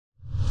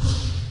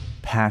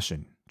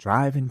passion,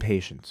 drive, and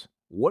patience.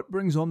 What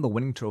brings home the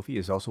winning trophy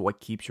is also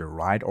what keeps your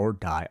ride or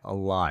die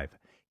alive.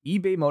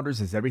 eBay Motors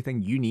has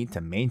everything you need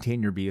to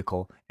maintain your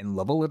vehicle and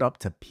level it up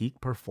to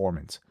peak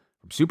performance.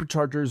 From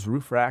superchargers,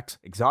 roof racks,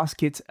 exhaust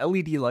kits,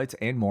 LED lights,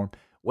 and more,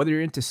 whether you're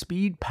into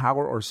speed,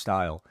 power, or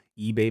style,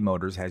 eBay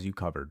Motors has you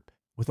covered.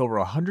 With over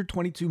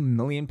 122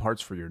 million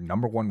parts for your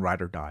number one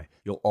ride or die,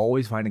 you'll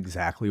always find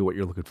exactly what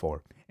you're looking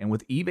for. And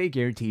with eBay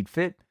Guaranteed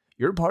Fit,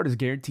 your part is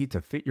guaranteed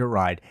to fit your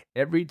ride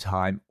every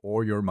time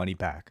or your money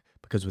back.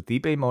 Because with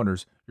eBay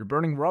Motors, you're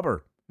burning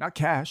rubber, not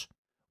cash.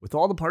 With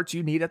all the parts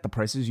you need at the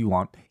prices you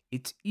want,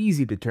 it's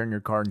easy to turn your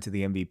car into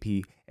the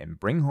MVP and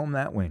bring home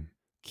that win.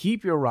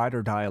 Keep your ride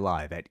or die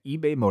alive at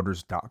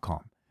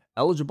ebaymotors.com.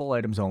 Eligible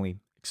items only.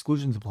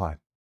 Exclusions apply.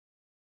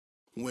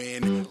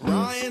 When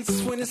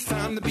it's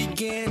time to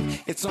begin,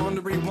 it's on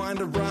the Rewind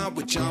to Raw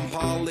with John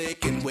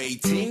Pollock and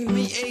waiting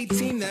the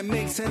A-Team that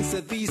makes sense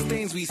of these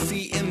things we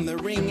see in the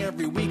ring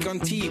every week on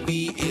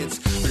TV. It's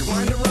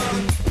Rewind to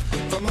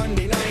Raw for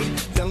Monday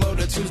night, download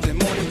it Tuesday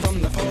morning from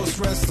the Post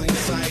Wrestling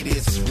site.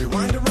 It's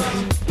Rewind to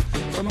Raw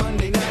for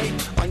Monday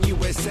night on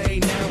USA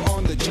Now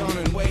on the John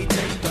and Wai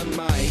Take the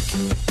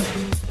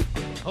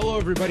Mic. Hello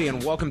everybody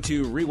and welcome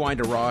to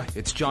Rewind to Raw.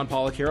 It's John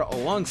Pollock here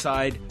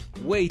alongside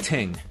Wai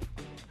Ting.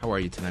 How are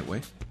you tonight,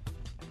 Wai?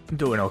 I'm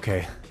doing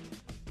okay.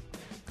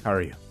 How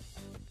are you?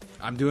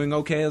 I'm doing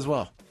okay as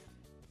well.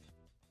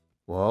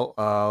 Well,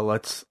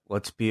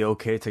 let's be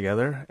okay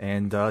together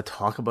and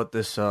talk about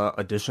this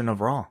edition of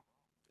Raw.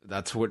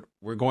 That's what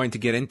we're going to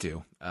get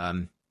into.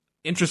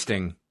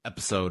 Interesting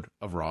episode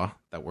of Raw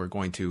that we're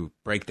going to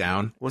break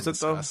down. Was it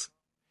discuss.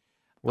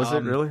 Though? Was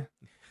it really?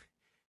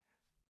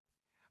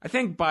 I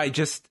think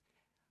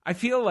I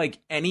feel like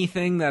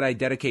anything that I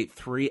dedicate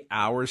 3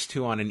 hours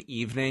to on an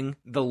evening,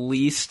 the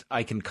least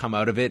I can come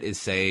out of it is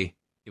say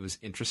it was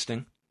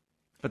interesting.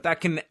 But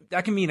that can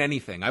mean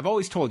anything. I've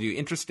always told you,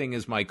 interesting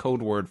is my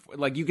code word.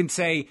 Like, you can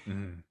say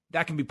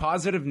that can be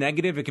positive,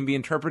 negative. It can be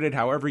interpreted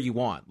however you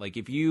want. Like,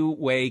 if you,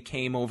 Wai,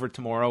 came over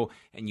tomorrow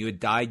and you had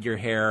dyed your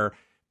hair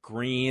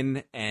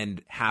green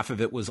and half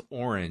of it was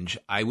orange,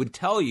 I would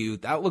tell you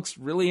that looks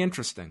really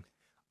interesting.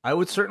 I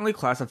would certainly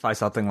classify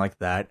something like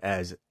that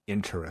as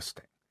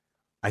interesting.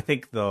 I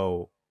think,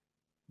 though,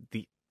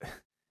 the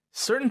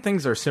certain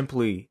things are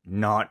simply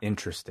not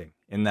interesting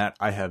in that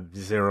I have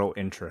zero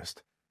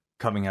interest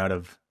coming out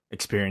of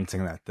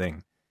experiencing that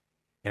thing.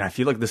 And I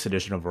feel like this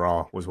edition of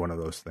Raw was one of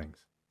those things.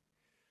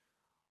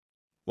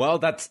 Well,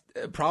 that's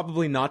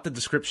probably not the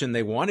description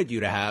they wanted you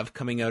to have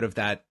coming out of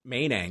that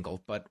main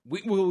angle, but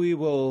we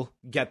will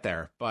get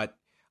there. But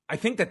I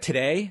think that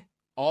today,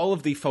 all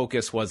of the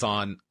focus was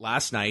on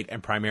last night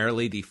and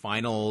primarily the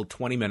final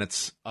 20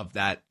 minutes of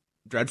that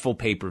dreadful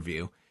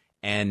pay-per-view.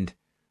 And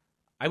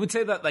I would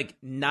say that like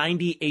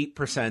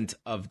 98%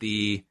 of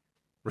the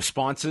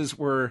responses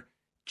were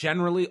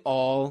generally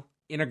all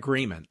in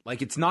agreement.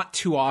 Like, it's not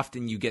too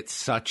often you get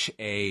such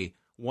a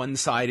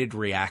one-sided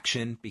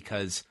reaction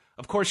because,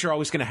 of course, you're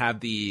always going to have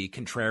the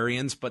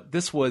contrarians, but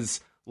this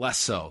was less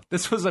so.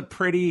 This was a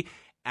pretty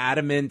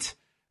adamant,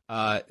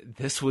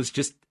 this was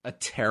just a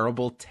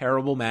terrible,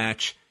 terrible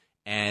match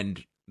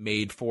and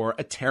made for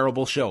a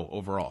terrible show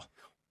overall.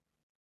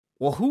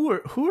 Well, who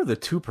are the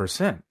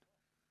 2%?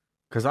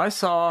 Because I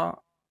saw,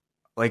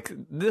 like,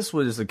 this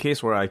was a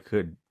case where I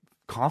could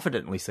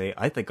confidently say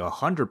I think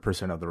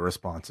 100% of the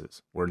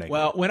responses were negative.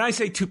 Well, when I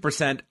say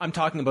 2%, I'm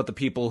talking about the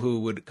people who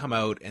would come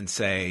out and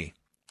say,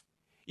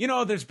 you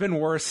know, there's been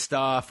worse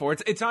stuff, or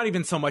it's not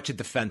even so much a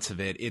defense of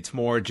it. It's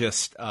more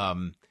just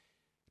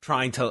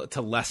trying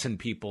to lessen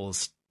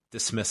people's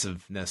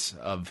dismissiveness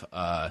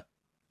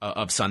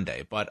of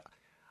Sunday. But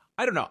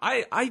I don't know.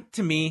 I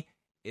to me,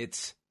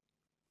 it's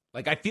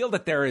like, I feel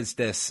that there is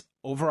this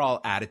overall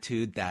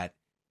attitude that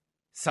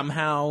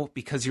somehow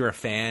because you're a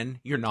fan,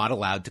 you're not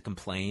allowed to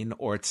complain,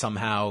 or it's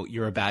somehow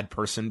you're a bad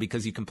person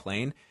because you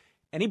complain.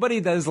 Anybody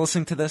that is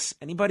listening to this,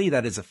 anybody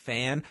that is a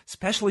fan,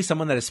 especially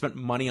someone that has spent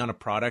money on a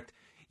product,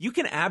 you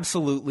can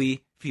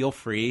absolutely feel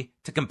free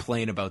to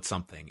complain about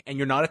something. And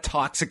you're not a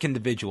toxic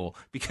individual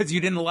because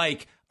you didn't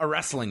like a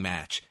wrestling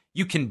match.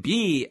 You can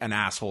be an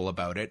asshole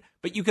about it,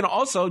 but you can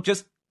also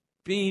just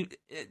be,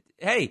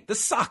 hey, this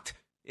sucked.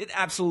 It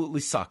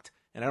absolutely sucked.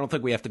 And I don't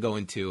think we have to go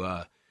into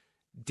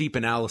deep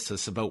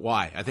analysis about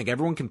why. I think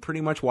everyone can pretty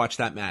much watch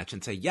that match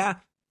and say, yeah,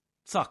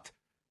 sucked.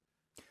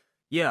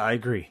 Yeah, I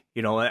agree.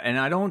 You know, and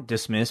I don't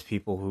dismiss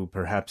people who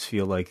perhaps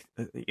feel like,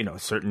 you know,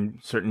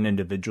 certain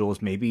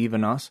individuals, maybe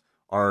even us,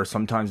 are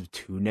sometimes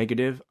too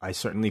negative. I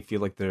certainly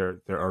feel like there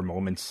are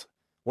moments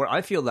where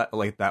I feel that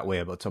way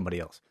about somebody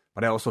else.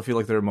 But I also feel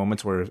like there are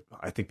moments where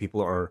I think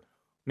people are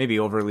maybe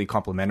overly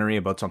complimentary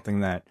about something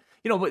that,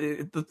 you know, but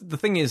the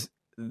thing is,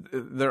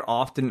 there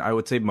often, I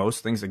would say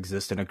most things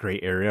exist in a gray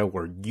area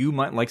where you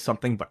might like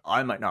something, but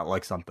I might not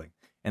like something.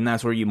 And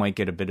that's where you might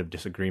get a bit of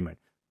disagreement.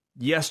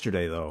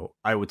 Yesterday, though,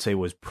 I would say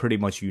was pretty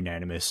much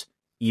unanimous.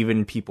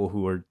 Even people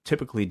who are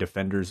typically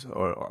defenders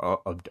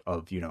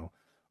of you know,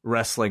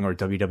 wrestling or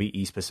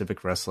WWE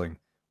specific wrestling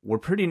were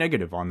pretty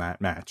negative on that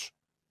match.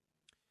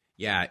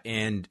 Yeah,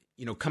 and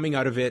you know, coming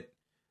out of it,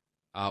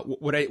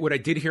 What I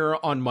did hear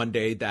on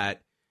Monday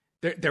that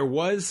there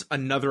was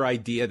another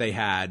idea they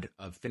had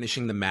of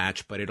finishing the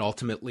match, but it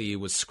ultimately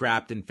was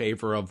scrapped in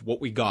favor of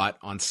what we got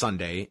on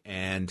Sunday,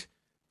 and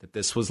that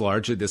this was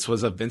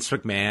a Vince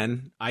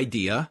McMahon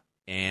idea,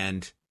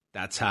 and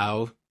that's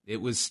how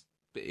it was.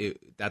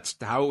 That's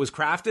how it was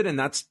crafted, and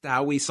that's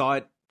how we saw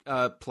it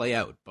play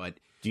out. But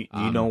do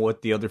you know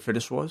what the other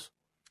finish was?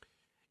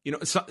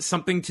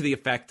 Something to the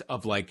effect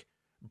of like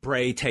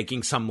Bray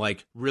taking some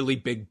like really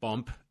big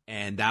bump,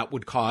 and that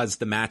would cause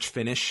the match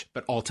finish,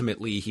 but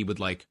ultimately he would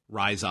like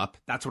rise up.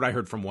 That's what I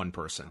heard from one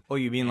person. Oh,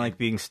 you mean like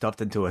being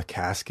stuffed into a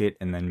casket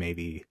and then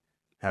maybe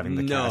having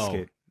the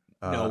casket?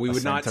 No, we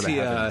would not see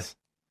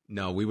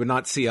we would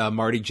not see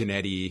Marty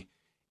Jannetty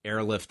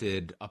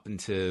airlifted up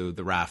into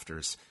the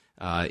rafters.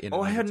 I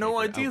had no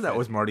idea that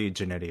was Marty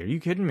Jannetty. Are you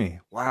kidding me?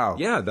 Wow.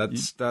 Yeah, that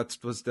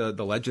was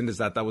the legend, is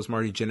that was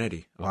Marty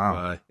Jannetty.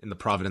 Wow. In the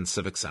Providence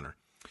Civic Center.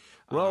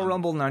 Royal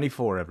Rumble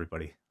 94,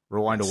 everybody.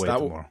 Rewind away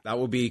tomorrow. That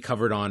will be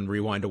covered on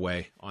Rewind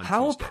Away on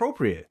How Tuesday.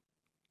 Appropriate.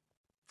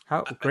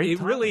 How great. It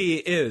really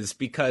is,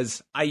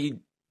 because I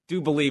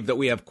do believe that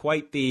we have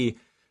quite the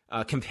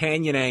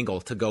companion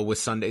angle to go with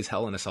Sunday's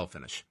Hell in a Cell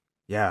finish.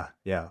 Yeah,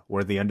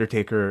 where The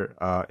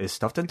Undertaker is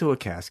stuffed into a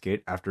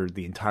casket after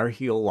the entire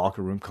heel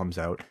locker room comes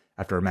out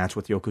after a match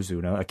with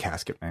Yokozuna, a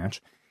casket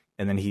match,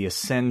 and then he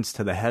ascends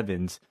to the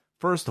heavens,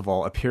 first of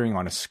all appearing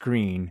on a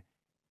screen,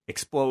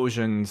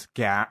 explosions,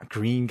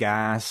 green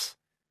gas,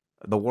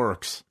 the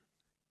works,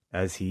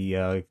 as he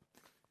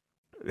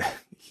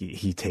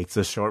takes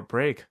a short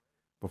break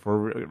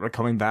before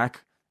coming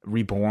back,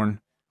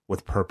 reborn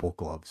with purple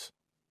gloves.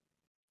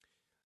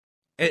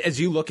 As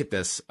you look at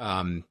this,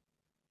 do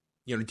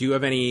you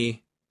have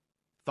any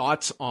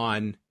thoughts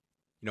on,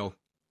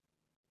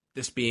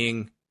 this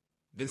being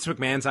Vince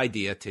McMahon's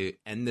idea to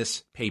end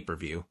this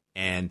pay-per-view?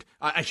 And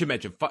I should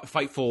mention,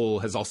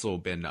 Fightful has also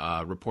been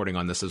reporting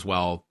on this as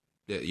well.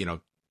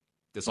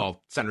 This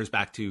all centers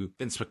back to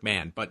Vince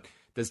McMahon. But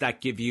does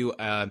that give you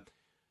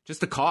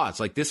just a cause?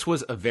 Like, this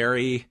was a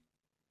very...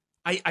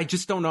 I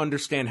just don't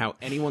understand how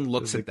anyone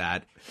looks at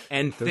that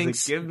and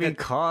thinks... Give me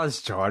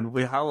cause, John.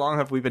 How long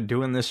have we been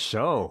doing this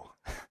show?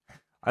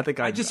 I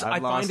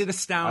find it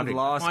astounding. I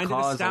lost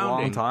cause a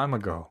long time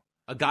ago.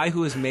 A guy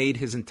who has made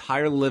his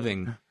entire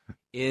living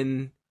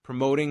in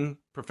promoting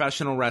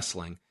professional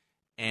wrestling,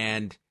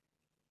 and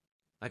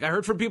like I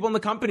heard from people in the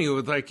company who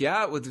were like,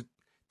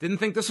 didn't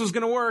think this was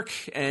going to work,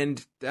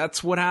 and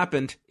that's what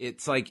happened.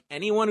 It's like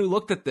anyone who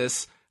looked at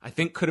this, I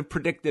think, could have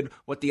predicted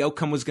what the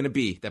outcome was going to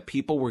be, that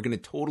people were going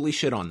to totally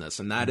shit on this,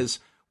 and that is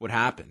what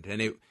happened.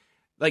 And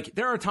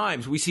there are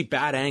times we see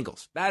bad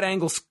angles. Bad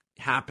angles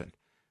happen.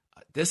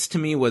 This to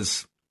me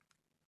was,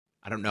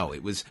 I don't know.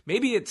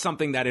 Maybe it's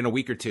something that in a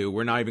week or two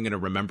we're not even going to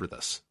remember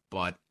this.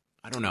 But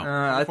I don't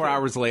know. 4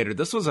 hours later,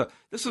 this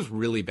was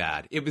really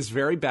bad. It was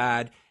very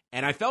bad,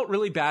 and I felt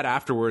really bad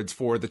afterwards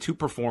for the two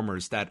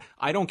performers. That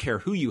I don't care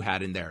who you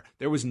had in there.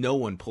 There was no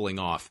one pulling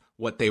off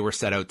what they were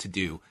set out to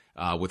do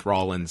with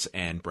Rollins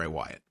and Bray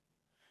Wyatt.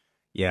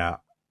 Yeah,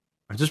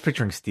 I'm just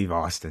picturing Steve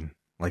Austin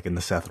like in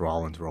the Seth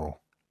Rollins role.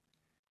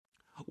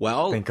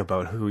 Well, think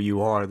about who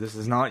you are. This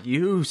is not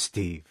you,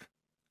 Steve.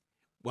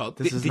 Well,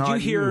 did you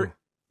hear?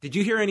 Did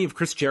you hear any of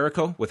Chris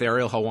Jericho with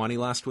Ariel Helwani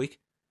last week?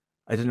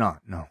 I did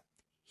not. No.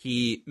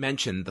 He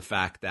mentioned the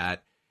fact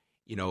that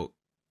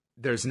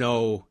there's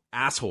no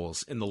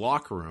assholes in the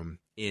locker room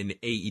in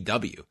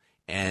AEW,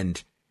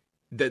 and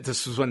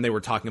this was when they were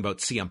talking about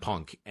CM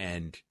Punk,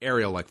 and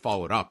Ariel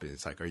followed up.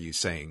 It's like, are you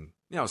saying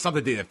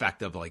something to the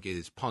effect of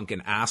is Punk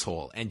an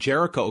asshole? And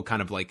Jericho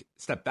kind of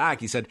stepped back.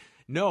 He said,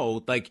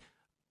 no,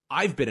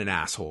 I've been an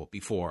asshole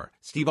before.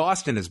 Steve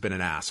Austin has been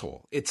an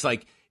asshole. It's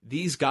like,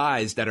 these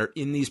guys that are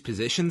in these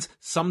positions,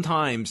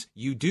 sometimes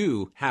you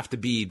do have to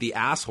be the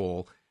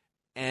asshole.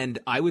 And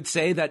I would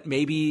say that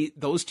maybe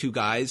those two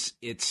guys,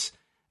 it's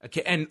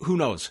okay. And who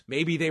knows?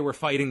 Maybe they were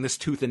fighting this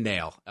tooth and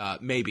nail.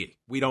 Maybe.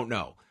 We don't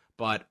know.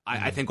 But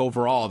I think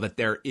overall that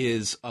there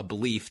is a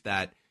belief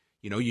that,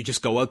 you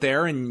just go out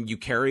there and you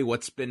carry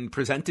what's been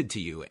presented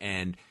to you.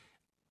 And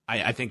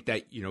I think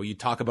that, you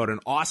talk about an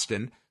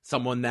Austin,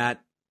 someone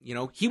that,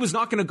 he was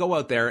not going to go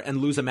out there and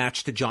lose a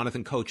match to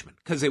Jonathan Coachman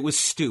because it was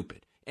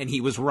stupid. And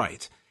he was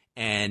right.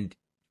 And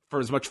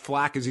for as much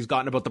flack as he's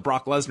gotten about the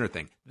Brock Lesnar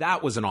thing,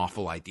 that was an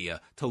awful idea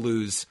to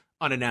lose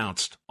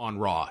unannounced on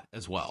Raw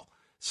as well.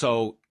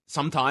 So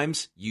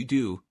sometimes you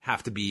do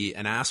have to be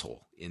an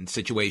asshole in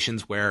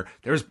situations where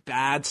there's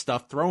bad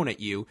stuff thrown at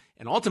you.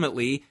 And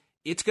ultimately,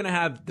 it's going to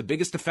have the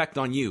biggest effect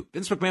on you.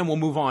 Vince McMahon will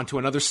move on to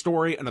another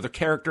story, another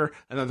character,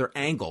 another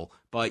angle.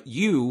 But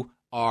you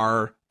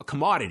are a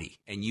commodity,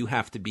 and you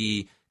have to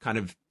be kind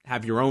of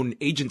have your own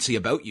agency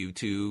about you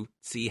to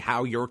see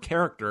how your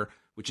character,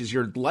 which is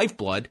your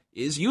lifeblood,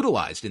 is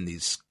utilized in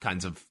these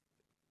kinds of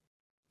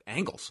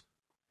angles.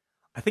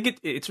 I think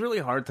it's really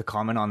hard to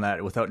comment on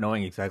that without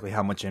knowing exactly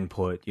how much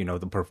input,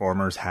 the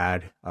performers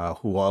had.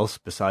 Who else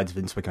besides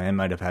Vince McMahon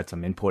might have had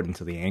some input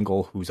into the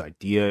angle, whose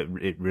idea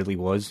it really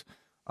was,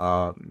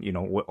 all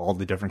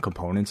the different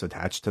components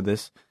attached to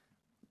this.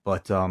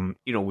 But,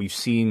 we've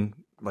seen,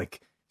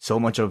 so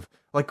much of,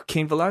 like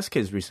Cain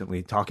Velasquez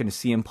recently talking to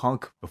CM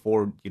Punk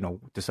before,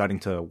 deciding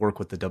to work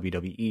with the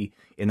WWE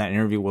in that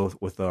interview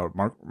with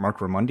Mark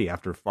Raimondi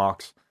after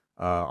Fox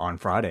on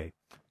Friday.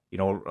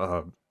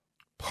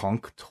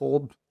 Punk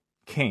told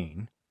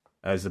Cain,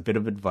 as a bit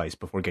of advice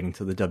before getting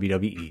to the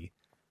WWE,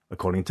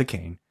 according to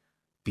Cain,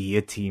 be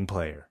a team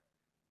player.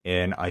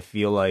 And I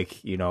feel like,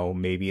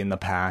 maybe in the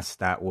past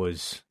that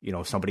was,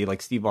 somebody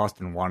like Steve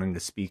Austin wanting to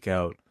speak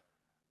out.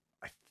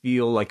 I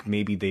feel like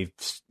maybe they've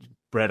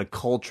bred a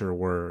culture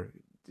where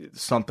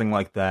something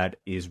like that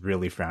is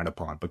really frowned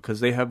upon because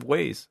they have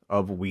ways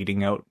of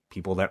weeding out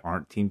people that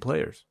aren't team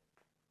players.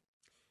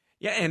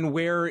 Yeah, and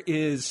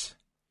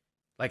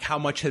how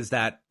much has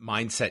that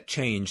mindset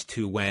changed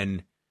to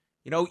when,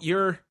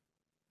 you're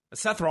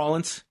Seth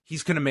Rollins,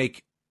 he's going to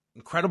make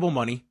incredible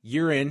money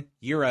year in,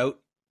 year out.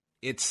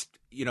 It's,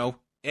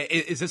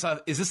 is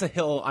this a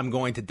hill I'm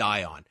going to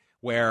die on,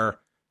 where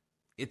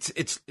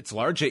it's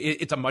large.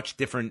 It's a much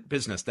different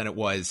business than it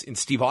was in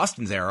Steve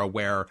Austin's era,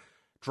 where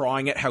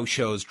drawing at house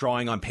shows,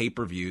 drawing on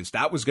pay-per-views,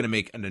 that was going to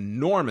make an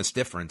enormous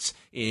difference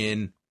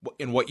in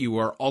what you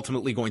are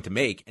ultimately going to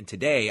make. And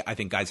today, I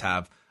think guys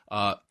have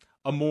a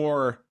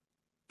more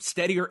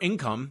steadier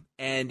income,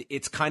 and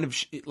it's kind of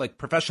like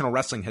professional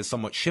wrestling has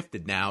somewhat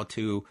shifted now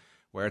to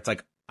where it's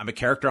like, I'm a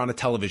character on a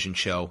television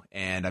show,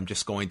 and I'm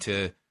just going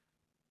to,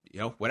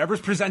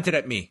 whatever's presented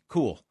at me,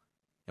 cool.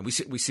 And we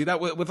see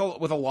that with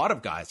a lot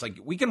of guys. Like,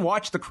 we can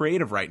watch the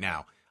creative right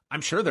now.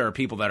 I'm sure there are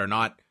people that are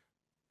not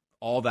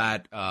all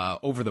that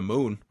over the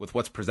moon with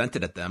what's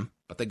presented at them,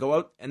 but they go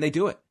out and they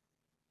do it.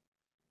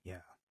 Yeah.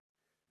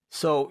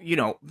 So,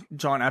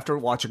 John, after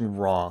watching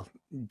Raw,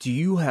 do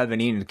you have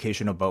any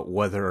indication about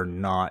whether or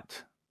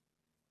not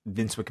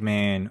Vince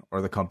McMahon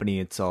or the company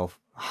itself,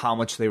 how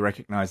much they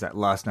recognize that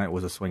last night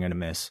was a swing and a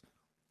miss?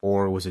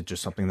 Or was it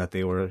just something that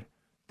they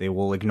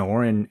will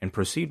ignore and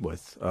proceed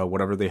with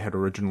whatever they had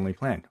originally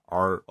planned?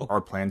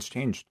 Are plans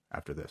changed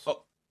after this?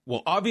 Oh,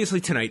 well,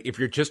 obviously tonight, if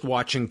you're just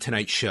watching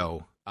tonight's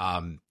show,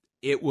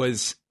 it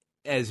was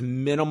as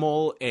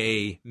minimal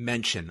a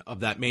mention of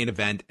that main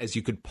event as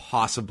you could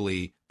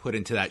possibly put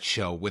into that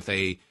show, with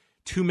a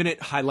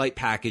 2-minute highlight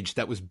package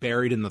that was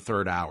buried in the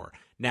third hour.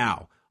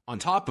 Now, on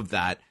top of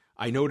that,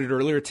 I noted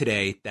earlier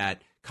today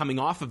that coming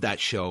off of that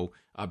show,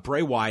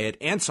 Bray Wyatt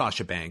and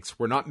Sasha Banks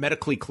were not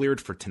medically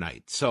cleared for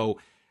tonight. So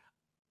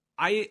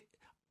I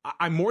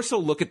more so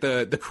look at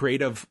the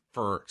creative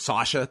for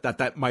Sasha,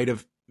 that might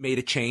have made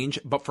a change.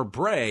 But for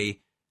Bray,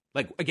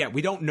 like, again,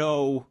 we don't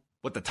know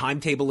what the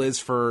timetable is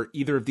for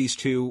either of these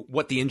two,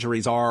 what the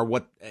injuries are,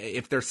 what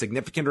if they're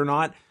significant or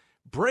not.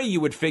 Bray, you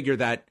would figure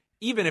that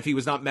even if he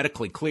was not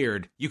medically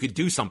cleared, you could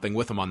do something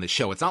with him on this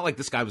show. It's not like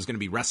this guy was going to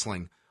be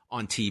wrestling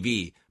on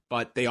TV,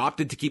 but they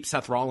opted to keep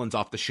Seth Rollins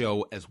off the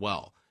show as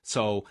well.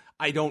 So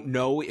I don't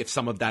know if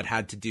some of that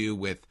had to do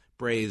with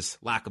Bray's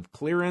lack of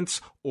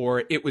clearance,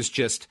 or it was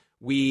just,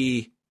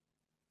 we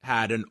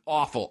had an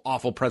awful,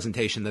 awful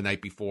presentation the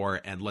night before,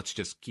 and let's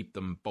just keep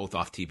them both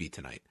off TV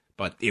tonight.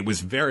 But it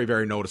was very,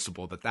 very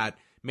noticeable that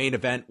main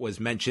event was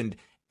mentioned,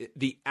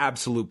 the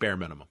absolute bare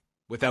minimum,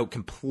 without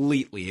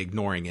completely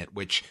ignoring it,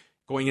 which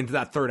going into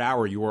that third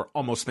hour, you were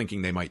almost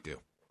thinking they might do.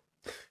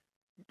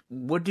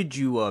 What did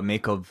you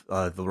make of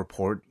the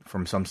report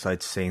from some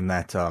sites saying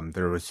that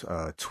there was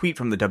a tweet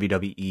from the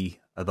WWE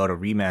about a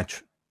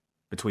rematch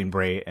between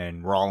Bray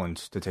and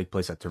Rollins to take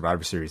place at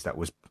Survivor Series that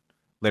was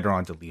later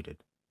on deleted?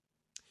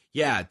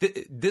 Yeah,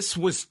 this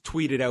was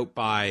tweeted out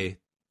by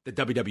the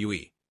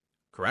WWE,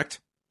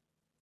 correct?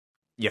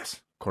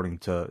 Yes, according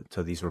to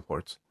these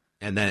reports.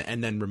 And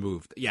then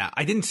removed. Yeah,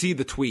 I didn't see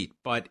the tweet,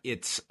 but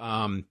it's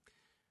kind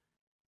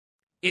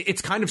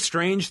of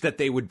strange that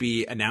they would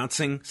be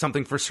announcing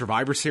something for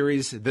Survivor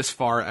Series this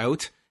far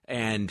out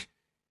and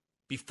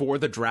before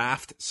the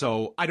draft.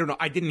 So I don't know.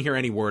 I didn't hear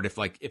any word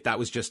if that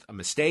was just a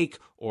mistake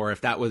or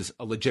if that was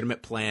a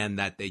legitimate plan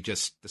that they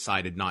just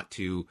decided not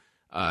to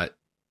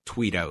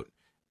tweet out.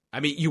 I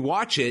mean, you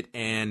watch it,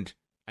 and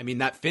I mean,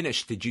 that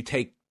finish, did you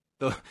take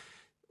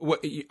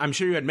I'm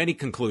sure you had many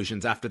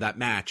conclusions after that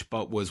match,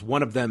 but was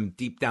one of them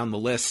deep down the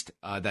list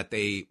that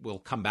they will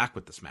come back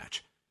with this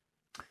match?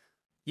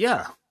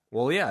 Yeah.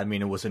 Well, yeah. I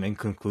mean, it was an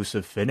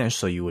inconclusive finish,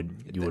 so you would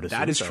assume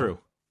that is so. true.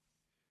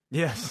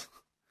 Yes.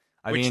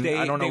 I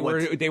don't know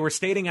they were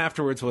stating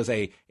afterwards was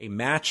a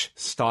match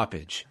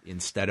stoppage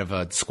instead of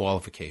a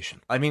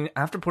disqualification. I mean,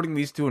 after putting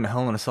these two in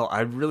Hell in a Cell,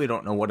 I really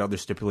don't know what other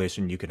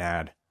stipulation you could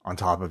add on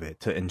top of it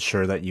to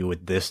ensure that you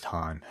would this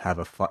time have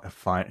a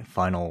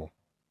final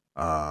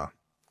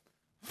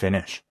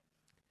finish.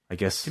 I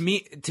guess to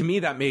me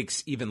that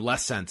makes even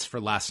less sense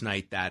for last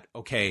night. That,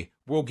 okay,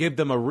 we'll give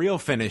them a real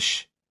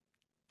finish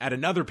at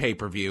another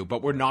pay-per-view,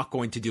 but we're not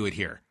going to do it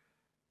here.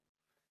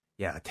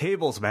 Yeah,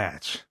 tables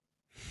match.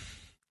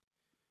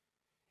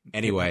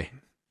 Anyway,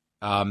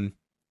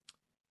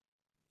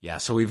 yeah,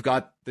 so we've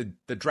got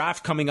the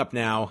draft coming up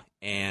now,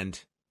 and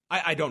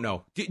I don't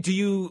know. Do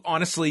you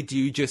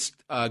just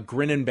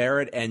grin and bear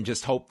it and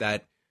just hope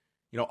that,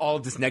 all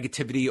of this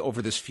negativity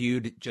over this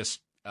feud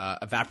just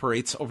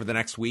evaporates over the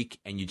next week,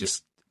 and you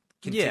just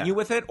continue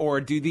with it, or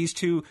do these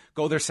two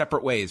go their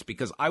separate ways?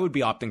 Because I would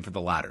be opting for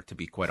the latter, to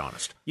be quite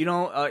honest.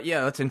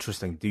 Yeah, that's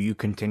interesting. Do you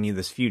continue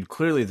this feud?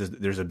 Clearly,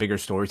 there's a bigger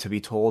story to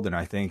be told, and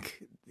I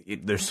think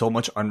there's so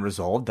much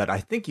unresolved that I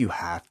think you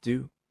have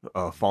to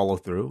follow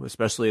through,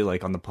 especially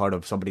like on the part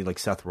of somebody like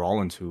Seth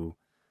Rollins, who,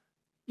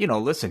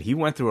 listen, he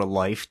went through a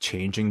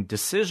life-changing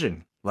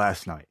decision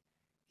last night.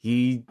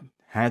 He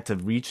had to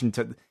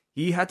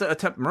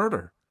attempt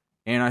murder,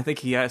 and I think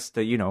he has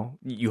to,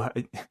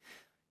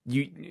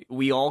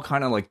 we all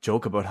kind of like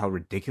joke about how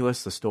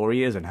ridiculous the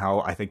story is and how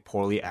I think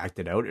poorly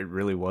acted out it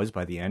really was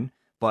by the end.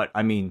 But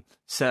I mean,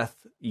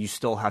 Seth, you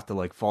still have to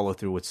like follow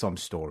through with some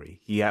story.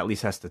 He at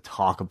least has to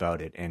talk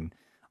about it. And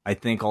I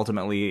think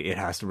ultimately it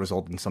has to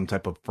result in some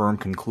type of firm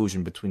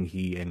conclusion between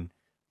he and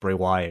Bray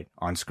Wyatt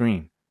on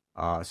screen.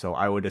 So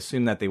I would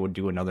assume that they would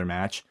do another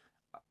match.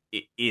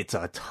 It's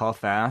a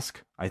tough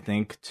ask, I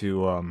think,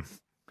 to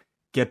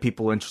get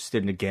people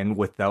interested again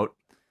without,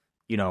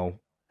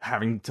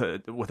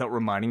 without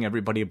reminding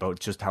everybody about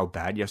just how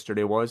bad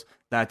yesterday was.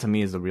 That to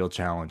me is the real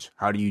challenge.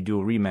 How do you do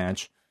a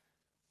rematch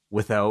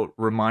without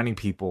reminding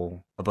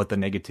people about the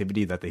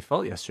negativity that they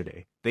felt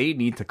yesterday? They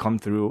need to come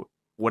through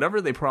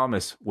whatever they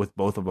promise with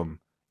both of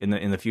them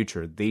in the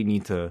future. They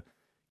need to,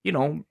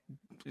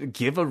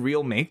 give a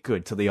real make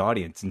good to the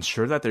audience,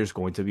 ensure that there's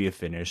going to be a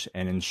finish,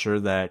 and ensure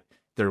that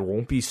there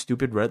won't be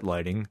stupid red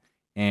lighting,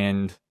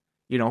 and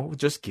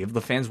just give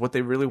the fans what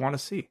they really want to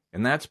see.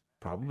 And that's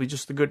probably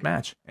just a good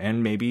match,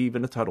 and maybe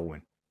even a title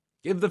win.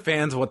 Give the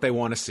fans what they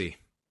want to see.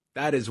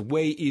 That is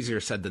way easier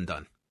said than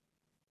done.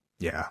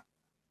 Yeah.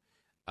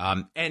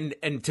 And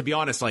to be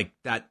honest, like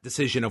that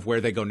decision of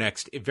where they go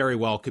next, it very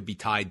well could be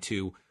tied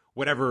to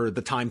whatever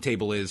the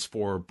timetable is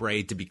for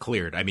Bray to be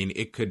cleared. I mean,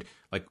 it could,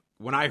 like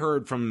when I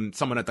heard from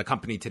someone at the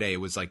company today, it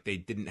was like they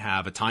didn't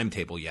have a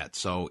timetable yet.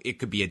 So it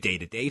could be a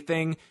day-to-day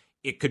thing.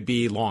 It could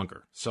be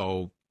longer.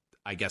 So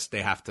I guess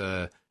they have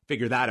to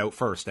figure that out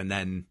first and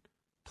then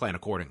plan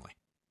accordingly.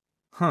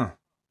 Huh.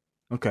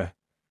 Okay.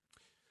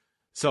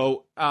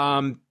 So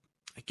I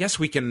guess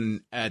we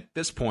can, at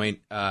this point,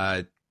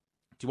 do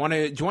you want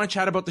to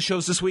chat about the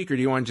shows this week, or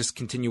do you want to just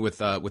continue with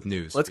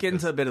news? Let's get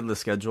into a bit of the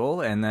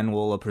schedule, and then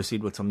we'll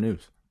proceed with some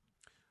news.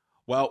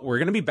 Well, we're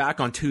going to be back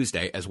on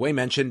Tuesday. As Wai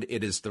mentioned,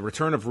 it is the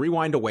return of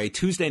Rewind Away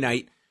Tuesday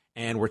night,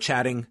 and we're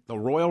chatting the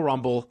Royal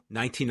Rumble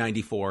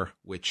 1994,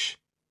 which,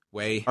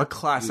 Wai... a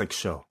classic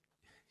show.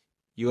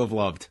 You have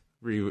loved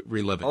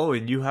reliving. Oh,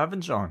 and you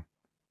haven't, John?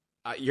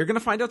 You're going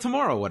to find out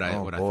tomorrow what I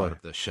thought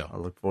of this show. I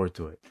look forward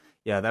to it.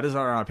 Yeah, that is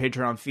our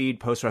Patreon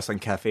feed,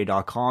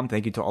 postwrestlingcafe.com.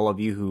 Thank you to all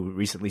of you who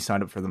recently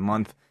signed up for the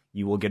month.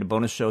 You will get a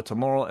bonus show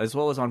tomorrow, as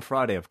well as on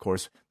Friday, of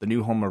course, the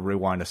new home of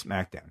Rewind to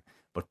SmackDown.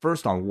 But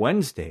first, on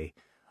Wednesday,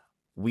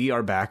 we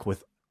are back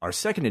with our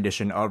second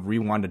edition of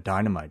Rewind to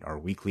Dynamite, our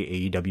weekly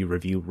AEW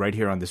review, right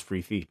here on this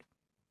free feed.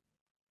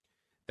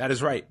 That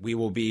is right. We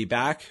will be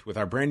back with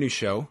our brand new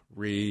show,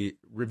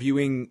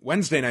 reviewing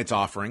Wednesday night's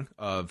offering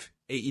of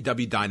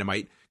AEW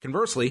Dynamite.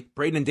 Conversely,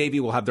 Braden and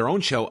Davey will have their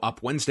own show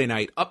up Wednesday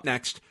night, up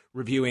next,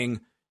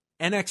 reviewing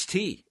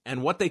NXT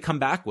and what they come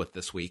back with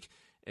this week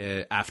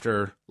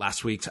after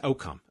last week's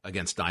outcome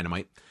against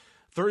Dynamite.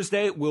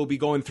 Thursday, we'll be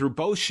going through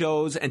both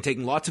shows and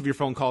taking lots of your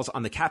phone calls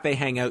on the Cafe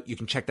Hangout. You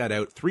can check that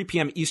out, 3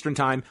 p.m. Eastern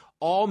Time.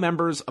 All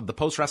members of the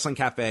Post Wrestling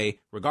Cafe,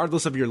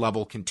 regardless of your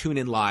level, can tune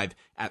in live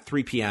at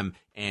 3 p.m.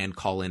 and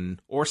call in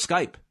or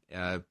Skype.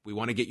 We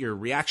want to get your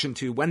reaction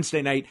to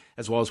Wednesday night,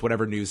 as well as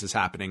whatever news is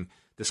happening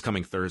this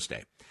coming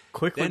Thursday.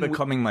 Quickly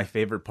becoming my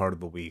favorite part of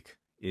the week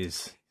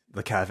is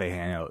the Cafe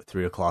Hangout at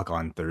 3 o'clock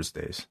on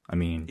Thursdays. I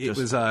mean,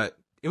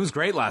 it was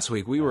great last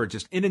week. We were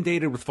just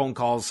inundated with phone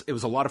calls. It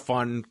was a lot of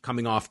fun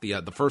coming off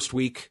the first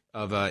week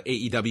of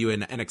AEW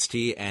and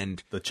NXT,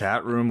 and the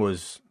chat room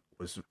was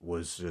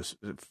just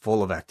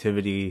full of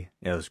activity.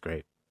 Yeah, it was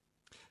great.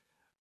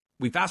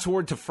 We fast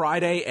forward to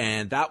Friday,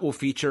 and that will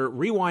feature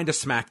Rewind to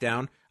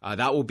SmackDown.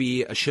 That will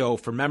be a show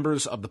for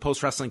members of the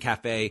Post Wrestling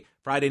Cafe.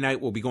 Friday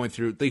night, we'll be going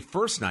through the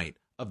first night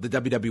of the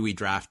WWE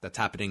draft that's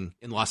happening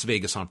in Las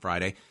Vegas on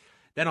Friday.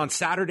 Then on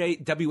Saturday,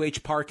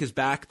 WH Park is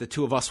back. The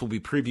two of us will be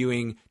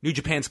previewing New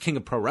Japan's King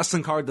of Pro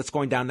Wrestling card that's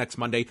going down next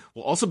Monday.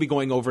 We'll also be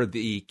going over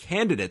the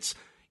candidates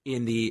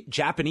in the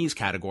Japanese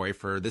category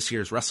for this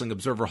year's Wrestling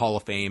Observer Hall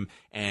of Fame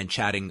and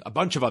chatting a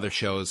bunch of other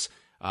shows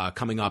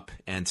coming up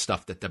and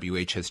stuff that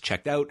WH has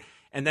checked out.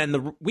 And then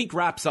the week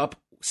wraps up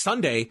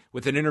Sunday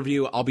with an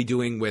interview I'll be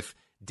doing with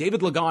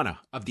David Lagana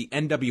of the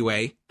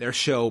NWA. Their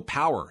show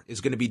Power is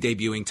going to be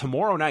debuting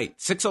tomorrow night,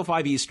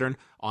 6:05 Eastern,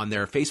 on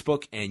their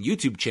Facebook and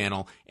YouTube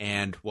channel.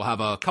 And we'll have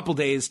a couple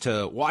days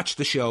to watch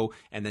the show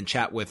and then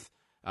chat with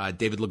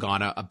David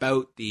Lagana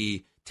about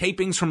the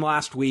tapings from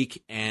last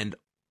week and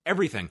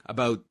everything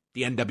about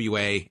the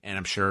NWA, and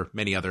I'm sure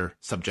many other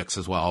subjects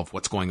as well of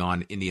what's going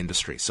on in the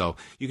industry. So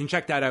you can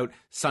check that out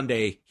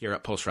Sunday here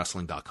at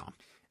postwrestling.com.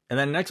 And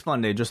then next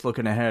Monday, just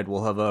looking ahead,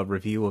 we'll have a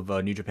review of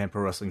New Japan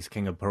Pro Wrestling's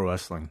King of Pro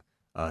Wrestling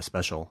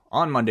special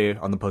on Monday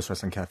on the Post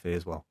Wrestling Cafe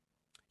as well.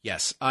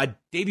 Yes.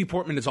 Davey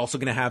Portman is also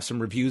going to have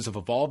some reviews of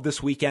Evolve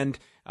this weekend.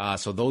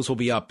 So those will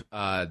be up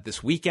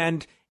this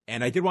weekend.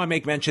 And I did want to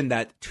make mention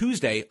that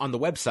Tuesday on the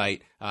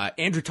website,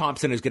 Andrew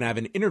Thompson is going to have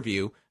an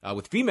interview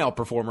with female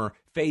performer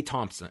Faye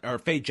Jackson,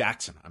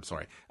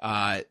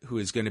 who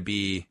is going to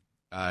be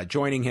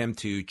joining him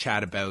to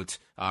chat about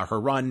her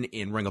run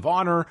in Ring of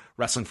Honor,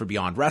 Wrestling for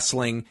Beyond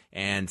Wrestling,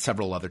 and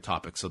several other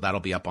topics. So that'll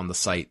be up on the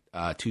site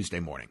Tuesday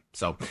morning.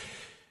 So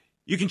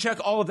you can check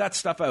all of that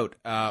stuff out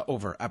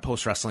over at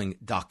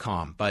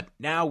postwrestling.com. But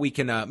now we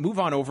can move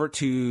on over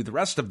to the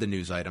rest of the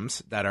news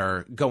items that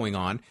are going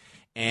on.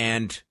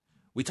 And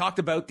we talked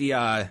about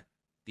the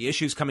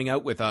issues coming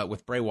out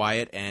with Bray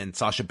Wyatt and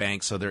Sasha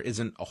Banks, so there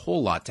isn't a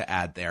whole lot to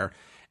add there.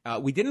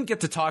 We didn't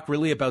get to talk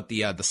really about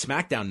the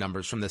SmackDown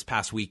numbers from this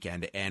past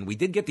weekend, and we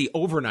did get the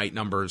overnight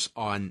numbers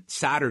on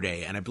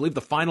Saturday, and I believe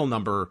the final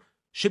number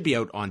should be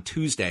out on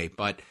Tuesday,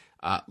 but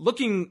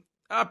looking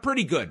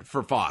pretty good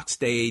for Fox.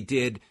 They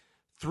did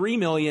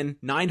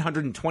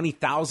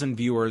 3,920,000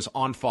 viewers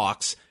on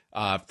Fox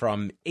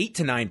from 8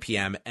 to 9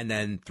 p.m., and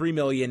then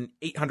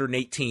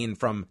 3,818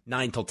 from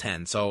 9 till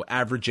 10, so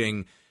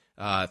averaging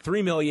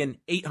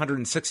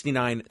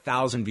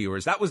 3,869,000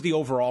 viewers. That was the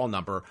overall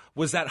number.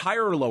 Was that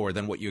higher or lower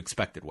than what you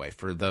expected, Way,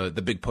 for the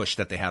big push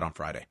that they had on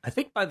Friday? I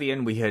think by the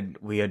end we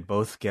had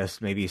both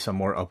guessed maybe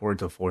somewhere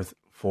upwards of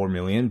 4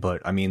 million,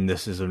 but I mean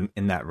this is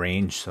in that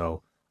range,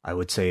 so I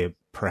would say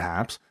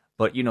perhaps.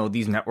 But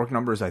these network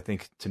numbers I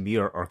think to me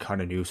are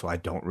kind of new, so I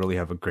don't really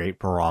have a great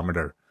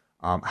barometer.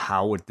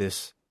 How would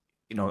this?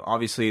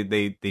 Obviously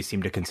they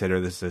seem to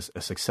consider this as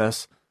a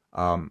success.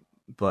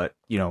 But,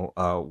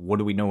 what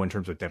do we know in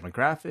terms of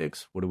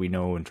demographics? What do we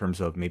know in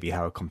terms of maybe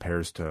how it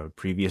compares to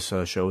previous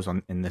shows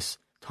in this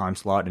time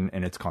slot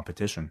and its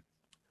competition?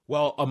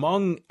 Well,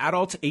 among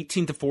adults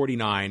 18 to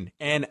 49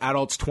 and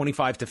adults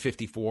 25 to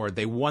 54,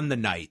 they won the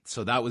night.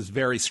 So that was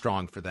very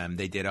strong for them.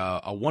 They did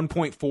a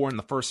 1.4 in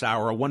the first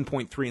hour, a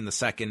 1.3 in the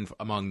second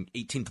among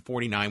 18 to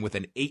 49 with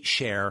an 8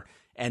 share,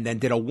 and then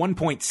did a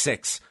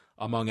 1.6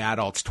 among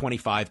adults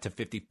 25 to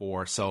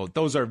 54. So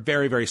those are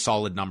very, very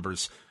solid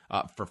numbers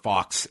for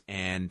Fox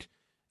and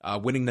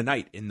winning the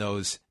night in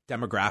those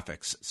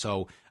demographics.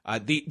 So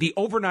the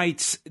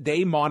overnights,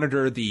 they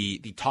monitor the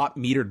top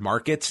metered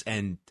markets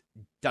and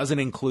doesn't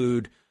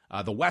include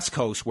the West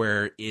Coast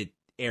where it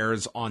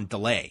airs on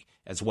delay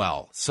as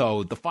well.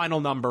 So the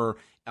final number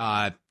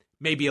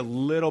may be a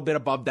little bit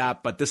above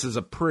that, but this is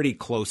a pretty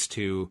close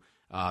to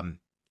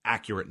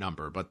accurate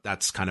number. But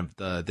that's kind of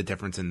the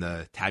difference in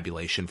the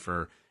tabulation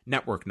for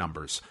network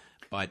numbers.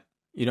 But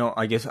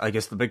I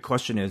guess the big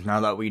question is, now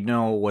that we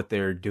know what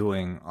they're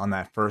doing on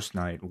that first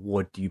night,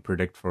 what do you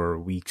predict for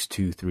weeks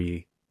 2,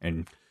 3,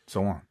 and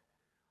so on?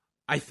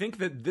 I think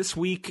that this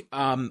week,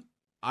 I'm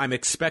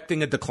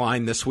expecting a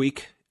decline this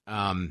week.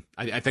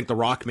 I think The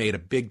Rock made a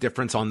big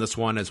difference on this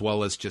one, as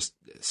well as just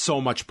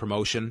so much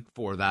promotion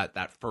for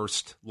that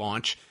first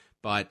launch.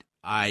 But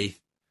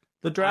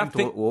the draft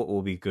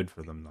will be good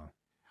for them, though.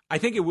 I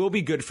think it will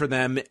be good for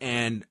them,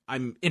 and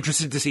I'm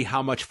interested to see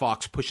how much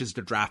Fox pushes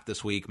the draft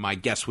this week. My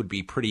guess would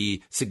be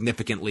pretty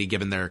significantly,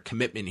 given their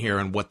commitment here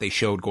and what they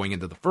showed going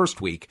into the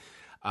first week.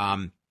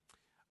 I'm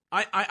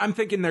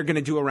thinking they're going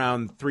to do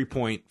around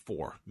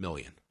 3.4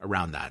 million,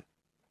 around that.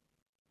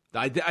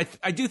 I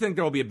do think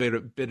there will be a bit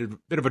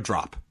of a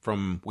drop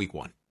from week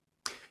 1.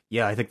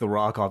 Yeah, I think The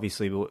Rock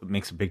obviously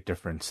makes a big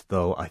difference,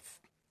 though.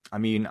 I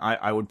mean,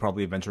 I would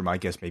probably venture my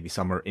guess maybe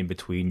somewhere in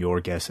between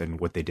your guess and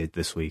what they did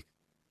this week.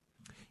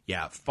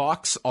 Yeah,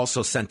 Fox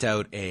also sent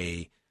out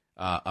a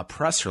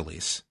press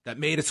release that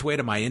made its way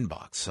to my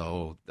inbox.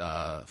 So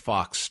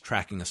Fox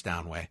tracking us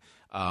down, Way.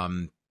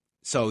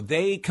 So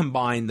they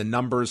combined the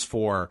numbers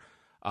for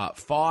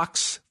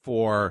Fox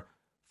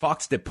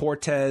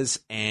Deportes,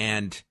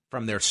 and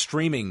from their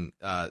streaming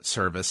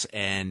service,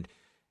 and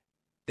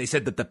they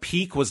said that the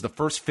peak was the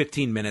first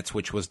 15 minutes,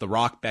 which was the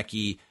Rock,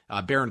 Becky,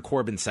 Baron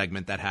Corbin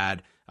segment that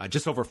had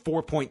just over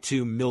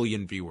 4.2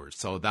 million viewers.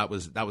 So that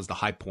was the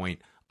high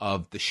point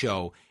of the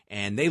show,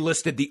 and they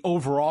listed the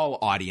overall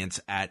audience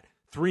at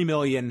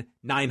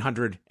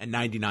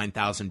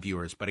 3,999,000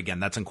 viewers. But again,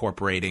 that's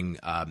incorporating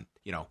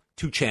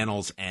 2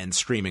 channels and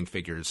streaming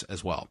figures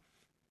as well.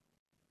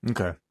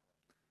 Okay,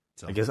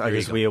 so I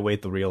guess we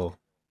await the real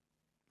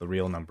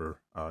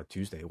number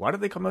Tuesday. Why did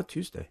they come out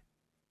Tuesday?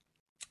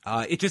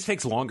 It just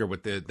takes longer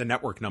with the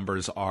network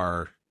numbers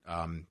are,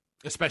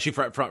 especially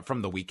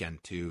from the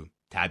weekend to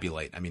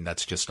tabulate. I mean,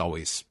 that's just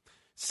always.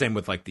 Same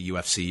with like the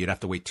UFC. You'd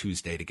have to wait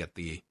Tuesday to get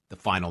the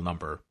final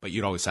number, but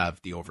you'd always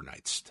have the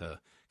overnights to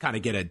kind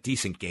of get a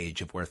decent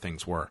gauge of where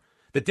things were.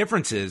 The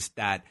difference is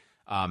that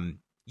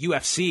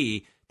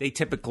UFC, they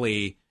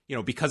typically,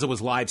 because it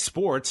was live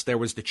sports, there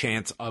was the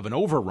chance of an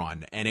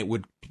overrun, and it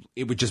would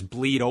just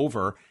bleed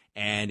over,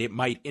 and it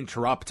might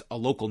interrupt a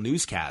local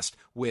newscast.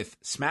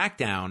 With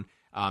SmackDown,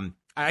 I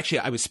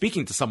was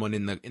speaking to someone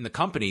in the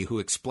company who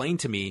explained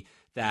to me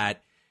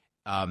that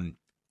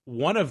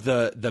one of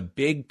the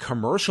big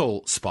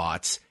commercial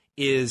spots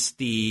is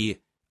the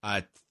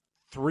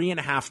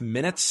 3.5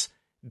 minutes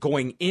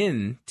going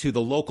into the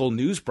local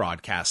news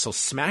broadcast. So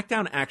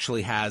SmackDown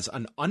actually has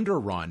an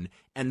underrun,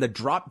 and the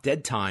drop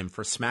dead time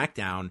for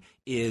SmackDown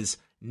is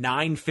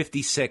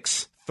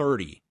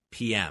 9:56:30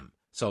 p.m.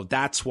 So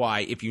that's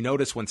why, if you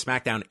notice, when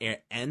SmackDown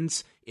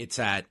ends, it's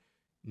at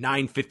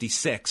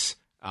 9:56.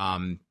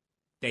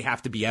 They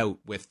have to be out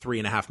with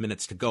 3.5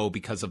 minutes to go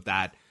because of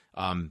that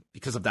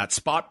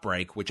spot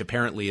break, which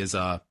apparently is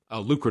a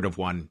lucrative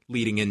one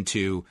leading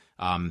into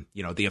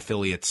the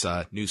affiliates'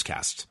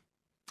 newscasts.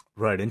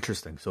 Right,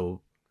 interesting.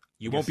 So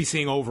you won't be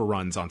seeing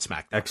overruns on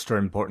SmackDown. Extra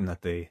important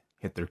that they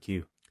hit their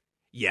cue.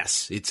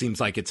 Yes, it seems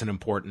like it's an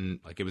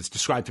important, like it was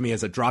described to me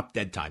as a drop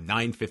dead time,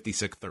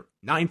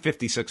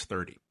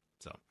 9:56:30.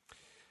 So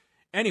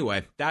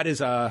anyway, that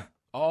is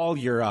all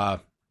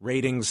your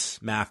ratings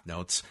math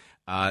notes.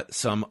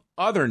 Some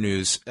other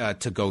news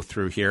to go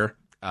through here.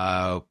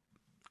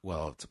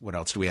 Well, what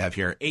else do we have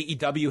here?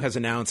 AEW has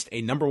announced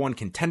a number one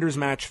contenders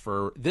match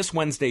for this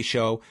Wednesday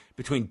show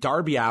between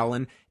Darby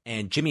Allin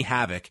and Jimmy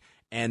Havoc.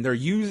 And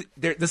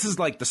this is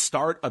like the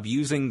start of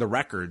using the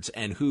records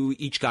and who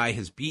each guy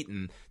has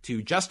beaten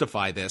to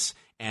justify this.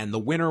 And the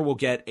winner will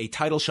get a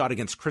title shot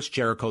against Chris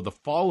Jericho the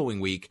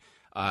following week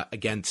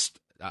against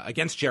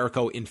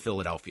Jericho in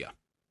Philadelphia.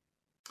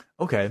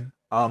 Okay.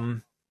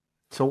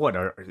 So what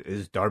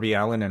is Darby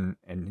Allin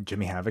and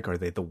Jimmy Havoc? Are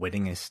they the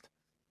winningest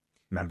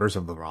members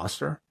of the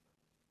roster?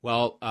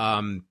 Well,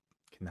 can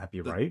that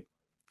be right?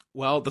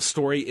 Well, the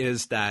story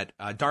is that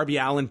Darby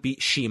Allin beat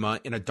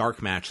Shima in a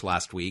dark match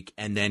last week,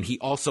 and then he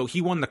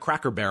won the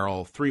Cracker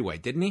Barrel 3-way,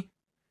 didn't he?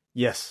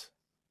 Yes.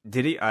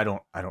 Did he? I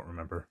don't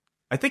remember.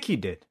 I think he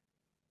did.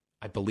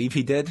 I believe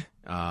he did.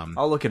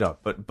 I'll look it up.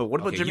 But what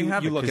about Jimmy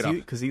Havoc? You look it up.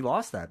 Because he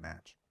lost that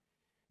match.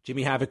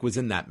 Jimmy Havoc was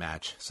in that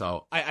match,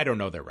 so I don't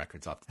know their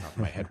records off the top of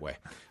my head,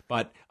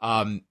 but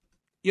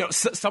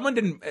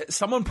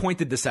someone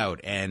pointed this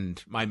out,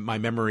 and my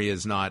memory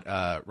is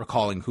not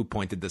recalling who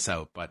pointed this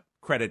out, but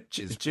credit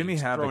is Jimmy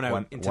Havoc thrown out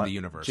won, into the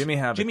universe. Jimmy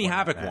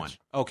Havoc won.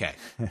 Okay,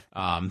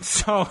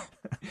 so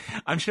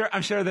I'm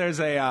sure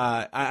there's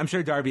I'm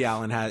sure Darby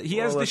Allin has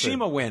the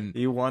Shima win.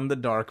 He won the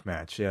dark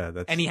match, yeah,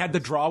 and he had the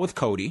draw with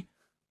Cody.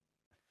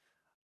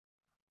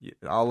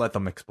 I'll let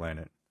them explain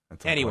it.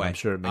 Anyway, I'm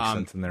sure it makes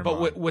sense in their mind.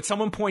 But what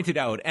someone pointed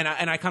out, and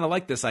I kind of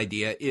like this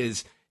idea,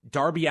 is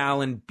Darby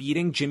Allin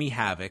beating Jimmy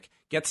Havoc,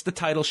 gets the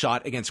title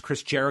shot against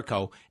Chris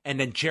Jericho, and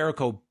then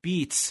Jericho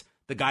beats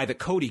the guy that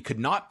Cody could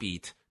not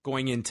beat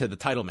going into the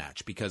title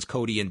match because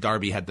Cody and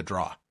Darby had the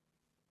draw.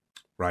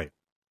 Right.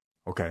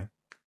 Okay.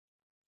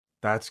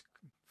 That's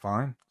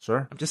fine.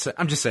 Sure. I'm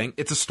just saying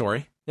it's a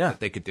story that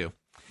they could do.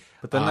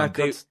 But then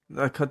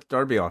that cuts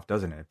Darby off,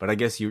 doesn't it? But I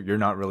guess you're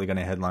not really going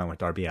to headline with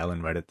Darby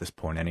Allin right at this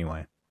point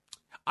anyway.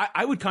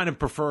 I would kind of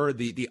prefer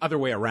the other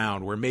way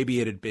around, where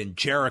maybe it had been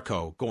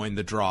Jericho going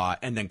the draw,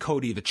 and then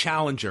Cody, the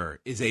challenger,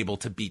 is able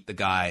to beat the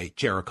guy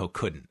Jericho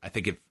couldn't. I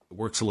think it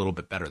works a little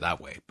bit better that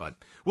way, but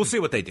we'll see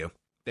what they do.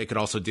 They could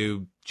also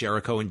do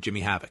Jericho and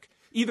Jimmy Havoc.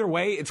 Either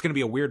way, it's going to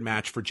be a weird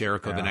match for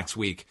Jericho the next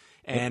week,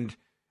 and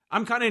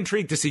I'm kind of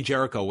intrigued to see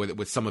Jericho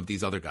with some of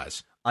these other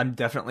guys. I'm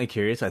definitely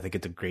curious. I think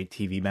it's a great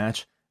TV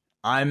match.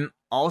 I'm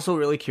also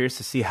really curious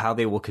to see how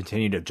they will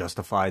continue to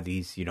justify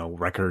these,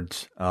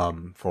 records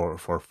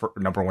for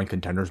number one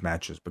contenders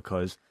matches,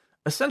 because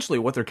essentially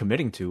what they're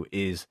committing to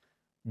is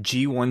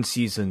G1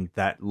 season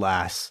that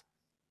lasts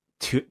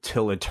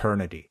till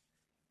eternity.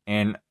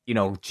 And,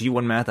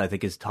 G1 math I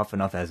think is tough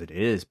enough as it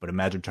is, but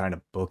imagine trying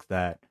to book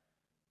that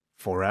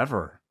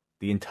forever,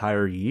 the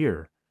entire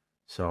year.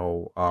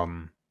 So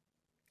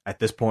at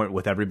this point,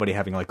 with everybody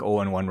having like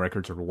 0-1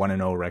 records or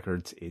 1-0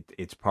 records,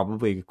 it's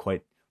probably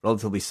quite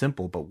relatively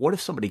simple. But what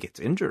if somebody gets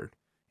injured,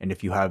 and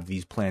if you have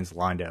these plans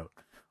lined out?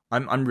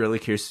 I'm really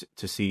curious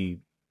to see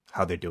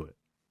how they do it.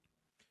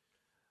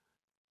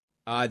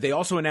 They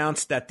also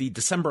announced that the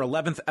December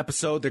 11th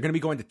episode, they're going to be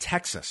going to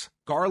Texas,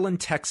 Garland,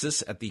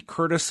 Texas, at the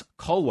Curtis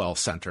Culwell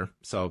Center.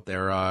 So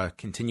they're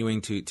continuing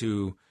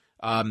to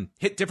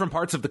hit different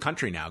parts of the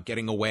country now,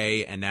 getting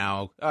away, and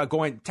now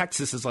going.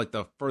 Texas is like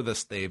the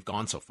furthest they've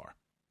gone so far.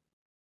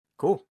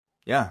 Cool.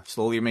 Yeah,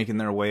 slowly making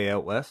their way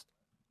out west.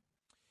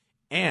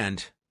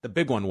 And the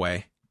big one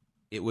way,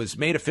 it was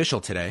made official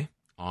today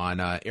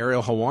on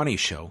Ariel Helwani's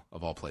show,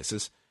 of all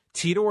places.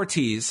 Tito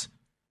Ortiz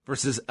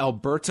versus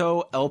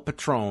Alberto El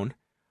Patron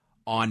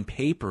on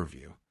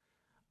pay-per-view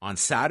on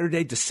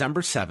Saturday,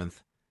 December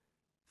 7th.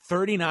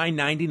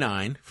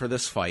 $39.99 for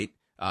this fight.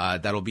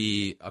 That'll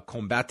be a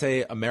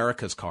Combate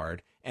Americas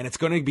card. And it's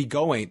going to be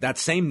going that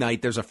same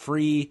night. There's a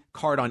free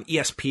card on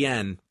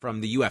ESPN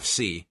from the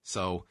UFC.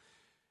 So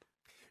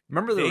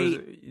remember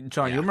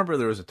John, you remember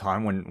there was a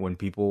time when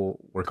people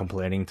were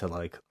complaining to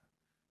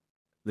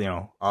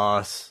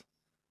us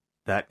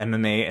that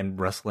MMA and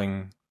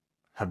wrestling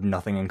have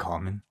nothing in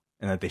common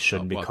and that they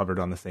shouldn't be covered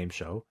on the same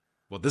show?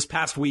 Well, this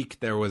past week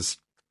there was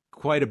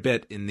quite a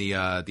bit in the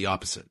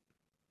opposite.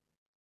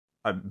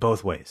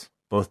 Both ways,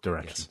 both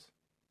directions. Yes.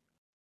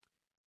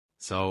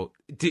 So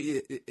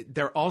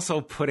they're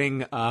also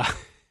putting.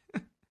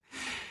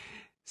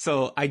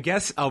 So I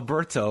guess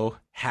Alberto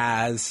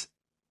has,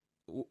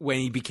 when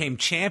he became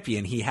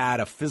champion, he had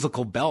a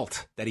physical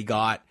belt that he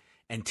got,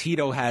 and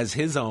Tito has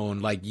his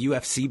own like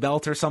UFC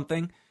belt or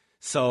something.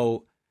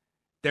 So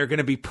they're going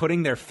to be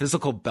putting their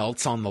physical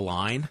belts on the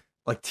line.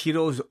 Like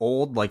Tito's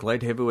old like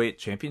light heavyweight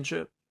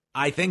championship?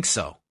 I think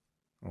so.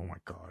 Oh my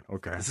god.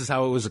 Okay. This is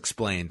how it was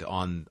explained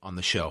on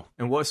the show.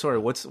 And what's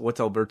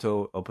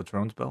Alberto El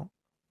Patron's belt?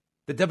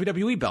 The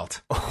WWE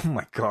belt. Oh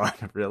my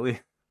god, really?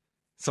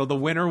 So the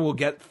winner will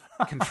get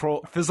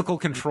physical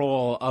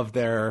control of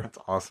their That's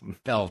awesome.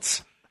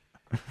 belts.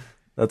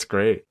 That's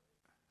great.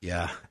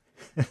 Yeah.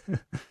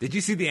 Did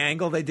you see the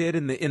angle they did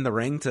in the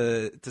ring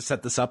to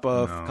set this up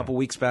a couple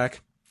weeks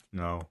back?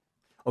 No.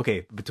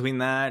 Okay, between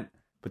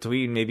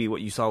maybe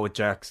what you saw with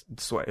Jack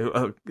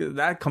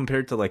that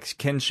compared to like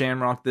Ken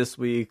Shamrock this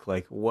week,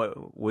 like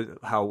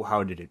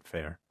how did it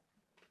fare?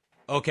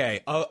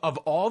 Okay, of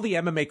all the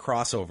MMA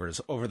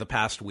crossovers over the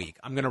past week,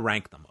 I'm going to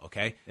rank them,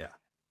 okay? Yeah.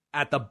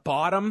 At the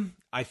bottom,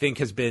 I think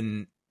has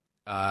been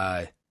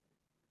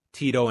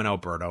Tito and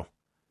Alberto.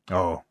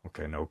 Oh,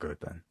 okay, no good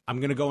then. I'm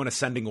going to go in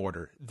ascending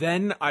order.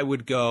 Then I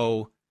would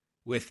go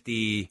with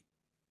the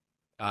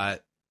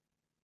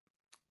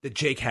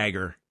Jake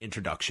Hager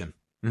introduction.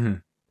 Mm-hmm.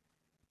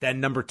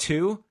 Then number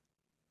 2,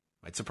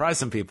 might surprise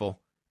some people,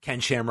 Ken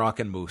Shamrock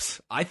and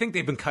Moose. I think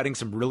they've been cutting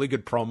some really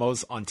good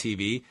promos on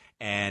TV,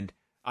 and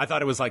I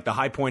thought it was like the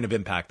high point of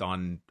Impact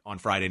on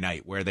Friday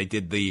night, where they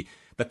did the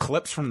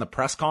clips from the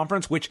press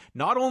conference, which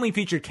not only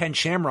featured Ken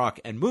Shamrock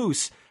and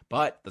Moose,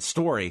 but the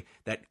story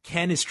that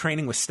Ken is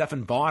training with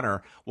Stephan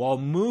Bonner, while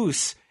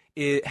Moose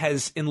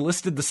has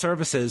enlisted the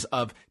services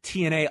of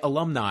TNA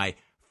alumni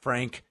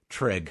Frank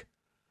Trigg.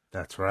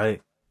 That's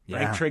right.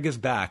 Frank Trigg is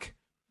back.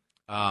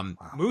 Wow.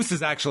 Moose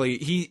is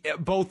actually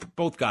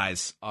both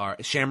guys are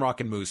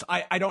Shamrock and Moose.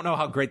 I don't know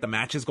how great the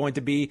match is going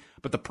to be,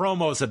 but the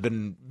promos have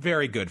been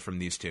very good from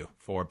these two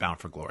for Bound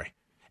for Glory.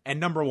 And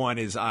number 1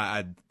 is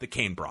the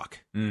Kane Brock.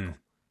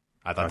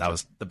 I thought that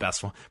was the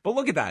best one. But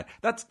look at that.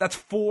 That's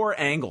 4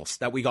 angles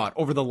that we got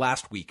over the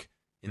last week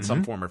in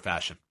some form or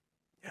fashion.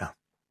 Yeah.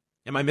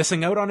 Am I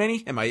missing out on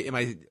any? Am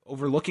I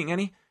overlooking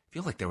any? I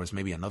feel like there was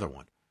maybe another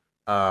one.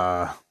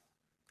 I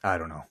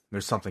don't know.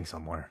 There's something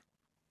somewhere.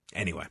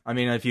 Anyway. I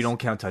mean, if you don't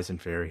count Tyson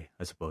Fury,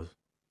 I suppose.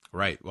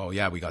 Right. Well,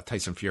 yeah, we got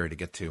Tyson Fury to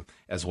get to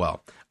as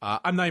well.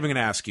 I'm not even going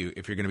to ask you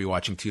if you're going to be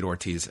watching Tito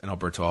Ortiz and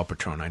Alberto El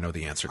Patron. I know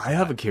the answer to that. I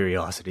have a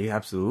curiosity,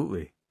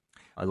 absolutely.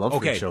 I love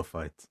freak show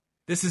fights.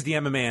 This is the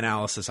MMA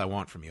analysis I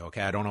want from you,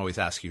 okay? I don't always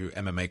ask you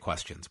MMA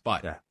questions,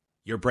 but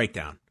your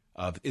breakdown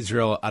of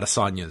Israel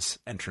Adesanya's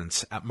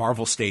entrance at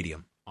Marvel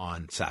Stadium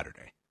on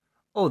Saturday.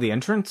 Oh, the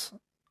entrance?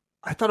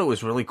 I thought it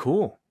was really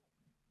cool.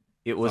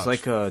 It was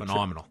like a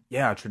phenomenal.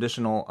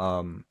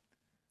 Traditional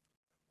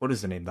what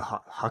is the name? The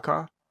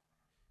haka?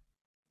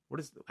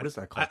 What is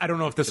that called? I don't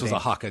know if this was a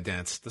haka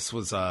dance. This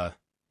was haka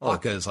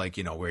is like,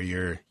 where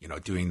you're,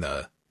 doing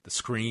the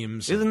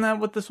screams. Isn't that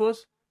what this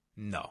was?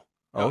 No.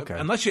 Oh, okay.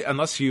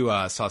 Unless you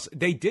saw,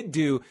 they did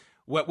do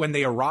when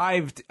they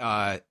arrived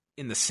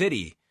in the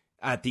city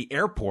at the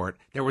airport.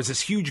 There was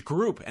this huge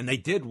group, and they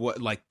did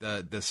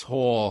this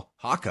whole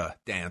haka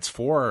dance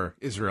for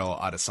Israel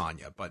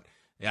Adesanya. But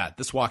yeah,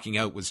 this walking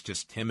out was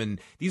just him,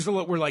 and these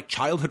were like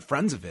childhood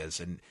friends of his.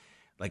 And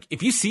like,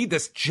 if you see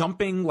this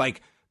jumping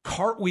like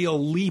cartwheel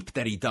leap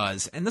that he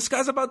does, and this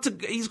guy's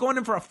he's going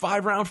in for a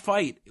 5-round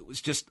fight. It was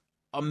just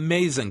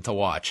amazing to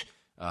watch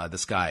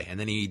this guy, and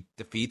then he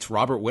defeats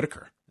Robert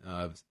Whittaker.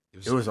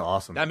 It was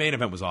awesome. That main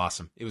event was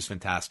awesome. It was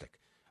fantastic.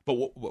 But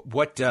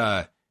what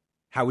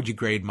how would you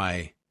grade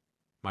my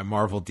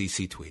Marvel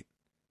DC tweet?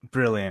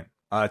 Brilliant.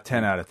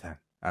 10 out of 10.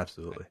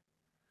 Absolutely.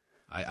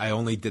 I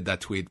only did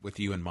that tweet with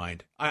you in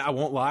mind. I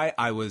won't lie.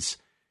 I was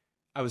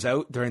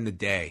out during the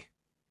day,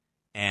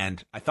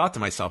 and I thought to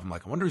myself, I'm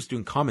like, I wonder who's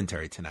doing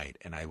commentary tonight.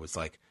 And I was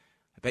like,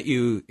 I bet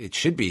you it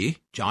should be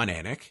John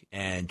Anik,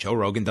 and Joe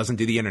Rogan doesn't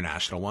do the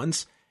international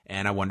ones.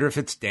 And I wonder if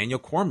it's Daniel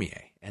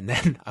Cormier. And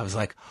then I was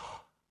like,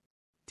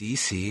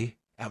 DC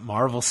at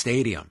Marvel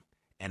Stadium.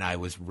 And I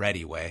was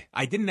ready, Way.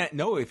 I didn't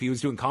know if he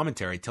was doing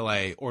commentary till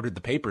I ordered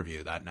the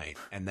pay-per-view that night.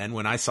 And then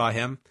when I saw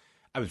him,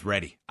 I was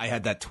ready. I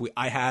had that tweet.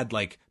 I had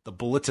like the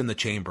bullets in the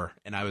chamber,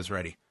 and I was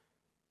ready.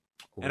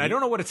 And I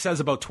don't know what it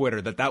says about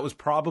Twitter, that was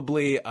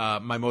probably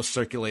my most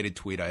circulated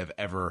tweet I have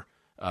ever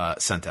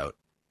sent out.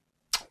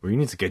 We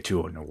need to get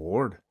you an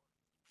award.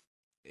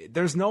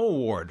 There's no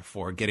award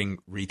for getting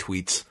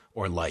retweets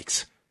or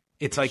likes.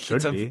 It's like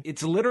be.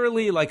 It's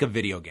literally like a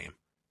video game.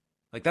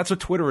 Like, that's what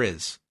Twitter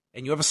is.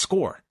 And you have a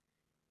score.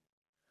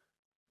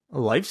 A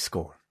life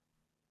score.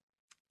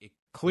 It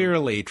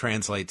clearly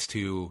translates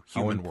to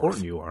human How important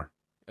worth. you are.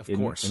 Of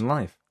course. In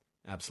life.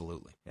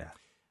 Absolutely. Yeah.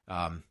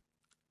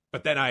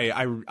 But then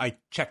I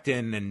checked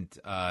in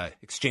and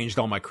exchanged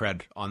all my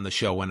cred on the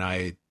show when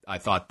I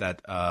thought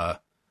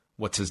that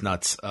what's his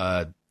nuts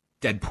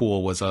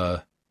Deadpool was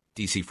a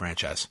DC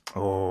franchise.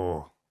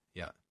 Oh.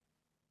 Yeah.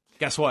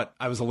 Guess what?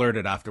 I was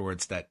alerted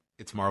afterwards that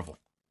it's Marvel.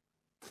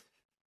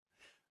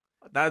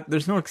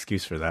 There's no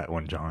excuse for that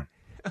one, John.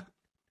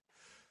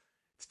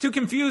 It's too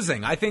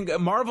confusing. I think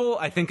Marvel,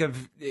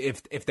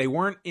 if they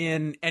weren't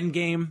in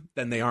Endgame,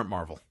 then they aren't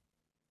Marvel.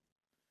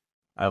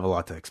 I have a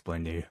lot to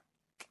explain to you.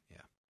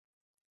 Yeah.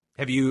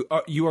 Have you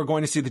are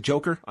going to see The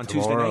Joker on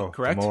Tuesday night,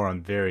 correct? Tomorrow,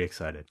 I'm very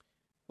excited.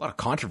 A lot of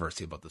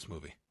controversy about this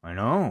movie. I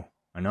know.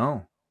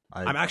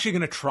 I'm actually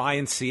going to try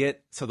and see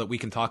it so that we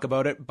can talk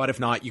about it. But if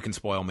not, you can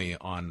spoil me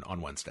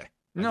on Wednesday.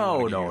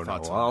 No.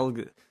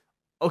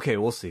 Okay,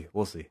 we'll see.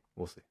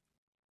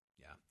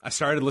 Yeah, I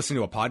started listening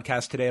to a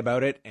podcast today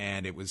about it,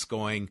 and it was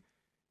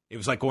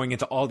like going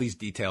into all these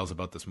details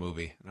about this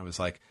movie, and I was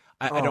like,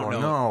 I don't know.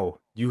 No,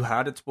 you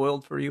had it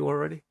spoiled for you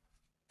already?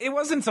 It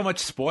wasn't so much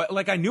spoil.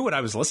 Like, I knew what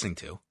I was listening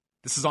to.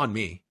 This is on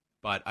me,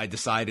 but I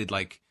decided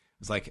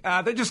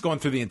they're just going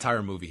through the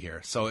entire movie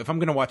here. So if I'm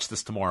going to watch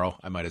this tomorrow,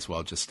 I might as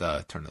well just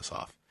turn this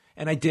off.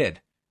 And I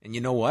did. And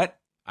you know what?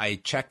 I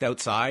checked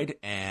outside,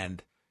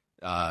 and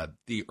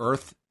the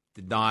earth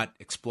did not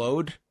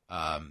explode.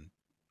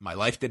 My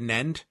life didn't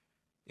end.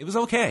 It was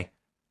okay.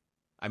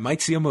 I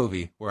might see a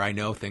movie where I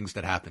know things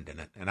that happened in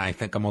it, and I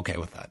think I'm okay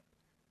with that.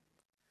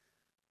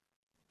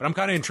 But I'm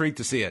kind of intrigued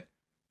to see it.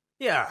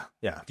 Yeah.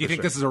 Do you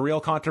think this is a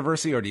real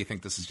controversy, or do you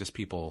think this is just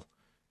people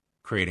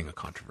creating a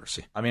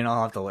controversy? I mean,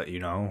 I'll have to let you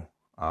know.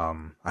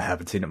 I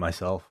haven't seen it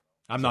myself.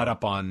 I'm not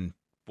up on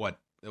what.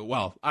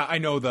 Well, I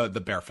know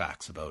the bare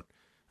facts about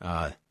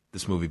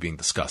this movie being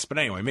discussed. But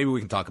anyway, maybe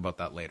we can talk about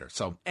that later.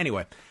 So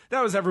anyway,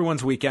 that was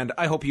everyone's weekend.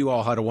 I hope you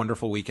all had a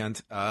wonderful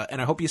weekend,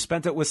 and I hope you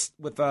spent it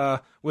with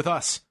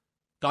us.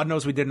 God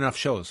knows we did enough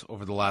shows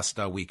over the last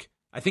week.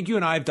 I think you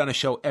and I have done a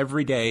show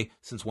every day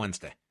since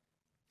Wednesday.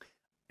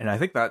 And I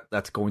think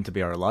that's going to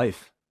be our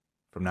life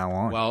from now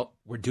on. Well,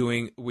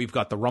 we've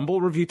got the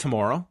Rumble review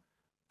tomorrow.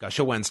 Got a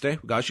show Wednesday.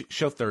 We got a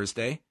show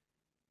Thursday.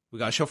 We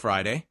got a show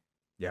Friday.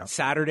 Yeah.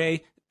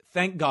 Saturday.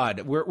 Thank God.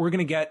 We're going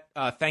to get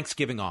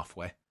Thanksgiving off,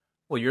 Way.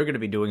 Well, you're going to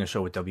be doing a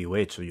show with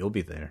WH, so you'll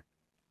be there.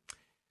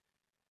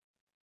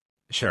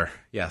 Sure.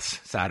 Yes.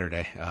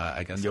 Saturday.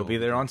 I guess you'll be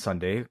there on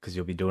Sunday because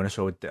you'll be doing a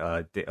show with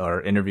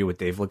our interview with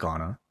Dave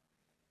Lagana.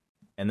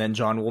 And then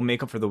John will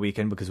make up for the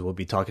weekend because we'll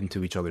be talking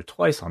to each other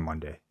twice on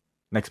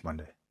next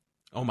Monday.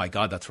 Oh my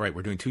God, that's right.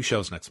 We're doing 2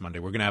 shows next Monday.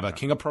 We're going to have a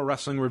King of Pro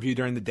Wrestling review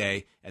during the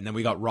day, and then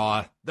we got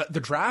Raw. The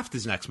draft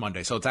is next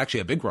Monday, so it's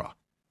actually a big Raw.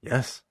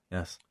 Yes.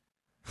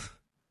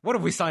 What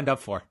have we signed up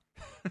for?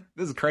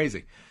 This is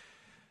crazy.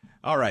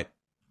 All right.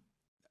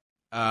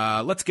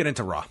 Let's get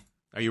into Raw.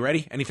 Are you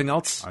ready? Anything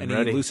else? I'm Any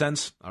ready. Loose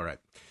ends? All right.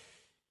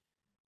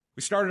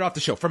 We started off the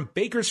show from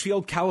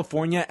Bakersfield,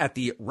 California at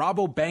the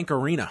Rabobank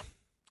Arena.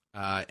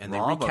 And they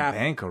recap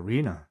Rabobank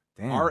Arena.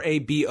 Damn.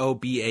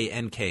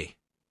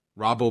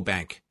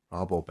 Rabobank.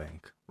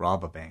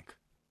 Rabobank.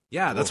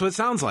 Yeah, Cool. That's what it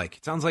sounds like.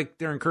 It sounds like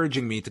they're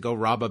encouraging me to go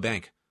rob a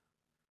bank.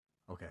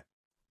 Okay.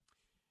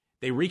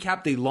 They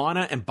recapped the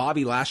Lana and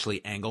Bobby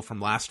Lashley angle from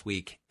last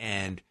week,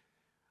 and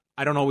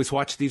I don't always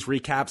watch these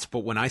recaps, but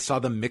when I saw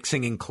them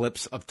mixing in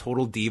clips of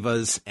Total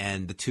Divas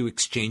and the two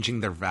exchanging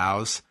their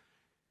vows,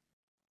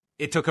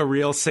 it took a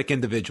real sick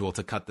individual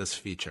to cut this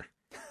feature.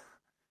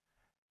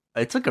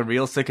 It took a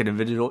real sick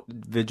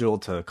individual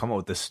to come up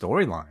with this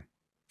storyline.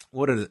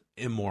 What an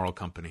immoral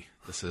company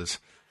this is.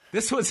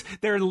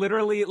 They're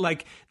literally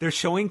like, they're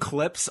showing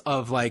clips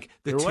of like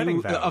the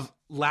two of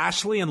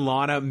Lashley and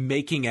Lana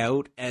making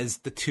out as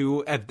the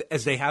two,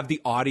 as they have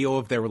the audio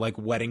of their like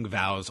wedding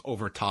vows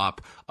over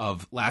top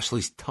of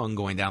Lashley's tongue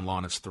going down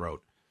Lana's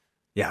throat.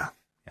 Yeah.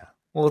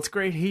 Well, it's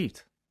great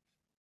heat.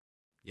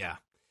 Yeah.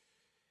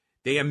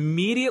 They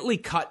immediately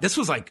cut. This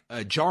was like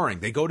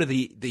jarring. They go to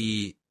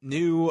the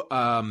new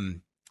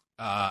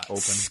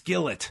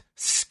skillet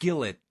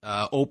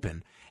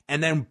open.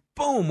 And then,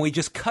 boom, we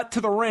just cut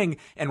to the ring,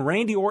 and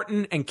Randy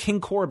Orton and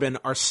King Corbin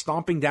are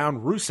stomping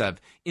down Rusev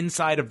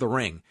inside of the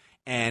ring.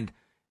 And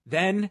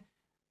then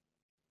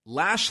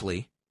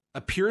Lashley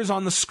appears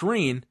on the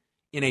screen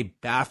in a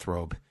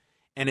bathrobe,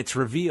 and it's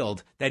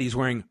revealed that he's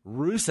wearing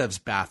Rusev's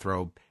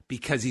bathrobe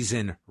because he's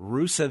in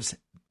Rusev's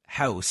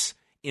house,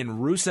 in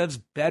Rusev's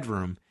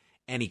bedroom,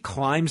 and he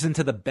climbs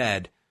into the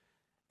bed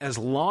as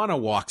Lana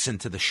walks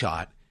into the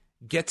shot,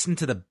 gets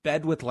into the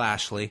bed with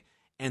Lashley,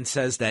 and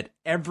says that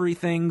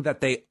everything that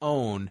they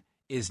own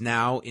is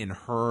now in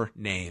her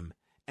name,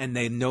 and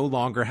they no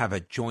longer have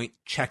a joint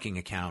checking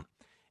account,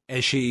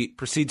 as she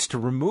proceeds to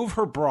remove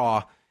her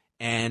bra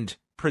and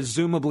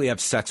presumably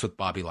have sex with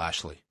Bobby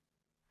Lashley.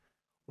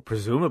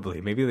 Presumably.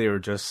 Maybe they were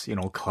just,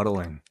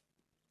 cuddling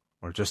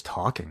or just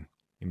talking.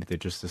 Maybe they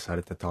just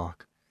decided to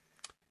talk.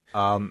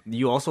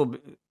 They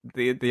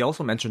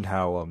also mentioned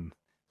how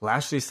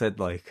Lashley said,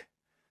 like,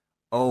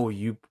 oh,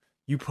 you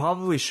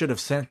probably should have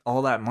sent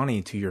all that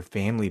money to your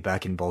family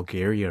back in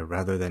Bulgaria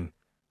rather than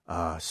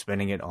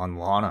spending it on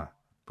Lana.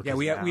 Yeah,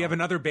 we have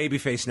another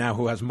babyface now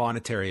who has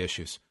monetary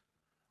issues.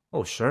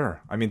 Oh,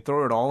 sure. I mean,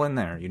 throw it all in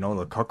there.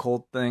 The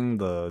cuckold thing,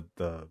 the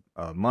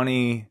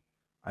money.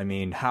 I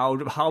mean,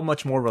 how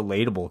much more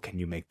relatable can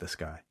you make this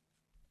guy?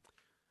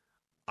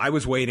 I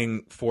was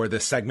waiting for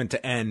this segment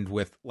to end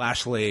with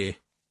Lashley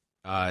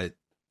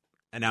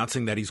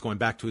announcing that he's going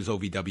back to his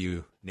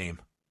OVW name.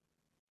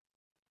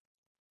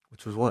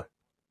 Which was what?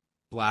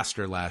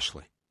 Blaster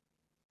Lashley.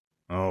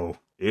 Oh,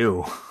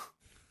 ew.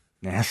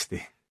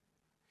 Nasty.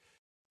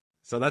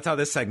 So that's how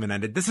this segment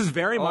ended. This is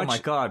very much... Oh my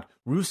God.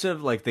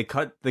 Rusev, like, they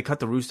cut the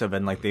Rusev,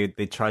 and like they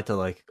tried to,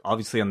 like,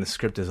 obviously on the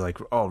script is like,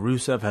 oh,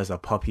 Rusev has a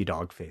puppy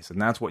dog face,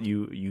 and that's what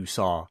you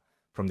saw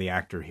from the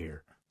actor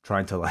here.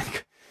 trying to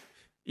like,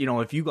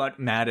 if you got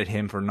mad at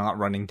him for not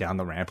running down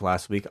the ramp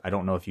last week, I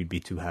don't know if you'd be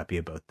too happy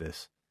about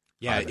this.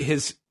 Yeah,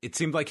 it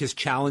seemed like his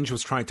challenge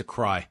was trying to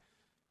cry.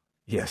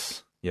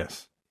 Yes.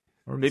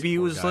 Or maybe he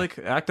was like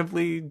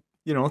actively,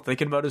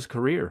 thinking about his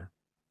career.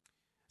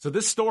 So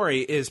this story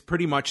is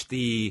pretty much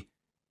the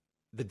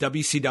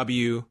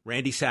WCW,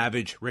 Randy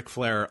Savage, Ric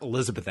Flair,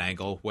 Elizabeth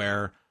angle,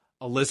 where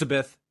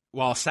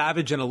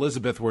Savage and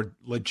Elizabeth were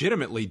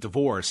legitimately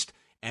divorced,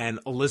 and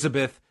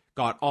Elizabeth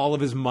got all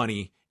of his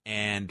money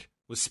and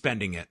was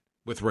spending it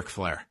with Ric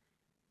Flair.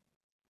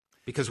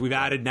 Because we've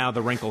added now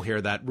the wrinkle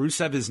here that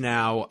Rusev is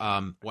now,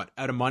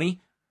 out of money?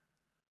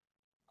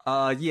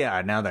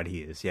 Yeah, now that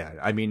he is, yeah.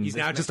 I mean, he's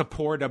now just a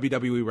poor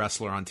WWE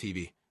wrestler on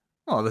TV.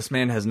 Oh, this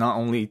man has not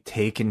only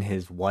taken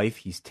his wife,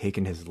 he's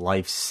taken his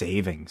life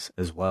savings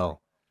as well.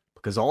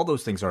 Because all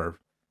those things are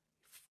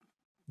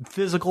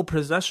physical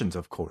possessions,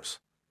 of course,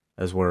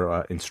 as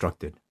we're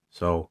instructed.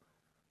 So,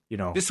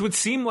 This would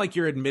seem like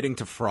you're admitting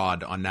to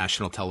fraud on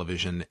national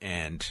television,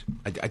 and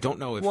I don't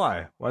know if...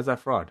 Why? Why is that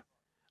fraud?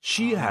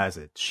 She has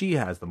it. She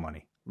has the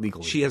money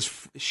legally. She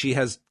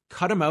has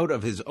cut him out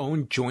of his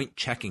own joint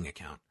checking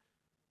account.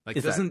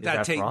 Like, doesn't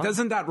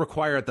that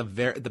require at the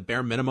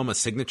bare minimum a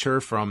signature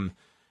from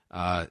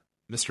Mr.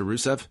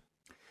 Rusev?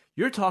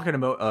 You're talking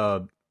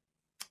about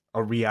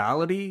a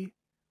reality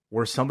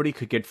where somebody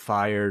could get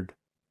fired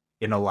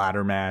in a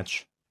ladder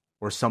match,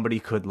 or somebody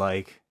could,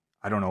 like,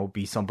 I don't know,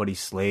 be somebody's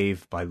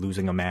slave by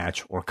losing a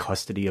match, or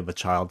custody of a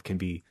child can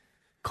be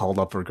called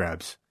up for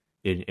grabs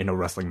in a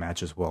wrestling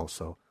match as well.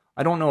 So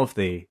I don't know if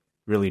they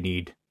really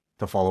need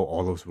to follow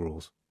all those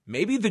rules.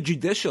 Maybe the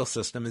judicial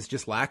system is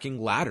just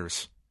lacking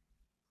ladders.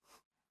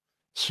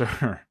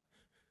 Sure.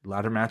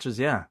 Ladder matches,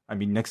 yeah. I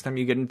mean, next time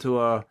you get into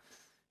a,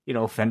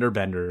 fender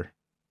bender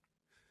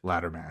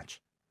ladder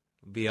match.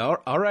 Be all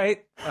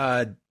right.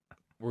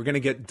 We're going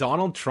to get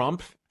Donald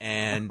Trump,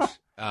 and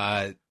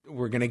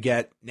we're going to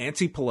get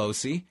Nancy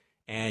Pelosi.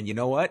 And you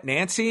know what,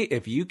 Nancy,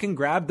 if you can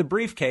grab the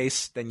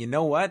briefcase, then you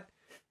know what?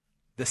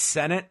 The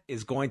Senate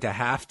is going to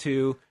have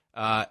to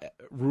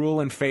rule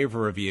in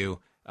favor of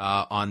you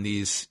on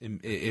these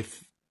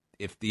if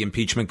the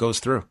impeachment goes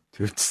through.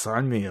 Dude,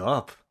 sign me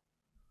up.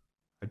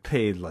 I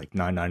paid like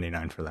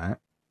 $9.99 for that.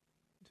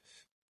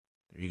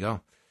 There you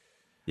go.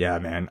 Yeah,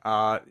 man.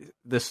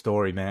 This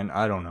story, man,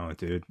 I don't know,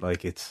 dude.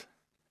 Like, it's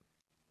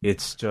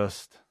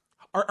just...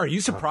 Are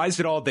you surprised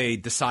at all they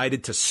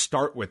decided to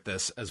start with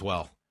this as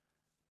well?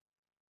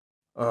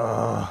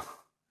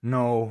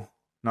 No,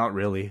 not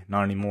really.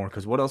 Not anymore.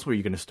 Because what else were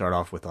you going to start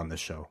off with on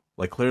this show?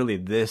 Like, clearly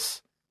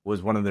this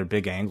was one of their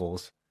big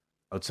angles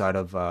outside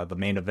of the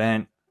main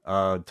event,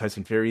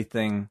 Tyson Fury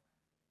thing.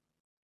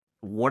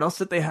 What else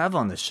did they have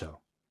on this show?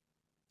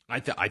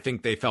 I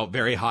think they felt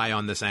very high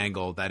on this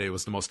angle, that it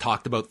was the most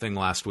talked about thing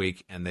last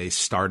week, and they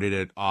started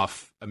it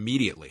off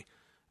immediately.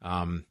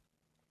 Then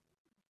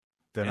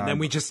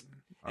we just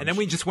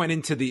went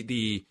into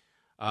the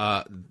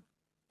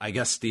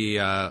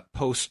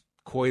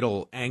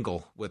post-coital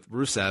angle with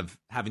Rusev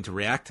having to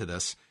react to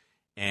this,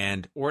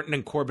 and Orton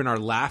and Corbin are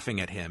laughing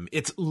at him.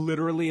 It's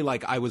literally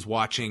like I was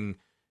watching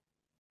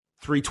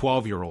 3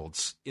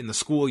 12-year-olds in the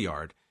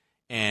schoolyard.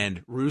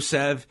 And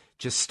Rusev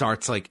just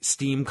starts, like,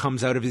 steam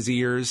comes out of his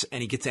ears,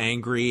 and he gets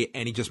angry,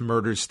 and he just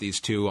murders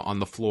these two on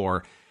the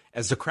floor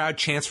as the crowd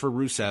chants for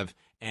Rusev,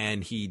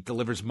 and he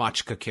delivers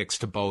Machka kicks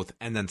to both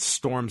and then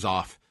storms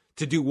off.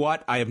 To do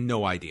what? I have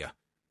no idea.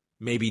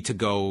 Maybe to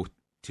go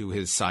to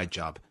his side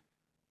job.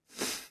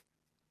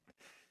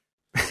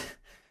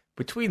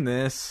 Between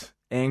this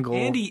angle...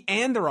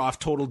 And they're off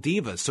Total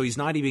Divas, so he's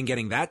not even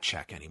getting that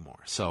check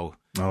anymore. So...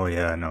 Oh,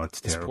 yeah, no, it's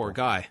terrible. This poor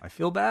guy. I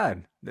feel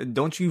bad.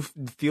 Don't you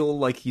feel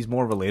like he's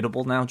more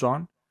relatable now,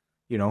 John?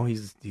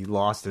 He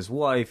lost his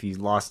wife, he's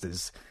lost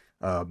his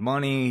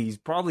money, he's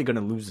probably going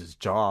to lose his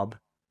job.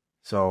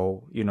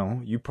 So,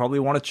 you probably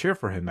want to cheer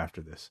for him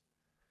after this.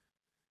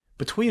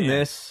 Between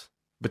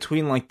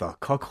like the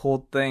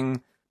cuckold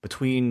thing,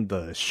 between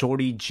the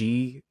Shorty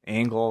G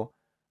angle,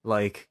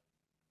 like,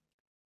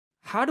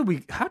 how did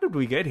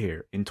we get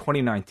here in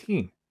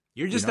 2019?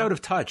 You're just out of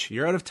touch.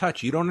 You're out of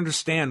touch. You don't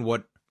understand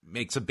what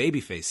makes a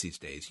babyface these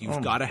days.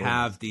 You've got to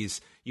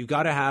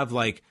have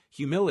like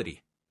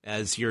humility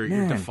as your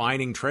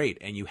defining trait,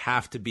 and you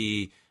have to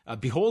be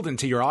beholden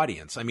to your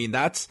audience. I mean,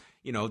 that's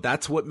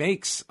what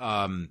makes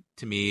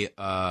to me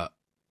a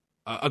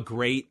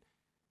great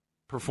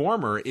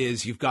performer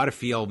is you've got to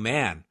feel,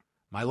 man,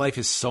 my life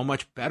is so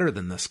much better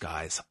than this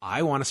guy's.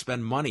 I want to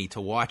spend money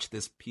to watch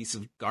this piece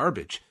of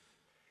garbage.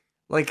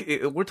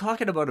 Like, we're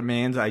talking about a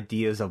man's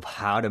ideas of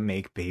how to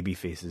make baby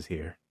faces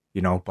here,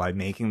 by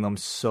making them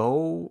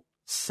so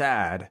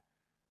sad,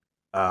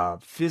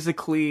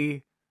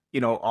 physically,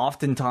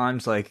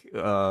 oftentimes, like,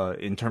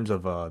 in terms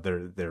of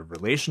their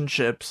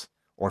relationships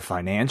or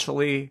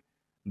financially,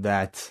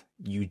 that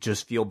you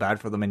just feel bad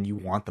for them and you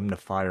want them to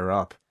fire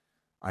up.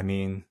 I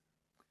mean,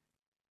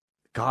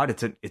 God,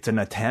 it's an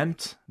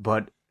attempt,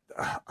 but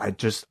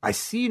I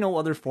see no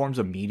other forms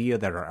of media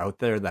that are out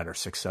there that are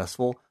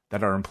successful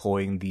that are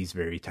employing these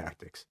very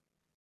tactics.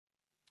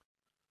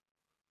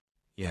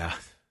 Yeah.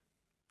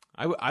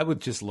 I would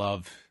just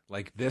love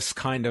like this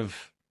kind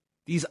of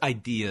these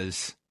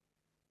ideas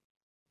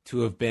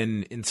to have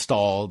been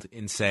installed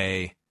in,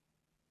 say,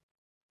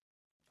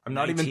 I'm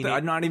not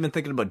even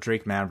thinking about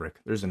Drake Maverick.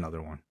 There's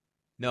another one.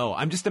 No,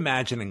 I'm just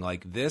imagining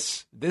like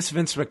this Vince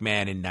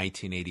McMahon in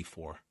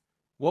 1984.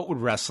 What would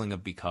wrestling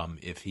have become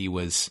if he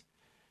was?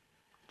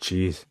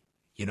 Jeez.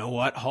 You know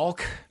what,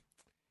 Hulk?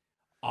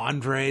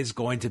 Andre's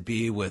going to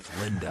be with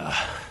Linda,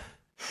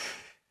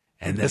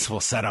 and this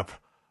will set up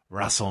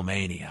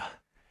WrestleMania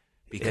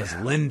because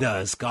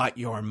Linda's got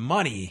your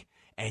money,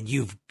 and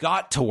you've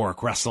got to work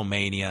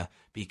WrestleMania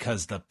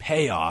because the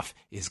payoff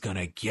is going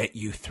to get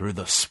you through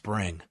the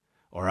spring,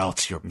 or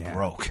else you're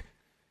broke.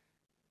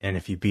 And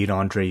if you beat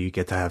Andre, you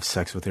get to have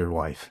sex with your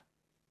wife.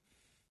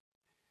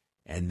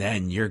 And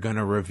then you're going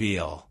to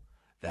reveal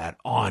that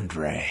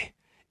Andre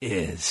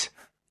is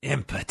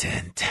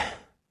impotent.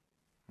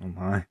 Oh,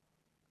 my.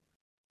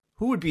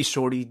 Who would be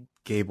Shorty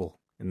Gable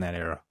in that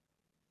era?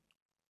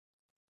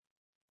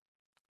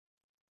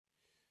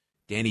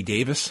 Danny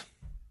Davis?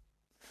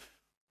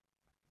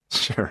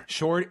 Sure.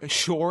 Short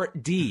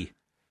D.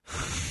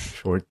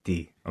 Short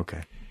D.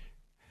 Okay.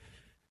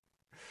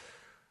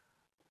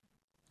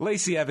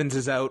 Lacey Evans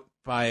is out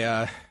by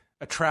a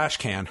trash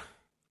can,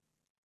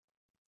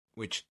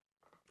 which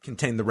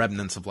contained the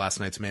remnants of last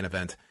night's main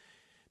event.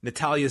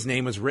 Natalya's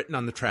name was written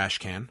on the trash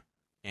can,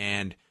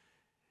 and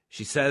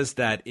she says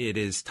that it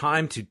is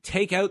time to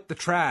take out the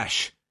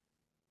trash.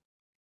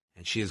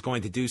 And she is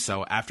going to do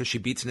so after she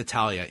beats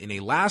Natalya in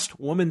a last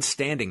woman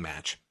standing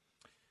match.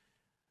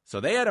 So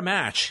they had a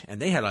match,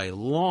 and they had a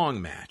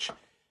long match.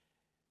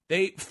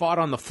 They fought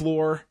on the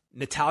floor.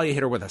 Natalya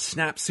hit her with a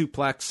snap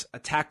suplex,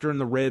 attacked her in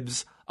the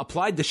ribs,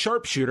 applied the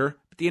sharpshooter,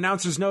 but the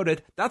announcers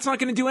noted that's not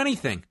going to do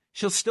anything.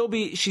 She still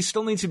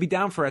needs to be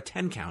down for a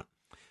 10 count.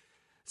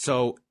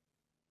 So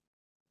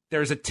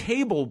there's a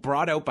table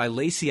brought out by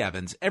Lacey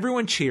Evans.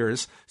 Everyone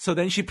cheers. So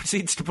then she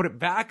proceeds to put it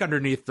back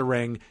underneath the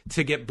ring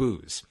to get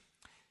boos.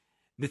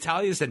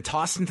 Natalya is then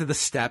tossed into the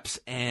steps,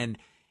 and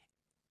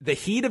the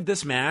heat of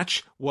this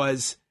match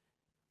was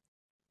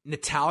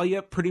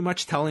Natalya pretty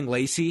much telling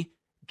Lacey,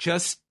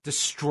 just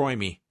destroy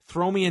me.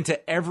 Throw me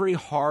into every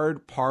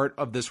hard part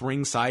of this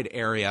ringside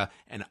area,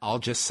 and I'll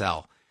just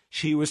sell.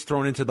 She was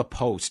thrown into the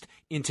post,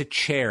 into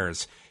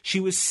chairs. She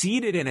was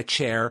seated in a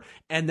chair,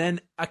 and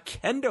then a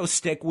kendo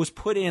stick was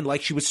put in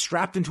like she was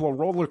strapped into a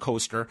roller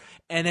coaster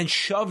and then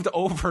shoved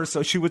over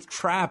so she was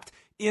trapped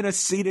in a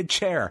seated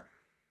chair.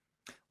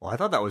 Well, I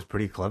thought that was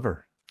pretty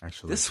clever,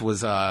 actually. This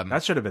was...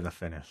 that should have been the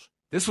finish.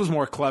 This was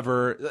more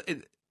clever.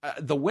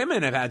 The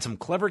women have had some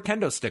clever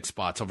kendo stick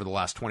spots over the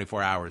last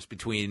 24 hours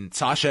between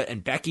Sasha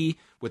and Becky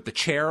with the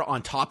chair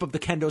on top of the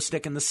kendo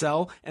stick in the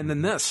cell, and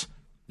then this.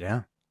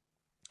 Yeah.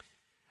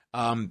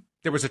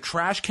 There was a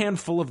trash can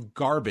full of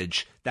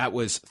garbage that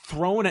was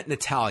thrown at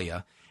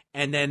Natalya,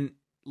 and then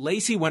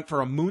Lacey went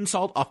for a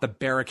moonsault off the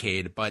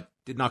barricade, but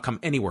did not come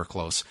anywhere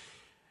close.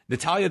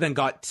 Natalya then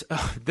got,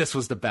 this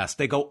was the best.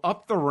 They go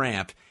up the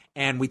ramp,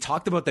 and we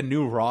talked about the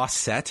new Raw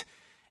set,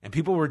 and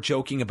people were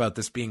joking about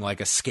this being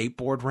like a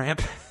skateboard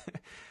ramp.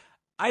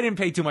 I didn't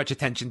pay too much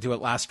attention to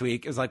it last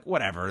week. It was like,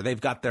 whatever, they've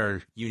got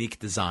their unique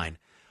design.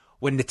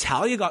 When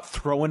Natalya got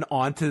thrown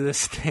onto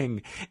this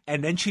thing,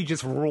 and then she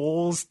just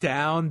rolls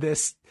down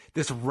this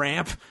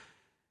ramp,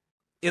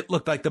 it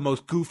looked like the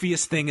most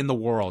goofiest thing in the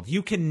world.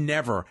 You can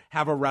never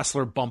have a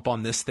wrestler bump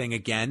on this thing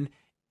again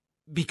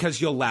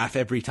because you'll laugh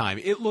every time.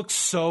 It looked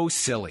so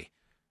silly.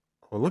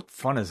 Well, it looked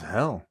fun as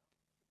hell.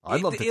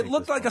 I'd love to. It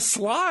looked like a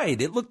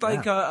slide. It looked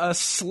like a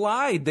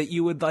slide that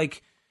you would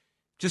like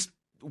just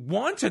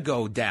want to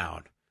go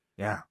down.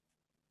 Yeah.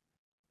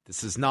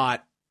 This is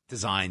not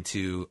designed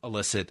to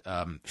elicit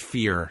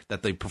fear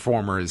that the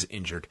performer is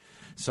injured.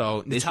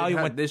 So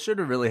Natalya they should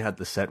have really had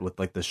the set with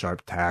like the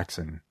sharp tacks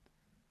and,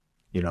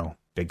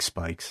 big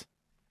spikes.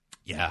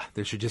 Yeah,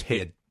 there should just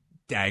be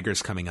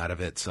daggers coming out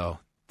of it. So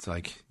it's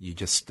like you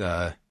just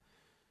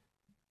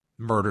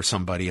murder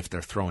somebody if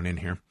they're thrown in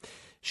here.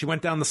 She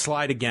went down the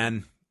slide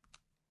again.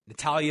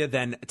 Natalya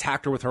then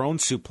attacked her with her own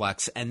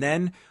suplex, and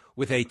then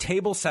with a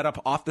table set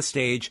up off the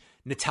stage,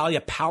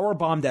 Natalya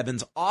powerbombed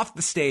Evans off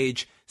the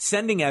stage,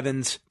 sending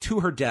Evans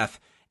to her death,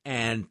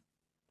 and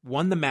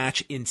won the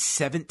match in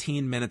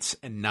 17 minutes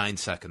and 9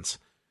 seconds.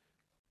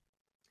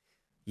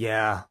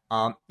 Yeah.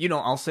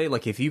 I'll say,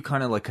 like, if you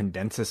kind of like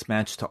condense this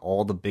match to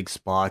all the big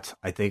spots,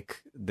 I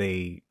think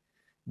they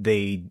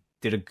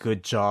did a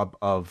good job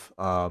of,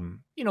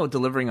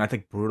 delivering, I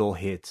think, brutal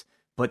hits,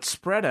 but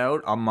spread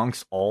out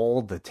amongst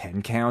all the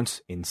 10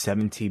 counts in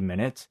 17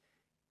 minutes.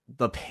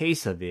 The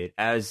pace of it,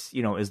 as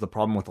is the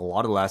problem with a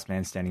lot of last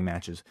man standing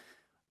matches,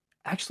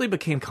 actually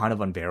became kind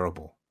of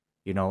unbearable.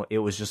 It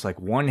was just like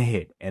one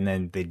hit and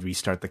then they'd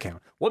restart the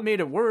count. What made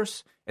it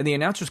worse, and the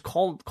announcers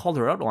called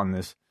her out on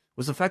this,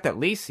 was the fact that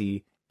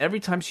Lacey, every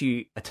time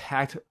she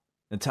attacked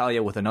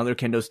Natalya with another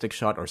kendo stick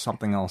shot or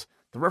something else,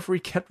 the referee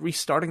kept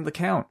restarting the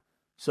count.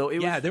 So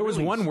there was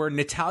one where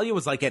Natalya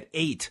was like at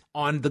 8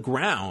 on the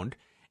ground,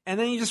 and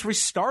then he just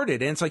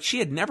restarted, and it's like she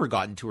had never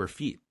gotten to her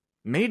feet.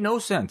 Made no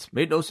sense.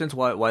 Made no sense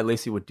why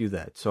Lacey would do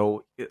that.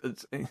 So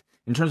it's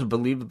in terms of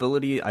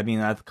believability, I mean,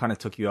 that kind of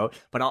took you out.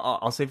 But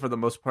I'll say for the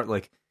most part,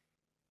 like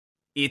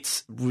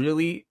it's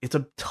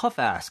a tough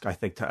ask, I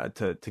think,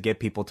 to get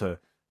people to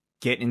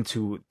get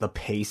into the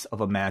pace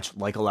of a match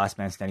like a last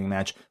man standing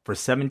match for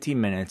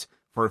 17 minutes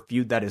for a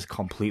feud that is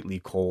completely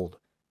cold.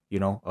 You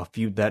know, a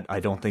feud that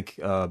I don't think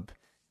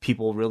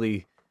people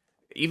really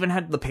even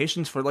had the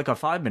patience for like a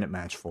 5-minute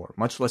match for,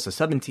 much less a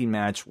 17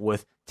 match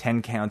with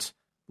 10 counts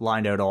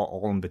lined out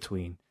all in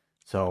between.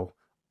 So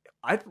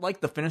I like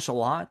the finish a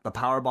lot. The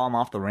powerbomb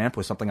off the ramp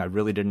was something I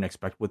really didn't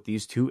expect with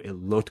these two. It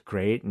looked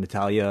great.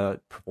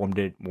 Natalya performed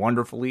it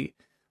wonderfully.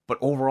 But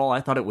overall,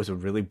 I thought it was a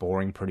really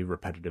boring, pretty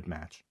repetitive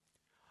match.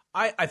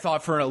 I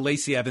thought for a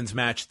Lacey Evans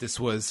match, this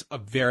was a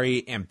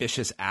very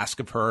ambitious ask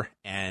of her.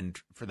 And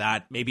for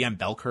that, maybe I'm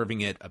bell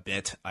curving it a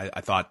bit.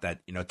 I thought that,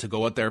 you know, to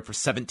go out there for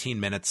 17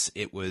 minutes,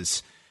 it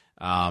was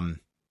a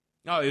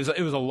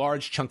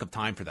large chunk of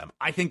time for them.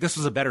 I think this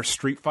was a better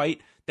street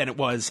fight than it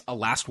was a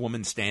last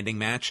woman standing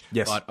match.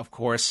 Yes. But of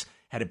course,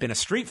 had it been a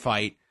street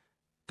fight,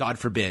 God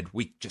forbid,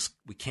 we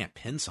can't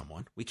pin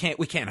someone. We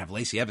can't have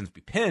Lacey Evans be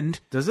pinned.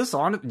 Do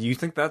you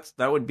think that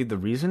would be the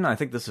reason? I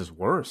think this is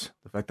worse.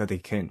 The fact that they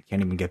can't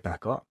even get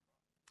back up.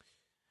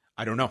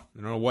 I don't know.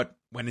 I don't know what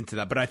went into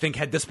that, but I think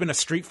had this been a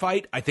street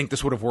fight, I think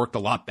this would have worked a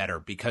lot better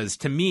because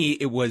to me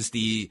it was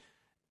the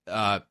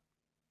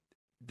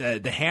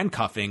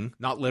handcuffing,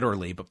 not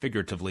literally but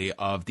figuratively,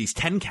 of these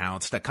 10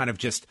 counts that kind of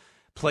just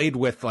played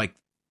with like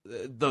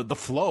the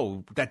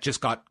flow that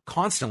just got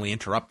constantly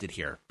interrupted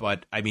here.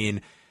 But I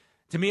mean,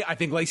 to me, I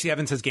think Lacey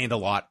Evans has gained a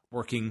lot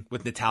working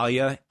with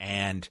Natalya,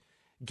 and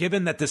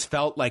given that this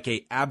felt like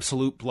a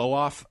absolute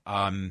blow-off,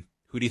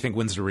 who do you think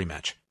wins the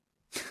rematch?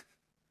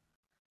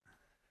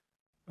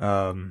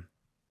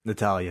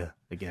 Natalya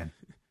again.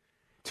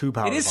 Two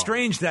power. It is bombs.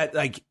 strange that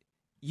like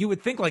you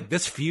would think like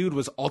this feud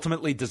was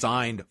ultimately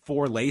designed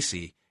for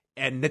Lacey,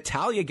 and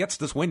Natalya gets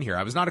this win here.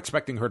 I was not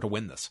expecting her to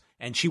win this,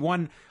 and she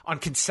won on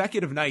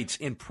consecutive nights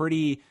in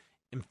pretty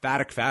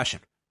emphatic fashion.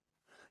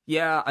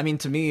 Yeah, I mean,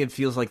 to me, it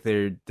feels like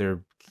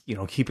they're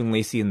keeping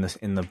Lacey in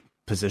the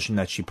position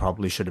that she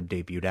probably should have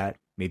debuted at,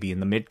 maybe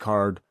in the mid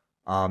card.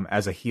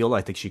 As a heel,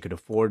 I think she could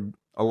afford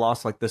a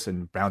loss like this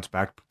and bounce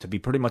back to be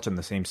pretty much in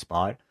the same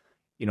spot.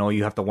 You know,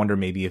 you have to wonder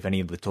maybe if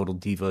any of the Total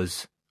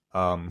Divas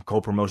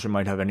co-promotion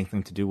might have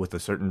anything to do with a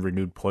certain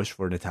renewed push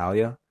for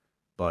Natalya.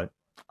 But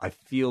I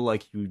feel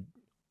like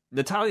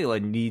Natalya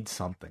needs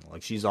something.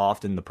 Like she's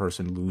often the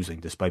person losing,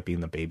 despite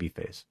being the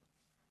babyface.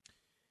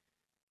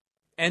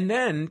 And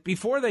then,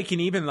 before they can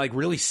even like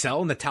really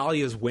sell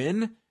Natalya's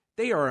win,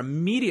 they are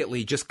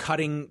immediately just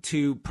cutting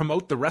to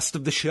promote the rest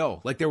of the show.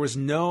 Like there was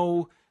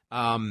no,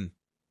 there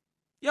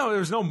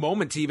was no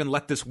moment to even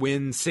let this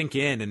win sink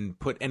in and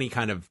put any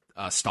kind of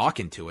stock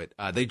into it.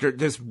 They're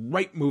just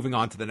right moving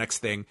on to the next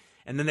thing.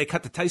 And then they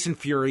cut to Tyson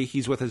Fury.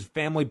 He's with his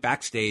family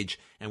backstage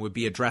and would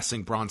be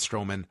addressing Braun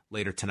Strowman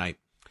later tonight.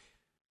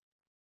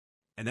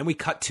 And then we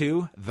cut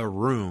to The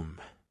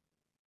Room.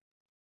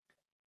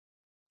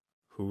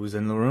 Who's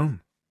in the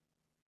room?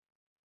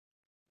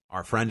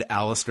 Our friend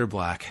Aleister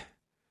Black.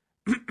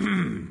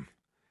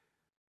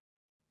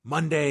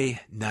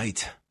 Monday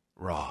Night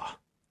Raw.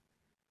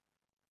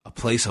 A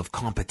place of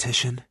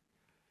competition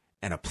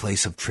and a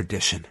place of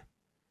tradition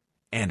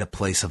and a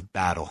place of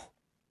battle.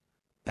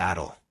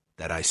 Battle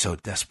that I so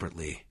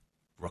desperately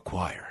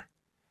require.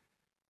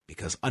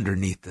 Because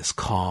underneath this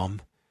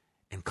calm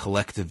and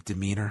collective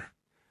demeanor,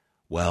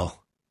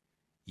 well,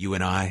 you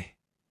and I,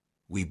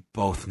 we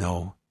both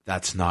know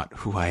that's not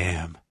who I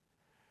am.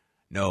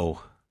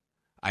 No,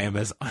 I am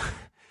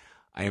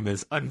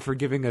as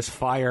unforgiving as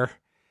fire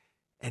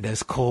and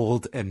as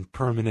cold and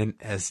permanent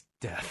as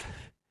death.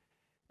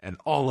 And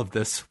all of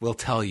this will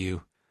tell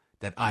you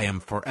that I am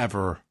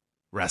forever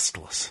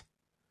restless.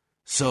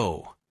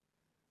 So,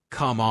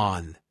 come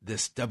on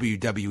this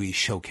WWE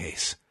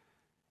showcase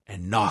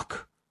and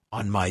knock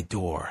on my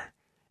door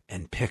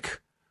and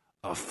pick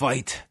a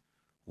fight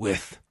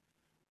with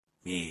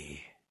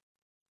me.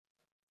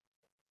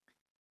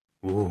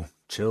 Ooh,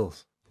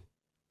 chills.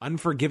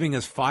 Unforgiving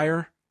as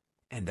fire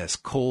and as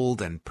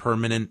cold and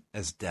permanent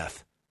as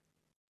death.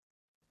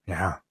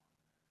 Yeah.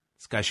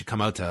 This guy should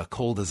come out to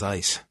cold as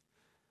ice.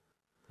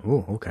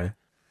 Oh, okay.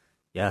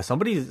 Yeah,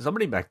 somebody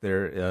back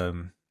there,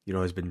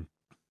 has been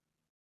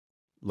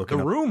looking.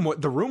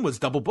 The room was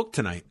double booked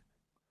tonight.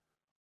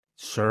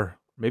 Sure,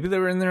 maybe they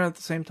were in there at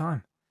the same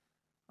time.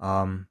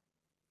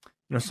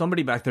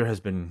 Somebody back there has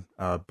been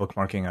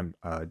bookmarking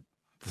on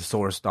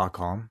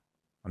thesaurus.com,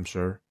 I'm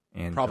sure,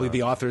 and probably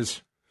the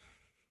authors.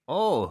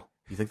 Oh,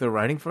 you think they're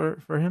writing for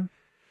him?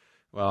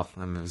 Well,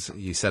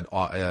 you said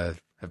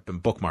have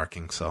been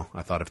bookmarking, so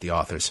I thought of the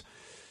authors.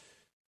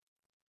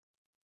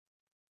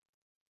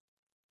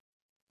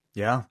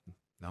 Yeah.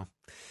 No.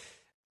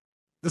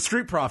 The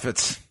Street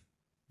Profits.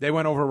 They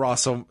went over Raw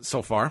so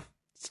far.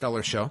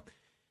 Stellar show.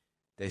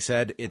 They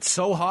said, it's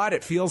so hot,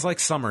 it feels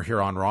like summer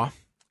here on Raw.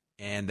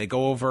 And they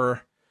go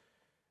over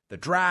the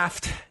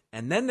draft.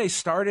 And then they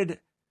started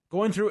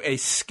going through a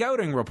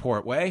scouting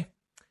report,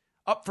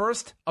 Up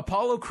first,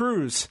 Apollo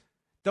Crews.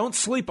 Don't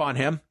sleep on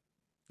him.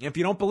 If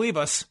you don't believe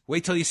us,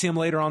 wait till you see him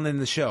later on in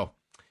the show.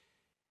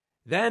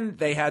 Then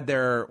they had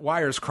their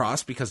wires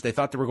crossed because they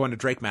thought they were going to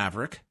Drake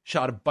Maverick.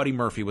 Shot of Buddy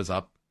Murphy was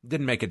up.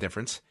 Didn't make a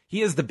difference.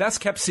 He is the best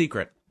kept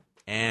secret.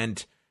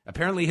 And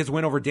apparently his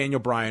win over Daniel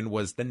Bryan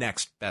was the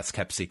next best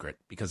kept secret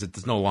because it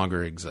does no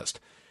longer exist.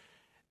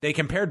 They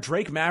compared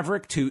Drake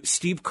Maverick to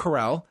Steve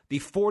Carell, the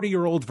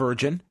 40-year-old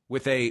virgin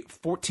with a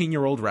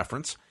 14-year-old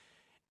reference.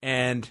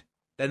 And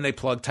then they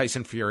plugged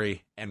Tyson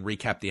Fury and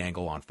recapped the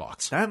angle on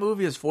Fox. That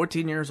movie is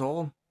 14 years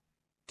old?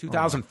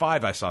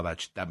 2005, I saw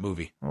that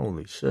movie.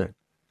 Holy shit.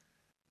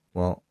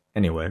 Well,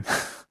 anyway.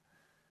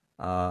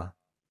 The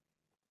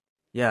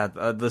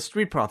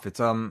Street Profits,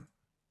 I'm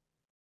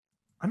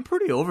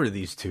pretty over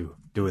these two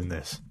doing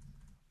this.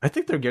 I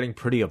think they're getting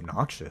pretty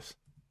obnoxious.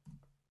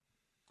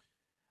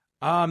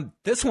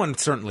 This one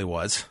certainly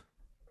was.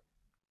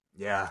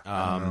 Yeah,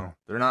 I don't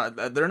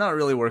know. They're not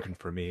really working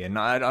for me, and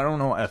I don't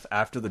know if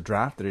after the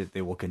draft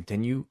they will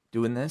continue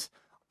doing this.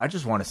 I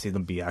just want to see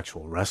them be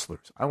actual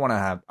wrestlers. I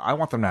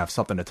want them to have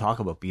something to talk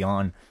about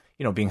beyond,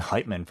 being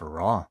hype men for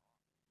Raw.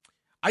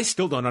 I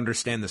still don't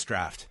understand this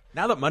draft.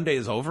 Now that Monday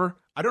is over,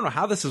 I don't know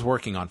how this is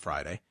working on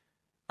Friday.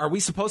 Are we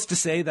supposed to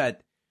say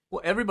that?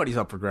 Well, everybody's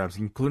up for grabs,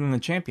 including the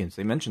champions.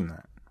 They mentioned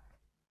that.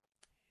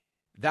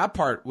 That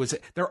part was.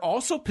 They're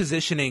also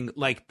positioning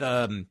like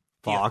the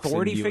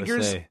authority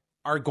figures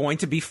are going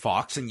to be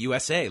Fox and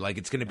USA. Like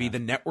it's going to be the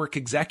network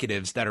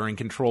executives that are in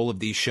control of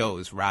these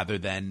shows rather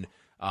than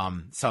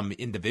some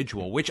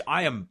individual, which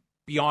I am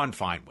beyond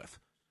fine with.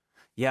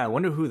 Yeah, I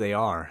wonder who they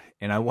are,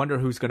 and I wonder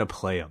who's going to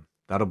play them.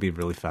 That'll be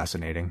really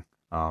fascinating.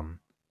 Do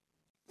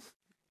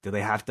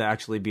they have to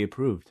actually be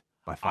approved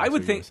by Fox? I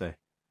would think, USA?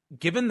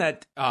 Given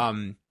that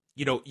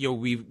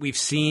we've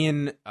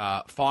seen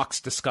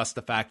Fox discuss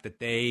the fact that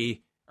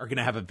they are going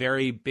to have a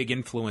very big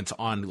influence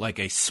on like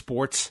a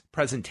sports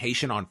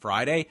presentation on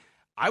Friday.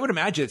 I would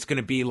imagine it's going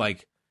to be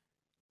like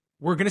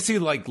we're going to see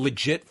like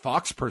legit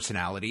Fox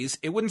personalities.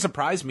 It wouldn't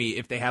surprise me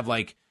if they have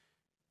like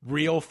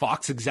real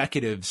Fox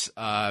executives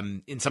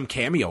in some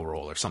cameo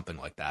role or something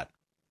like that.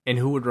 And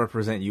who would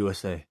represent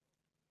USA?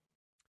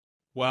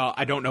 Well,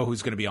 I don't know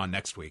who's going to be on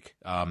next week.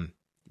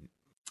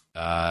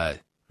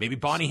 Maybe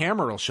Bonnie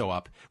Hammer will show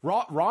up.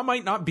 Raw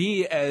might not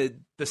be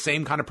the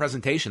same kind of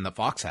presentation that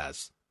Fox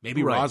has.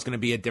 Maybe Raw is going to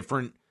be a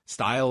different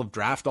style of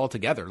draft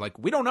altogether. Like,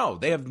 we don't know.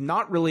 They have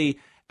not really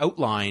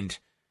outlined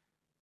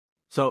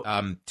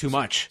too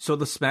much. So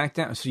the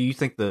SmackDown. So you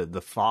think the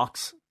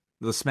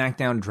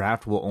SmackDown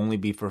draft will only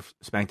be for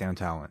SmackDown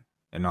talent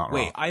and not Raw?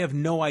 Wait, I have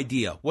no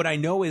idea. What I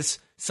know is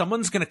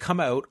someone's going to come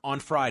out on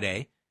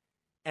Friday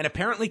and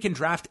apparently can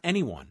draft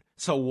anyone.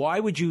 So why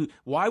wouldn't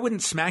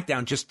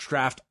SmackDown just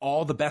draft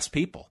all the best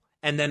people?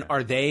 And then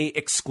are they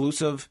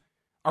exclusive?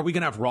 Are we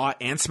going to have Raw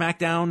and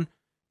SmackDown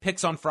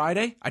picks on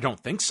Friday? I don't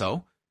think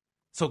so.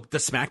 So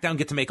does SmackDown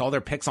get to make all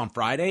their picks on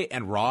Friday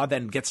and Raw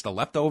then gets the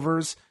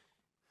leftovers?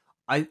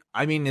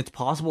 I mean, it's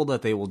possible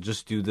that they will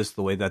just do this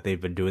the way that they've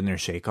been doing their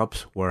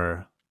shakeups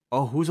where,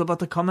 who's about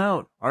to come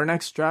out? Our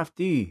next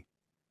draftee.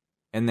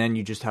 And then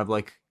you just have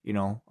like, a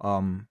so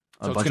bunch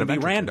it's going to be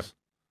entrances.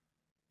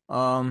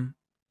 Random.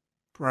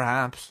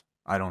 Perhaps.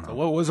 I don't know. So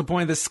what was the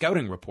point of this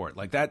scouting report?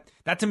 Like that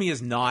to me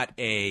is not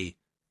a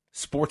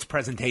sports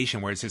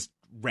presentation where it's just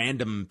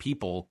random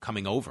people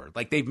coming over.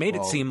 Like they've made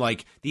it seem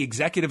like the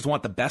executives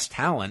want the best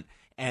talent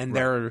and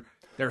they're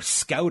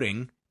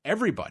scouting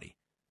everybody.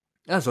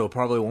 Yeah, so it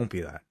probably won't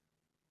be that.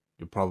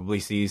 You'll probably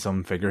see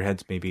some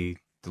figureheads maybe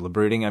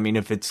deliberating. I mean,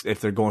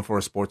 if they're going for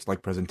a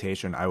sports-like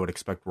presentation, I would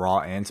expect Raw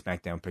and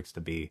SmackDown picks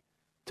to be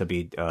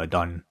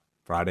done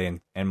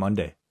Friday and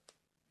Monday.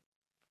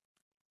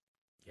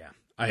 Yeah,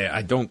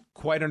 I don't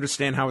quite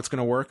understand how it's going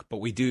to work, but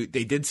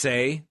they did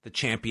say the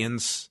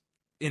champions,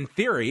 in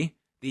theory,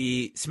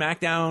 the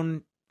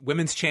SmackDown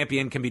women's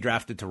champion can be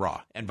drafted to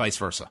Raw and vice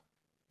versa.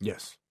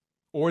 Yes.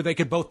 Or they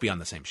could both be on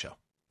the same show.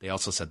 They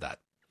also said that.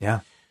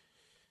 Yeah.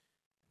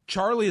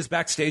 Charlie is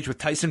backstage with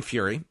Tyson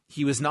Fury.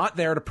 He was not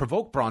there to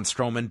provoke Braun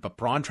Strowman, but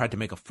Braun tried to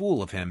make a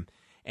fool of him.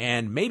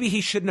 And maybe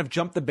he shouldn't have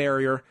jumped the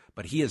barrier,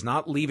 but he is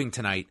not leaving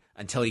tonight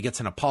until he gets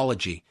an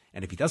apology.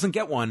 And if he doesn't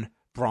get one,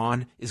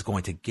 Braun is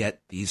going to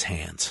get these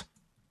hands.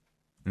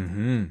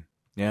 Mm-hmm.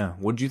 Yeah.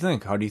 What do you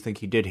think? How do you think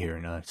he did here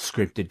in a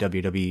scripted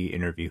WWE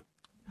interview?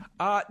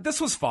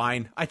 This was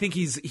fine. I think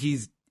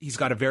he's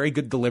got a very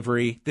good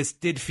delivery. This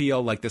did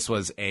feel like this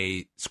was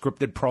a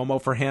scripted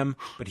promo for him,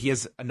 but he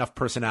has enough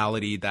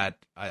personality that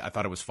I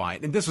thought it was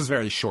fine. And this was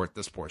very short,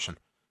 this portion.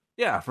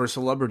 Yeah, for a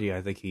celebrity,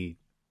 I think he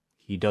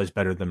does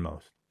better than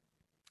most.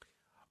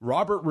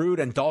 Robert Roode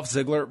and Dolph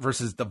Ziggler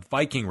versus the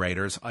Viking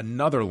Raiders,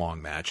 another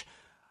long match.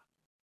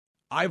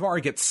 Ivar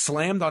gets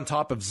slammed on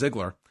top of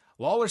Ziggler.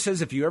 Lawler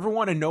says if you ever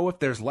want to know if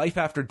there's life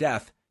after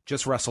death,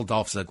 just wrestle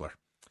Dolph Ziggler.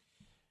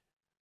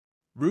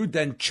 Roode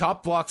then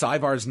chop blocks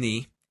Ivar's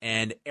knee,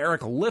 and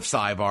Eric lifts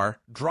Ivar,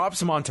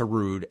 drops him onto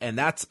Roode, and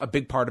that's a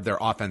big part of their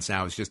offense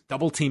now, is just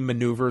double-team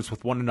maneuvers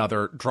with one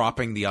another,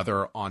 dropping the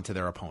other onto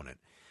their opponent.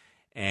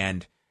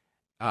 And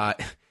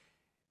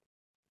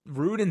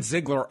Rude and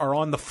Ziggler are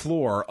on the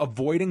floor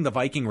avoiding the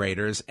Viking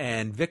Raiders,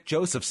 and Vic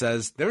Joseph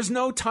says, there's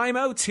no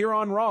timeouts here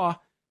on Raw,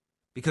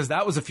 because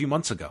that was a few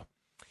months ago.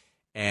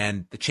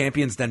 And the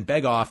champions then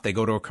beg off, they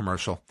go to a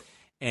commercial,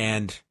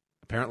 and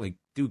apparently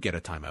do get a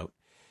timeout.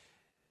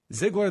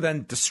 Ziggler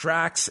then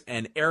distracts,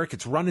 and Eric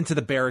gets run into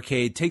the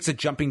barricade, takes a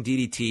jumping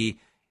DDT.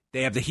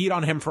 They have the heat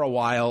on him for a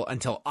while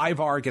until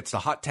Ivar gets the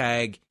hot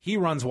tag. He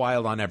runs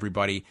wild on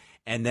everybody.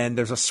 And then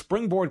there's a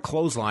springboard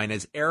clothesline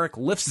as Eric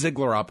lifts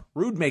Ziggler up.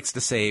 Rude makes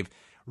the save.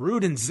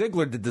 Rude and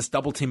Ziggler did this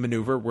double team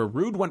maneuver where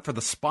Rude went for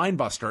the spine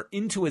buster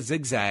into a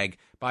zigzag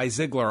by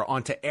Ziggler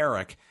onto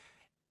Eric.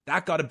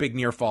 That got a big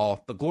near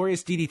fall. The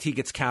glorious DDT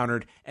gets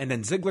countered, and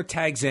then Ziggler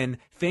tags in.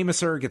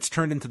 Famouser gets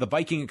turned into the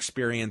Viking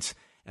Experience,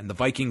 and the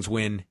Vikings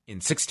win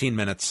in 16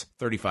 minutes,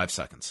 35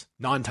 seconds.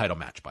 Non-title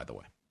match, by the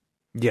way.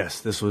 Yes,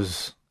 this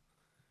was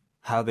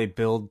how they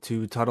build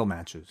to title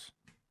matches.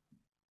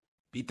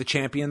 Beat the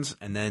champions,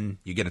 and then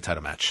you get a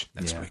title match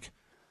next week.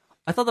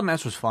 I thought the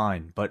match was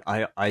fine, but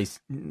I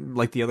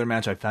like the other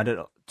match, I found it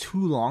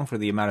too long for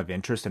the amount of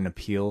interest and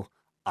appeal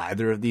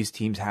either of these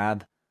teams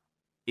have.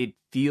 It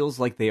feels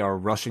like they are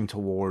rushing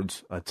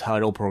towards a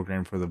title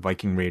program for the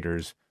Viking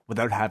Raiders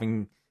without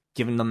having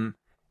given them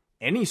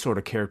any sort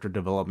of character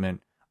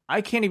development.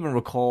 I can't even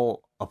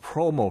recall a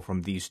promo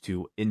from these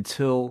two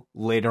until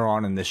later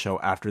on in the show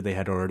after they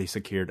had already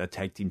secured a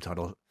tag team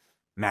title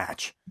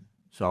match.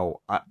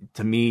 So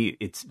to me,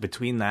 it's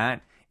between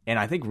that and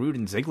I think Rude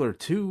and Ziggler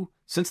too.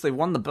 Since they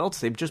won the belts,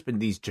 they've just been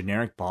these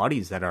generic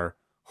bodies that are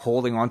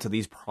holding on to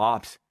these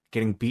props,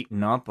 getting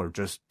beaten up or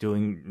just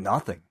doing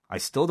nothing. I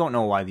still don't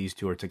know why these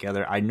two are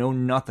together. I know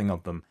nothing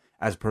of them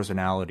as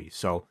personalities.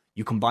 So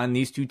you combine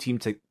these two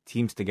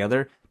teams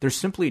together, there's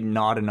simply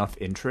not enough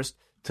interest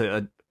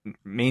to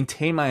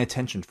maintain my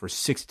attention for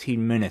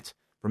 16 minutes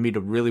for me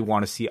to really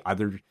want to see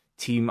either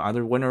team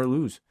either win or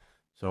lose.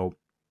 So,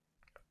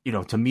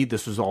 to me,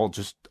 this was all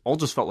just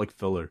felt like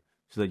filler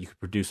so that you could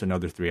produce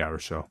another 3-hour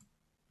show.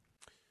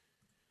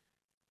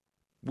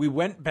 We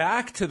went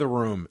back to the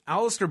room.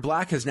 Aleister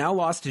Black has now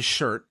lost his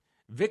shirt.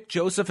 Vic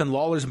Joseph and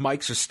Lawler's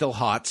mics are still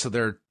hot, so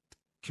they're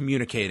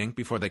communicating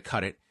before they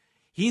cut it.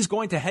 He's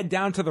going to head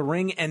down to the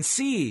ring and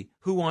see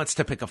who wants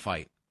to pick a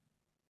fight.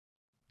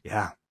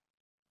 Yeah.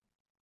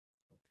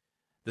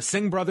 The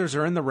Singh brothers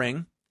are in the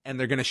ring, and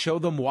they're going to show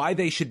them why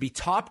they should be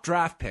top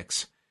draft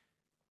picks.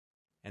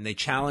 And they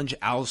challenge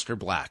Aleister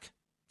Black.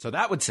 So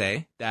that would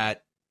say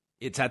that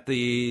it's at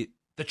the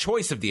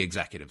choice of the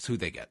executives who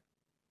they get.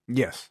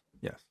 Yes.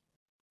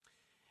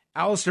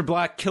 Aleister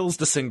Black kills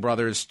the Singh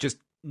brothers, just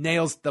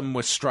nails them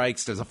with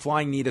strikes. There's a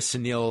flying knee to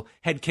Sunil,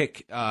 head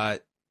kick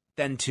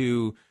then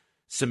to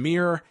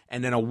Samir,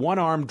 and then a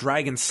one-arm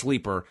dragon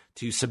sleeper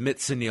to submit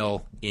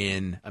Sunil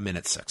in a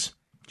minute 6.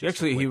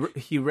 Actually,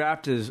 he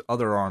wrapped his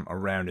other arm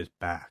around his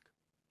back.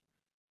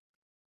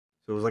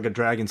 So it was like a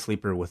dragon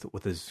sleeper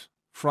with his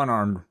front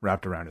arm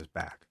wrapped around his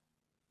back.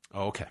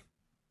 Oh, okay.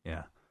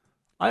 Yeah.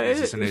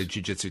 Is this in a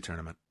jiu-jitsu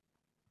tournament?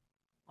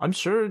 I'm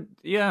sure,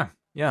 yeah.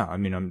 Yeah, I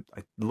mean,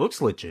 it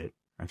looks legit,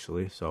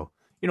 actually. So,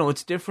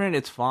 it's different.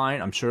 It's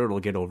fine. I'm sure it'll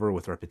get over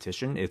with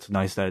repetition. It's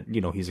nice that,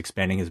 he's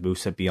expanding his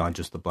moveset beyond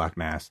just the black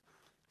mass.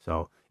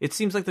 So it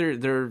seems like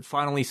they're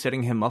finally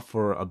setting him up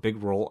for a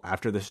big role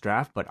after this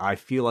draft. But I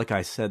feel like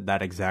I said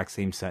that exact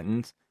same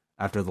sentence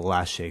after the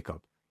last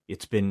shakeup.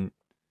 It's been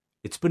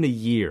a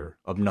year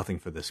of nothing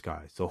for this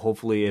guy. So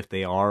hopefully if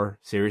they are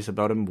serious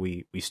about him,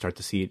 we start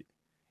to see it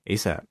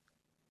ASAP.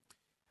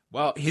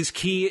 Well, his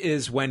key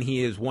is when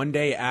he is one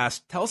day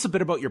asked, tell us a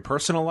bit about your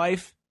personal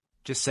life.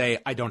 Just say,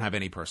 I don't have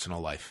any personal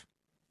life.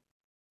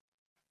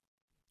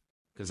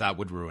 Because that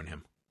would ruin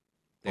him.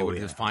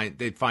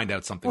 They'd find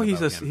out something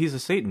about him. He's a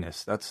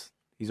Satanist.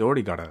 He's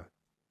already got a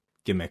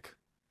gimmick.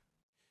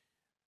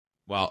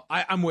 Well,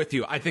 I'm with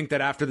you. I think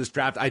that after this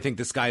draft, I think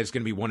this guy is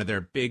going to be one of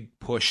their big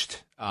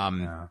pushed,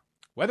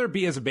 whether it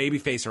be as a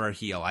babyface or a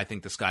heel. I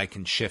think this guy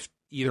can shift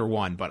either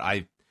one, but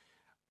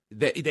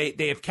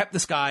they have kept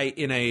this guy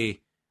in a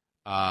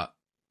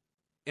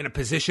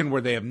position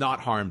where they have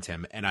not harmed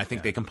him, and I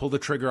think they can pull the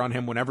trigger on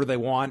him whenever they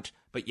want.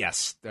 But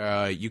yes,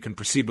 you can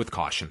proceed with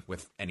caution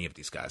with any of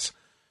these guys.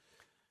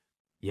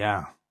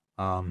 Yeah.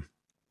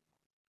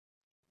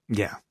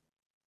 Yeah.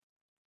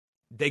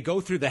 They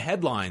go through the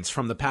headlines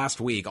from the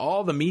past week,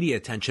 all the media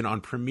attention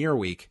on Premiere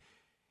Week,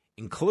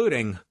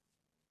 including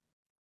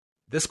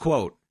this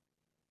quote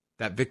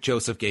that Vic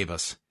Joseph gave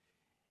us.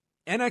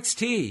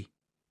 NXT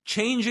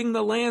changing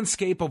the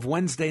landscape of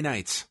Wednesday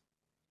nights.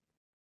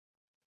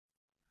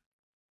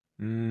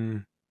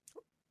 Okay.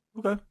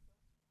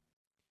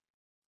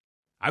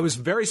 I was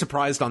very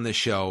surprised on this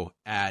show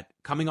at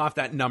coming off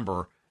that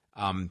number.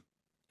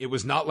 It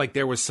was not like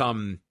there was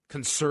some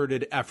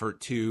concerted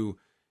effort to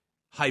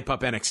hype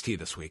up NXT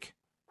this week.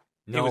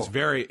 No.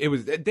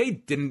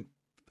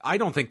 I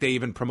don't think they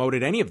even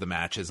promoted any of the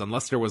matches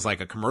unless there was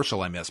like a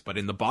commercial I missed, but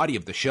in the body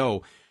of the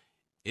show,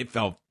 it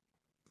felt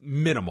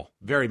minimal,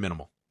 very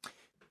minimal.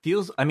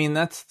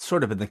 That's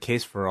sort of been the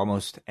case for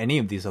almost any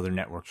of these other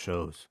network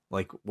shows.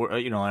 Like,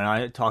 and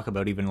I talk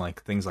about even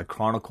like things like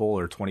Chronicle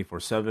or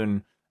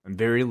 24/7, and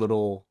very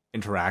little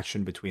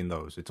interaction between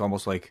those. It's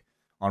almost like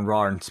on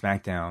Raw and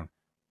SmackDown,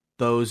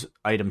 those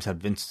items have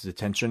Vince's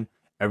attention.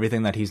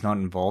 Everything that he's not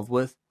involved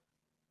with,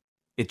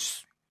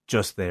 it's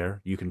just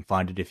there. You can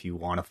find it if you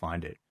want to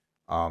find it.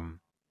 And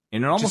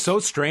it almost just so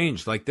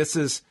strange. Like, this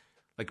is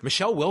like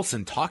Michelle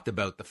Wilson talked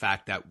about the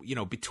fact that, you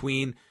know,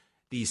 between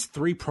these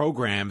 3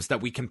 programs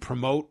that we can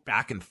promote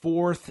back and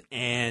forth,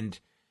 and,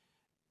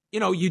 you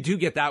know, you do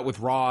get that with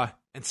Raw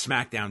and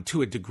SmackDown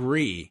to a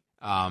degree.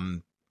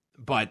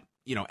 But,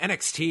 you know,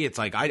 NXT, it's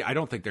like, I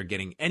don't think they're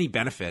getting any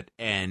benefit.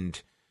 And,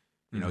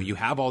 you know, you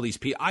have all these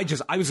people.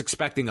 I was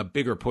expecting a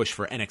bigger push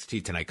for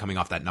NXT tonight coming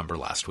off that number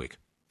last week.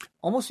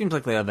 Almost seems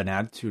like they have an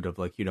attitude of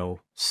like, you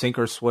know, sink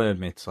or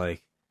swim. It's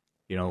like,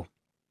 you know,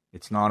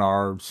 it's not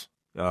ours,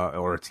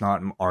 or it's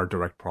not our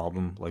direct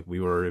problem. Like,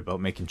 we were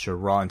about making sure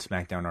Raw and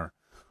SmackDown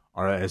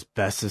are as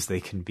best as they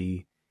can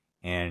be.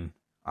 And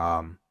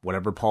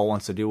whatever Paul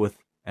wants to do with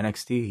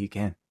NXT, he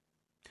can.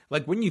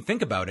 Like, when you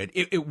think about it,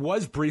 it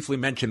was briefly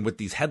mentioned with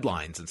these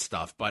headlines and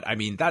stuff, but I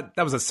mean, that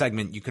was a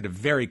segment you could have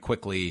very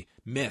quickly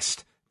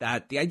missed.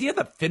 That the idea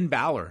that Finn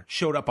Balor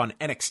showed up on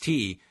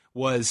NXT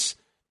was,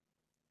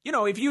 you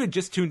know, if you had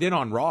just tuned in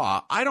on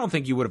Raw, I don't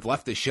think you would have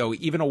left the show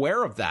even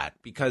aware of that,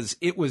 because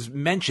it was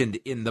mentioned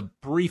in the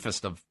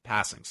briefest of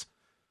passings.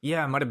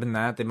 Yeah, it might have been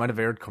that. They might have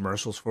aired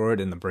commercials for it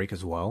in the break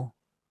as well.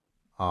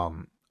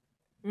 You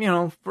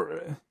know,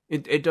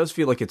 it does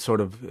feel like it's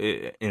sort of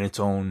in its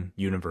own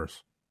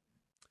universe.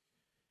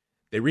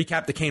 They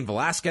recapped the Cain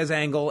Velasquez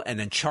angle, and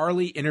then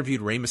Charlie interviewed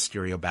Rey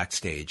Mysterio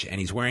backstage, and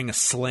he's wearing a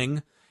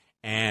sling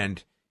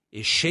and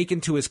is shaken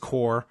to his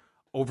core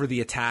over the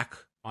attack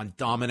on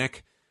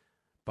Dominic.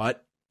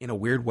 But in a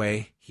weird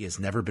way, he has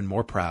never been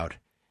more proud,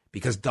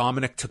 because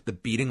Dominic took the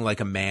beating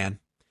like a man.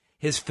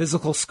 His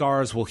physical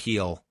scars will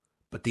heal,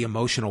 but the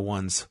emotional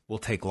ones will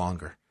take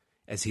longer,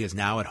 as he is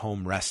now at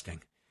home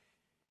resting.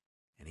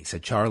 And he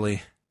said,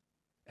 Charlie,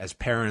 as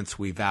parents,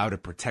 we vow to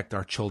protect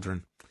our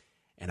children,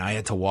 and I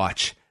had to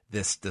watch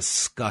this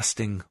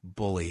disgusting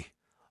bully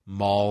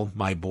maul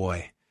my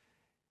boy.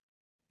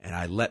 And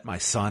I let my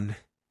son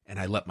and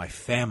I let my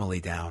family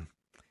down.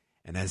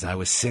 And as I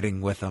was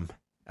sitting with him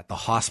at the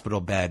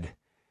hospital bed,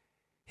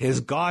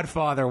 his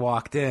godfather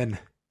walked in.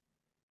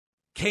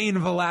 Cain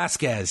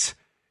Velasquez,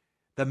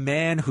 the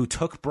man who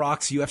took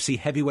Brock's UFC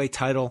heavyweight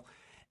title,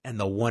 and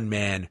the one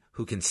man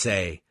who can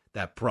say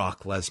that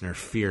Brock Lesnar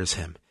fears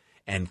him.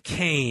 And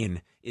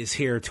Cain is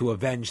here to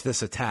avenge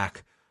this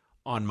attack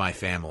on my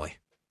family.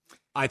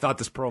 I thought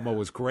this promo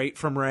was great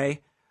from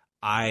Rey.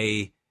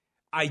 I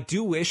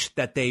do wish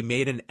that they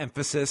made an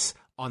emphasis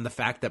on the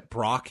fact that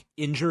Brock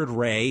injured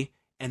Rey,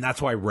 and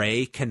that's why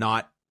Rey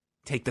cannot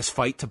take this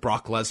fight to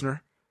Brock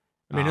Lesnar.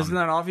 I mean, isn't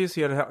that obvious?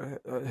 He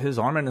had his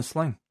arm in a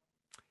sling.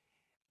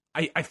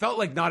 I felt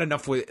like not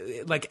enough with,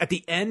 like, at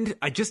the end,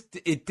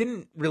 it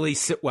didn't really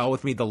sit well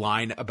with me, the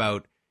line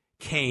about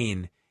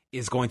Cain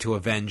is going to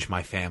avenge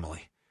my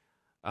family.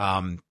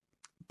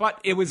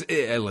 But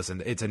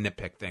listen, it's a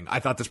nitpick thing. I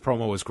thought this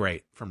promo was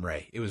great from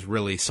Rey. It was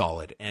really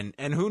solid. And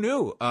who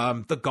knew?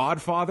 The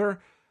godfather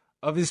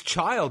of his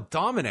child,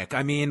 Dominic.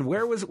 I mean,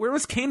 where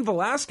was Cain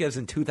Velasquez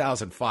in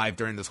 2005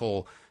 during this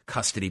whole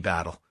custody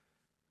battle?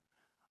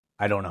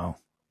 I don't know.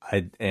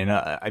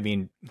 I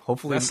mean,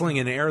 hopefully wrestling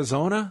in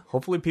Arizona.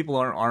 Hopefully, people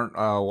aren't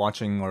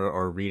watching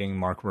or reading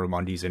Mark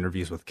Ramondi's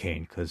interviews with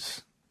Cain,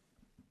 because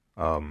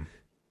I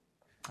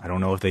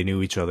don't know if they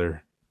knew each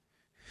other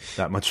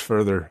that much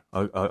further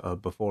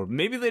before.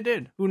 Maybe they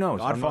did. Who knows?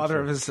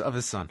 Godfather of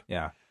his son.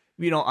 Yeah.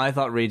 You know, I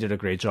thought Rey did a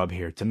great job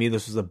here. To me,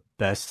 this was the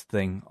best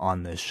thing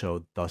on this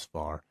show thus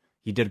far.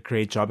 He did a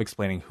great job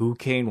explaining who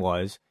Cain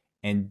was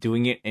and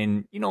doing it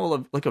in, you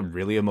know, like a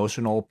really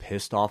emotional,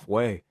 pissed off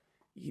way.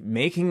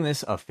 Making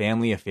this a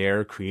family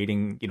affair,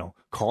 creating, you know,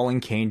 calling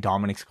Cain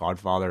Dominic's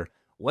godfather,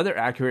 whether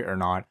accurate or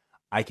not,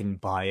 I can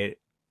buy it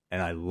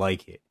and I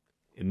like it.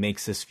 It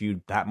makes this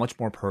feud that much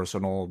more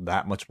personal,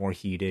 that much more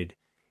heated,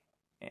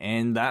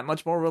 and that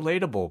much more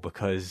relatable,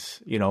 because,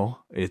 you know,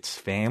 it's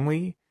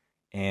family,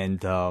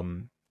 and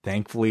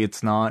thankfully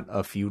it's not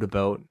a feud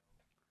about,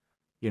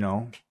 you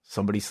know,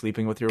 somebody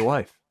sleeping with your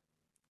wife.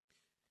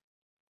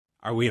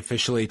 Are we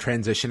officially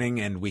transitioning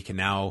and we can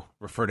now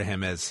refer to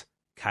him as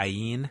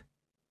Cain?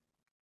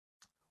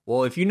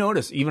 Well, if you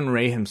notice, even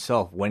Rey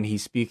himself, when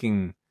he's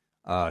speaking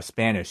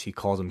Spanish, he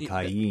calls him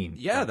Cain.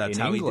 Yeah, that's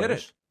how he did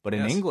it. But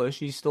in English,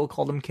 he still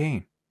called him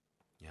Cain.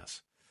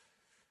 Yes.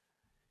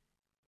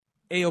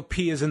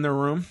 AOP is in the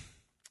room.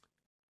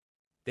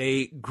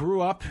 They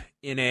grew up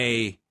in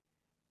a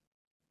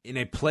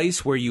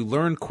place where you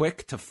learn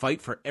quick to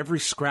fight for every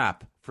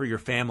scrap for your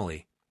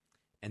family,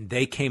 and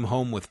they came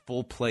home with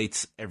full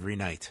plates every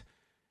night.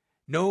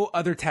 No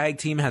other tag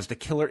team has the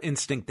killer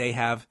instinct they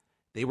have.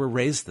 They were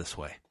raised this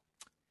way.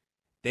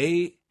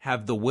 They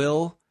have the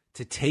will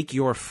to take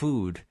your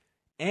food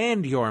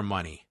and your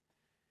money.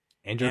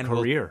 And your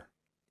career.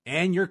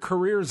 And your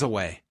careers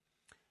away.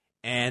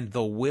 And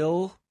the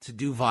will to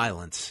do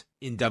violence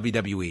in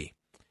WWE.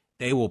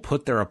 They will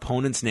put their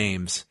opponents'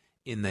 names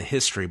in the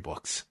history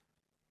books.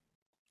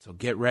 So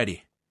get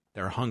ready.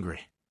 They're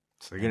hungry.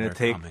 So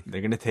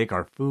they're gonna take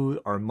our food,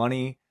 our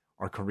money,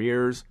 our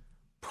careers,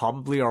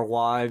 probably our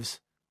wives,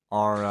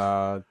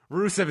 our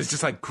Rusev is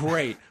just like,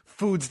 great,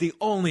 food's the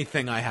only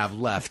thing I have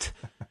left.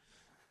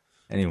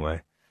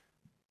 Anyway.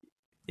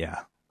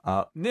 Yeah.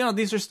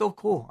 These are still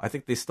cool. I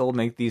think they still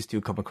make these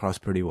two come across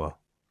pretty well.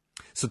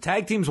 So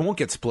tag teams won't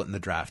get split in the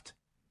draft,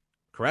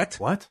 correct?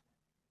 What?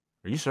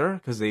 Are you sure?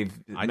 Because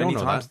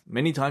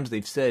many times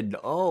they've said,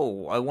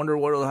 "Oh, I wonder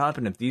what will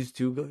happen if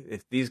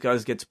these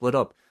guys get split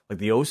up." Like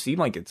the OC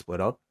might get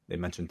split up. They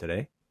mentioned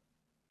today.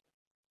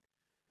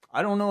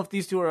 I don't know if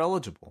these two are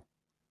eligible,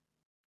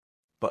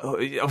 but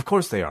of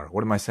course they are.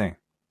 What am I saying?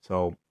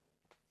 So,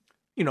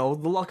 the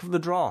luck of the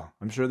draw.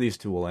 I'm sure these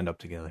two will end up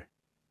together.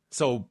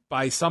 So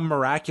by some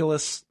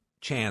miraculous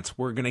chance,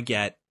 we're gonna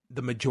get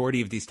the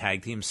majority of these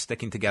tag teams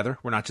sticking together.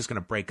 We're not just gonna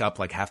break up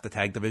like half the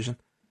tag division.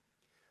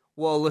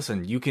 Well,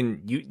 listen,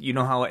 you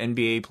know how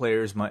NBA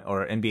players might,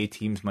 or NBA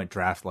teams might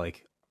draft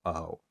like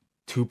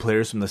two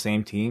players from the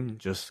same team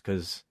just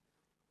because,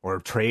 or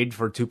trade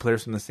for two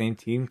players from the same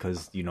team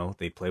because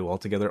they play well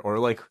together, or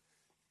like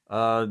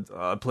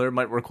a player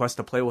might request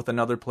to play with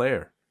another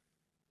player.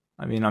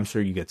 I mean, I'm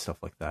sure you get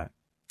stuff like that.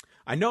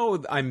 I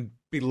know I'm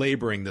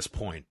belaboring this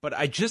point, but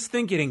I just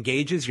think it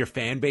engages your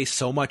fan base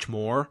so much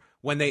more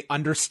when they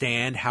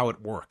understand how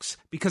it works,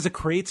 because it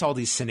creates all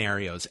these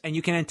scenarios and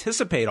you can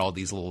anticipate all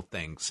these little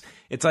things.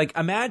 It's like,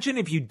 imagine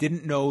if you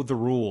didn't know the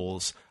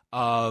rules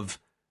of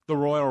the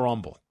Royal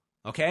Rumble,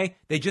 okay?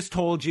 They just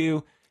told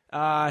you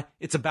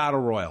it's a battle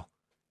royal.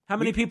 How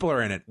many people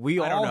are in it? We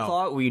all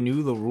thought we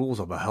knew the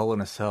rules of a Hell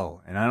in a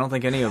Cell, and I don't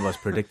think any of us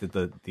predicted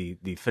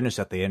the finish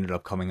that they ended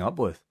up coming up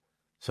with.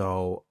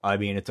 So, I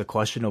mean, it's a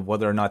question of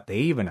whether or not they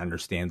even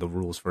understand the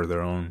rules for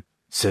their own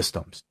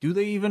systems. Do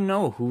they even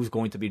know who's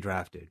going to be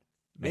drafted?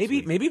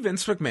 Maybe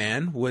Vince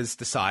McMahon was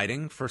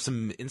deciding for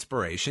some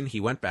inspiration. He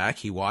went back,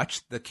 he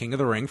watched the King of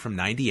the Ring from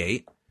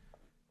 98,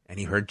 and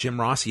he heard Jim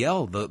Ross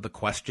yell the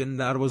question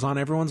that was on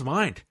everyone's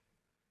mind.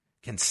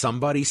 Can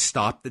somebody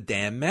stop the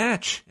damn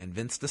match? And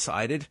Vince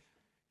decided,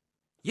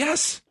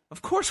 yes,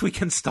 of course we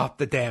can stop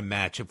the damn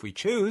match if we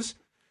choose.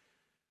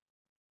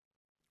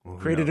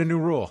 Created a new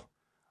rule.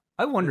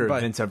 I wonder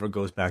if Vince ever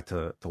goes back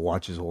to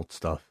watch his old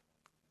stuff.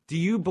 Do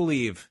you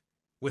believe,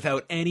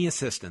 without any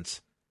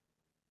assistance,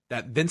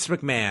 that Vince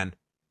McMahon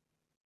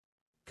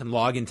can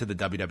log into the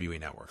WWE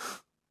network?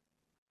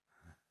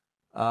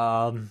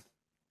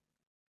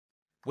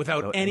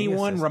 Without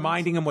anyone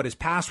reminding him what his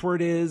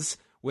password is,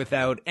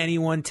 without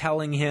anyone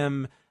telling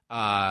him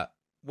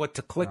what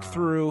to click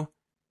through?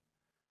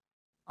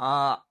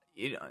 I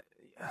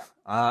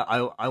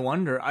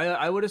wonder.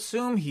 I would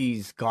assume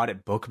he's got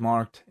it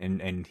bookmarked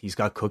and he's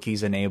got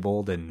cookies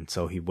enabled, and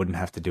so he wouldn't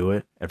have to do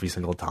it every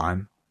single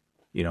time.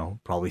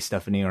 Probably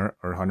Stephanie or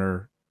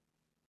Hunter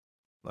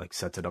like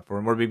sets it up for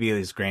him, or maybe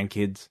his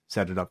grandkids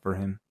set it up for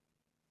him.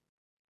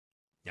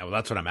 Yeah, well,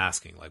 that's what I'm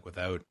asking. Like,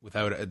 without,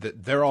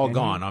 they're all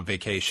gone on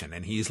vacation,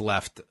 and he's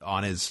left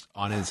on his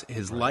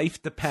right.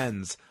 Life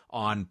depends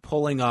on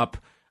pulling up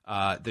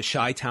the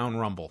Chi-Town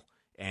Rumble,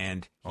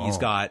 and he's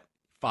got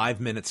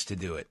 5 minutes to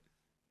do it.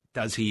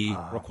 Does he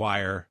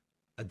require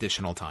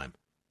additional time?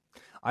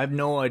 I have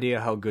no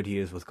idea how good he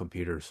is with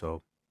computers,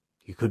 so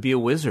he could be a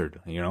wizard.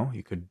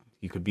 He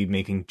could be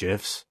making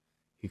GIFs.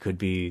 He could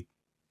be,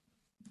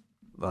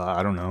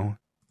 I don't know,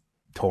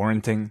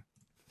 torrenting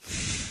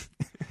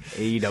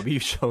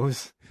AEW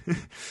shows.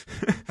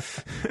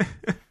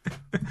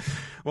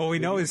 Well, we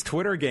know his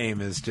Twitter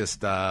game is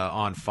just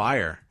on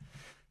fire.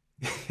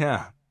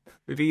 Yeah,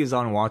 maybe he's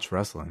on Watch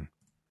Wrestling.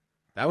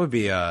 That would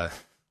be I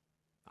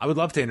would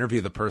love to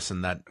interview the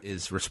person that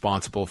is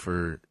responsible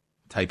for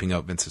typing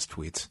out Vince's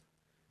tweets.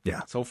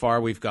 Yeah. So far,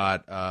 we've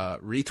got a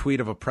retweet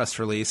of a press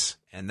release,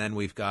 and then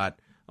we've got,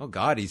 oh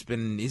God, he's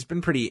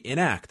been pretty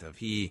inactive.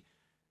 He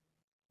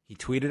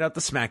tweeted out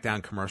the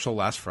SmackDown commercial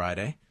last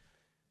Friday.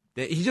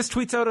 He just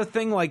tweets out a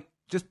thing like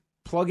just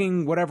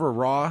plugging whatever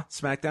Raw,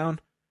 SmackDown.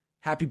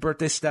 Happy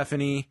birthday,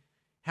 Stephanie.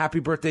 Happy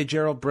birthday,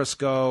 Gerald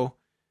Briscoe.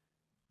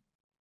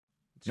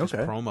 Just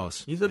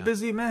promos. He's a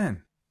busy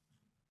man.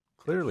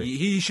 Clearly.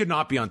 He should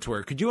not be on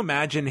tour. Could you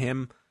imagine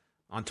him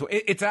on tour?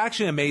 It's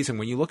actually amazing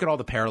when you look at all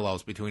the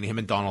parallels between him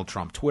and Donald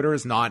Trump. Twitter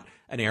is not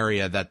an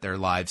area that their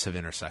lives have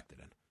intersected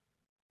in.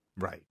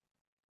 Right.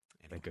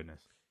 Thank goodness.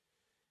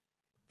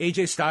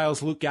 AJ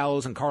Styles, Luke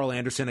Gallows, and Carl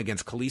Anderson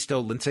against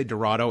Kalisto, Lince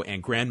Dorado,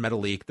 and Grand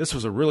Metalik. This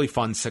was a really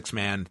fun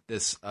six-man.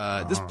 This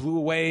blew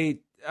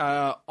away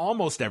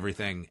almost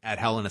everything at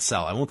Hell in a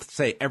Cell. I won't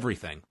say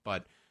everything,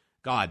 but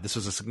God, this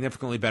was a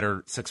significantly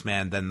better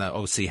six-man than the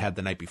OC had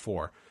the night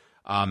before.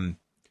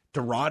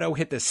 Dorado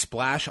hit this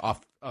splash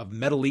off of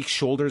Metalik's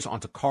shoulders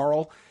onto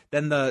Carl.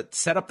 Then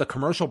set up the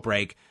commercial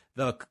break.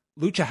 The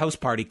Lucha House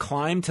Party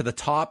climbed to the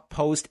top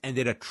post and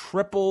did a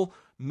triple,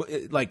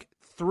 like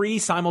 3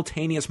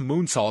 simultaneous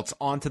moonsaults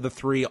onto the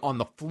 3 on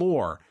the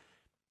floor.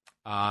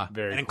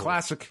 Very in cool.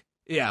 classic,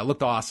 yeah, it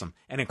looked awesome.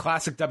 And in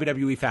classic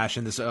WWE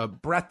fashion, this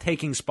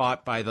breathtaking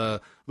spot by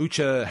the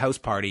Lucha House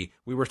Party.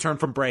 We return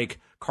from break.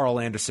 Carl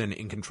Anderson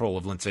in control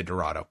of Lince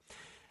Dorado.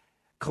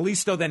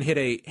 Kalisto then hit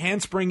a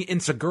handspring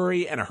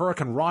Enziguri and a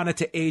Hurricane Rana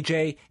to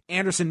AJ.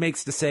 Anderson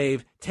makes the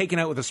save, taken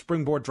out with a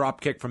springboard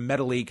dropkick from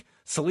Metalik.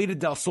 Salida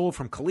del Sol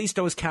from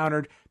Kalisto is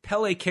countered.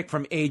 Pele kick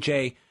from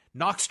AJ,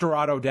 knocks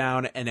Dorado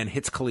down, and then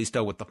hits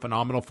Kalisto with the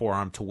phenomenal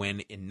forearm to win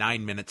in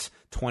 9 minutes,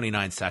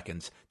 29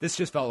 seconds. This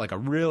just felt like a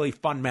really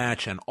fun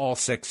match, and all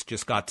six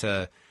just got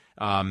to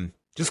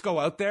just go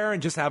out there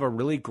and just have a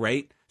really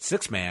great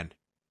six-man.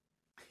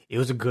 It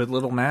was a good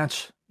little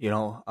match,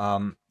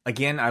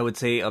 Again, I would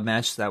say a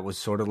match that was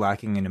sort of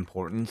lacking in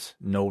importance.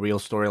 No real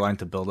storyline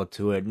to build up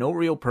to it. No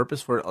real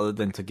purpose for it other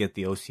than to get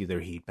the OC their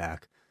heat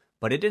back.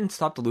 But it didn't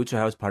stop the Lucha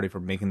House Party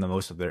from making the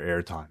most of their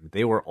airtime.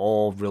 They were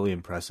all really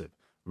impressive.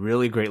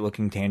 Really great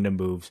looking tandem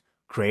moves.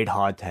 Great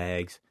hot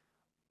tags.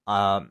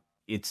 I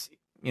would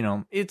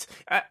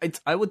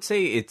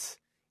say it's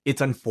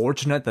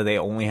unfortunate that they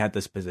only had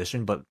this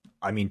position. But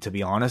I mean, to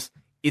be honest,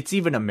 it's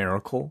even a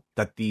miracle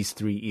that these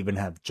three even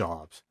have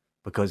jobs.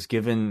 Because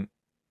given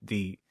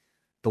the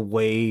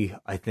way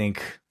I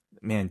think,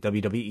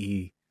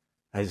 WWE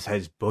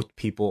has booked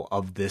people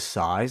of this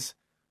size,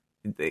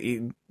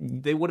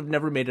 they would have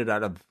never made it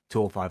out of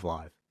 205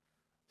 Live.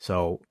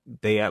 So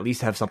they at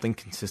least have something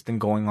consistent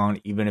going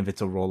on, even if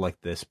it's a role like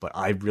this. But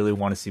I really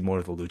want to see more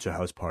of the Lucha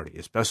House Party,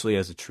 especially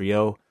as a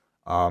trio.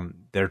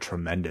 They're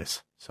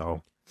tremendous.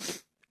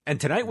 And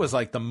tonight was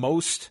like the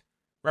most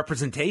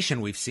representation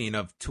we've seen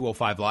of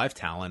 205 Live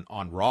talent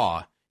on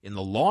Raw in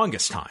the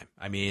longest time.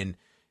 I mean,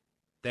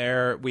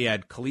 there we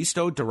had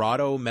Kalisto,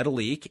 Dorado,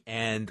 Metalik,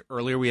 and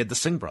earlier we had the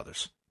Singh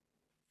brothers.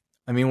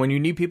 I mean, when you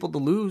need people to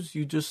lose,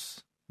 you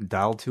just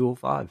dial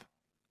 205.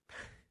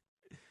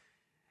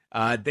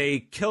 They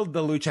killed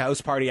the Lucha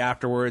House Party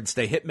afterwards.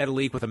 They hit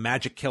Metalik with a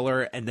magic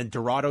killer, and then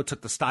Dorado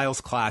took the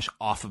Styles Clash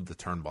off of the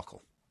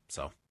turnbuckle.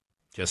 So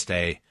just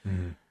a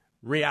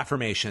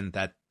reaffirmation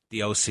that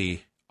the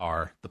OC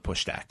are the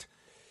pushed act.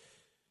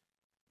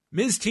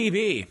 Miz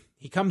TV,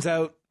 he comes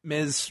out.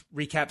 Miz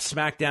recaps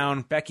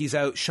SmackDown. Becky's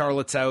out.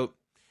 Charlotte's out.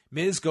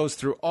 Miz goes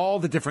through all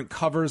the different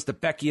covers that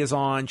Becky is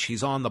on.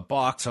 She's on the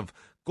box of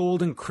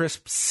Golden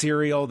Crisp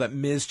cereal that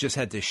Miz just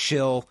had to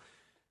shill.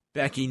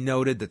 Becky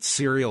noted that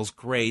cereal's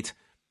great.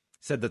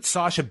 Said that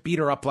Sasha beat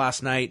her up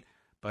last night,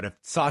 but if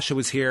Sasha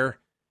was here,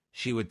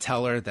 she would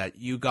tell her that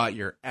you got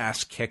your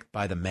ass kicked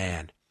by the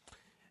man.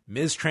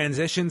 Miz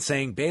transitioned,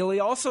 saying Bayley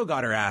also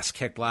got her ass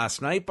kicked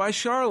last night by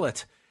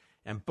Charlotte.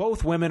 And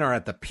both women are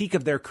at the peak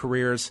of their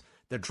careers.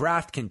 The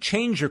draft can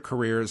change your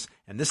careers,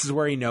 and this is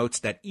where he notes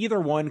that either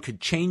one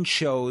could change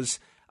shows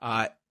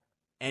and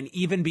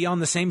even be on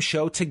the same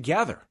show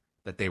together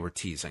that they were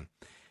teasing.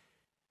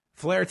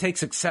 Flair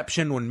takes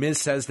exception when Miz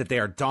says that they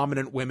are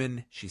dominant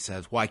women. She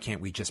says, why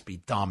can't we just be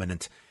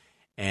dominant?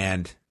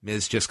 And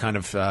Miz just kind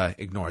of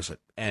ignores it.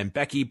 And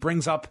Becky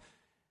brings up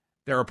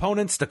their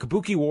opponents, the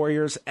Kabuki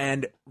Warriors,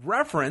 and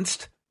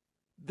referenced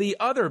the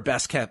other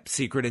best-kept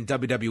secret in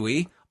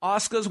WWE,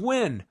 Asuka's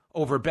win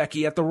over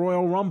Becky at the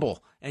Royal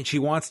Rumble, and she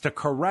wants to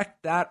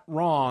correct that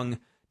wrong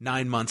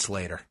 9 months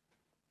later.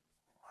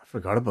 I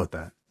forgot about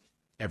that.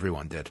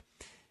 Everyone did.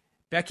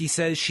 Becky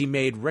says she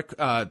made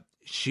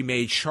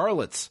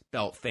Charlotte's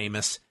belt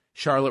famous.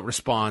 Charlotte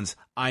responds,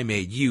 I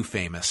made you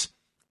famous.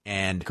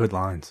 And good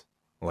lines.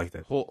 I like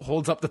that.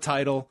 Holds up the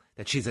title,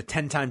 that she's a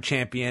 10-time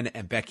champion,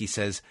 and Becky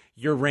says,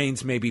 your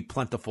reigns may be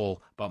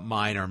plentiful, but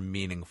mine are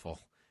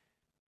meaningful.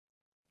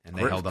 And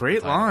they held up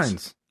great the titles.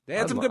 Lines. They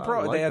had some good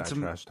they had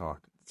some trash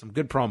talk. Some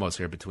good promos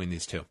here between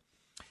these two.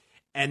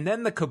 And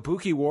then the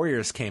Kabuki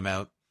Warriors came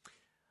out.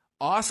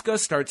 Asuka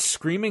starts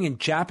screaming in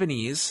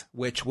Japanese,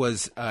 which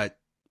was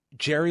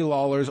Jerry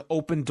Lawler's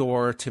open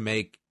door to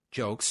make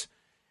jokes.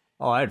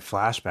 Oh, I had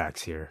flashbacks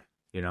here,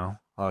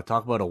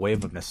 Talk about a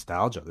wave of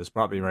nostalgia. This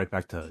brought me right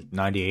back to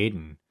 98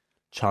 and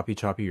Choppy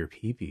Choppy Your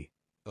Pee-Pee.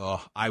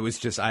 Oh, I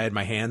had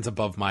my hands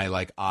above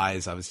my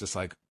eyes. I was just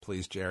like,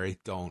 please, Jerry,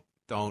 don't.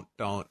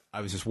 I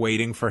was just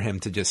waiting for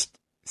him to just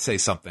say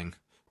something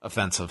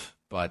offensive,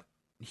 but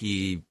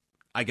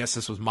I guess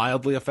this was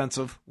mildly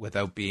offensive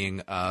without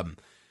being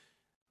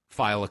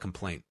file a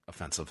complaint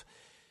offensive.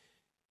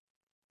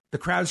 The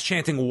crowd's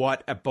chanting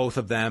what at both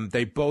of them.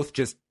 They both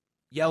just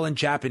yell in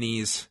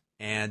Japanese,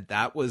 and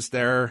that was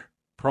their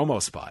promo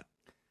spot.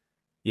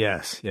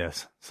 Yes.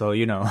 So,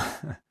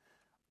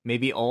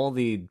 maybe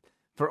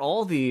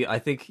I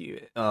think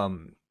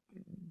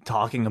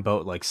talking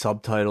about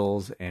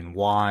subtitles and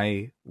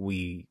why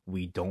we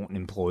don't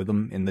employ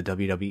them in the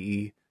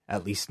WWE,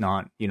 at least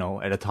not,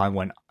 at a time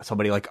when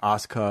somebody like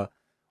Asuka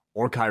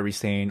or Kairi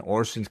Sane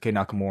or Shinsuke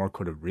Nakamura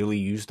could have really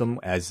used them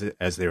as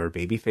they were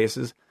baby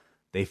faces.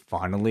 They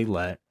finally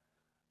let,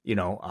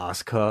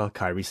 Asuka,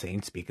 Kairi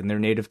Sane speak in their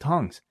native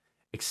tongues.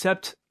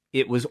 Except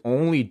it was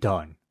only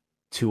done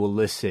to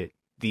elicit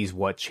these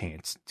what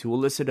chants, to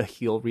elicit a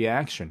heel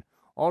reaction,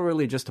 all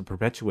really just to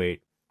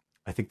perpetuate,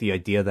 I think, the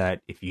idea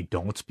that if you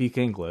don't speak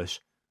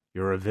English,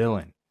 you're a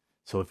villain.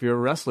 So if you're a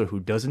wrestler who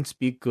doesn't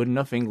speak good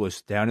enough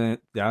English down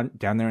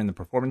there in the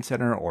Performance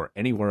Center or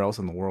anywhere else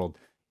in the world,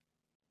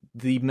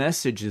 the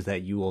message is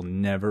that you will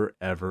never,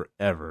 ever,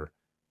 ever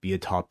be a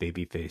top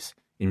babyface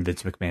in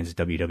Vince McMahon's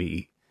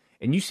WWE.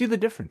 And you see the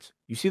difference.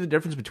 You see the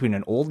difference between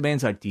an old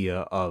man's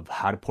idea of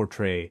how to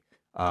portray,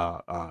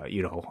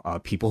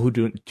 people who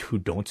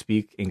don't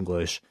speak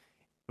English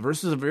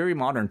versus a very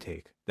modern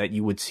take that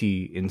you would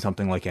see in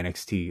something like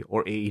NXT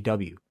or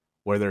AEW,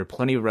 where there are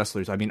plenty of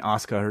wrestlers. I mean,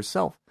 Asuka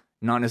herself,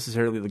 not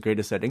necessarily the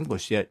greatest at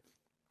English, yet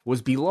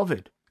was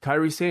beloved.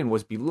 Kairi Sane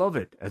was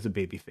beloved as a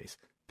babyface.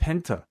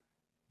 Penta,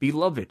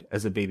 beloved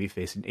as a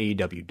babyface in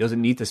AEW,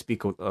 doesn't need to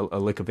speak a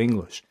lick of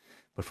English.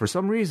 But for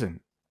some reason,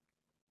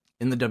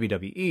 in the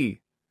WWE,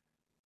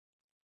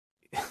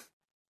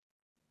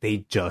 they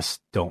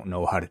just don't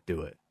know how to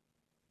do it.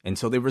 And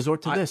so they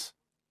resort to this.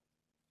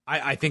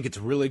 I think it's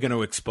really going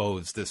to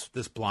expose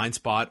this blind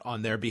spot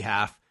on their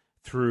behalf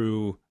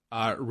through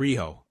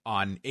Riho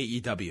on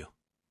AEW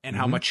and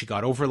how much she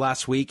got over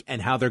last week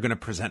and how they're going to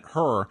present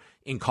her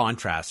in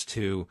contrast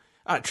to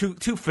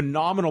two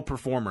phenomenal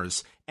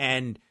performers.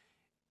 And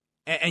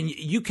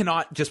you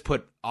cannot just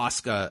put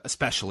Asuka,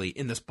 especially,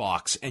 in this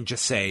box and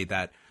just say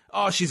that,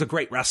 oh, she's a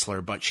great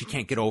wrestler, but she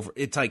can't get over.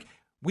 It's like,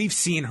 we've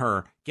seen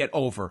her get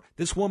over.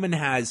 This woman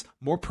has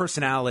more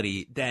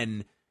personality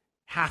than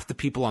half the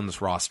people on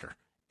this roster.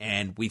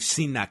 And we've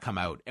seen that come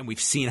out, and we've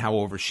seen how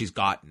over she's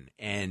gotten.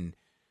 And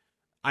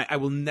I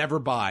will never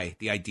buy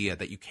the idea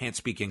that you can't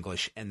speak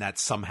English and that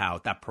somehow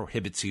that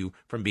prohibits you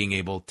from being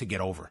able to get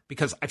over,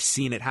 because I've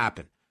seen it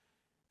happen.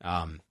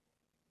 I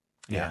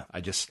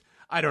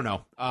don't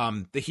know.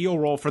 The heel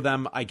role for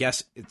them, I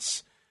guess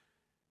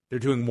they're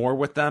doing more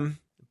with them,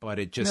 but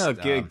it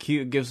just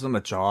gives them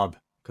a job,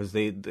 because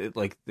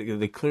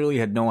they clearly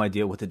had no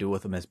idea what to do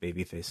with them as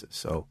baby faces.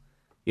 So,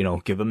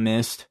 give them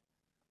Mist.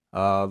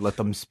 Let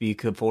them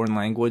speak a foreign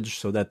language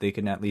so that they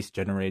can at least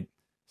generate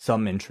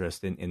some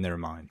interest in their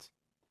minds.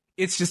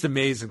 It's just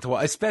amazing to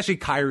watch, especially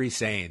Kairi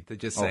Sane, to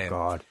just say, "Oh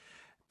God,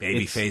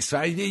 babyface,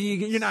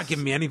 you're not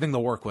giving me anything to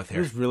work with here."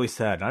 It was really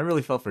sad. And I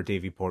really felt for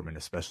Davey Portman,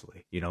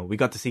 especially. We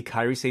got to see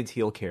Kairi Sane's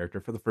heel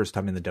character for the first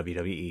time in the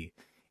WWE,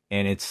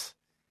 and it's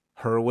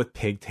her with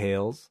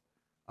pigtails,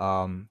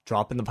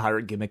 dropping the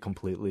pirate gimmick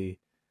completely.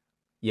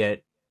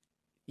 Yet,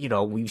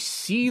 we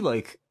see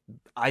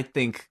I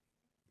think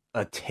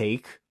a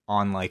take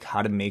on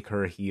how to make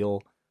her a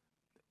heel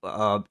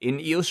in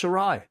Io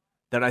Shirai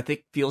that I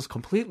think feels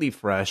completely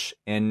fresh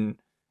and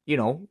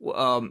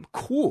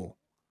cool.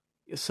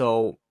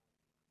 So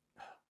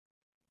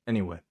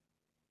anyway,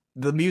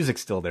 the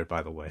music's still there,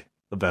 by the way,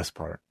 the best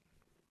part.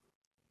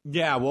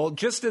 Yeah, well,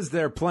 just as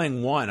they're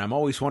playing one, I'm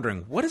always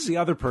wondering, what does the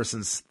other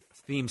person's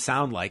theme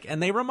sound like?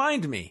 And they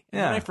remind me.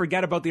 And then I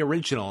forget about the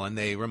original, and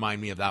they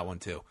remind me of that one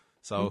too.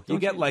 So you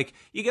get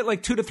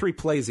 2 to 3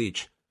 plays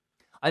each.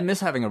 I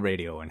miss having a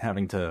radio and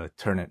having to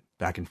turn it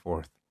back and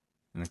forth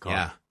in the car.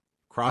 Yeah.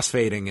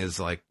 Crossfading is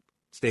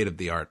state of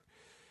the art.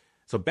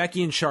 So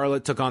Becky and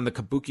Charlotte took on the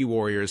Kabuki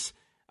Warriors.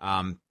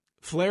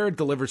 Flair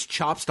delivers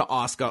chops to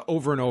Asuka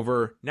over and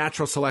over.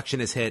 Natural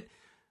selection is hit.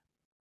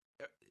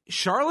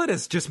 Charlotte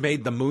has just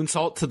made the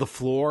moonsault to the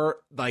floor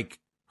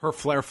her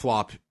Flair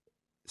flop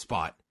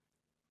spot.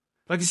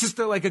 It's just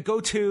a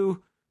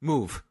go-to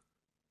move.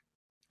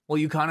 Well,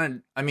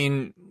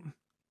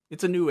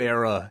 it's a new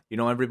era.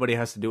 Everybody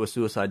has to do a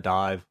suicide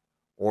dive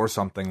or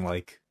something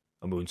like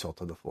a moonsault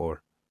to the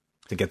floor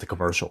to get the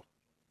commercial.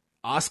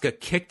 Asuka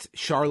kicked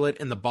Charlotte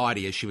in the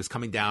body as she was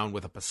coming down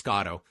with a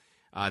pescado.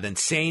 Then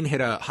Sane hit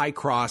a high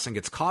cross and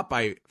gets caught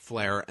by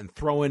Flair and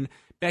thrown.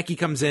 Becky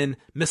comes in,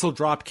 missile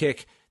drop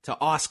kick to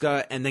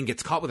Asuka, and then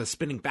gets caught with a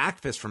spinning back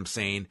fist from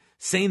Sane.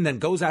 Sane then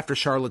goes after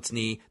Charlotte's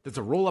knee. There's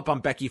a roll up on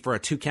Becky for a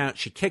 2 count.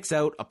 She kicks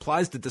out,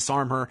 applies to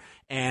disarm her,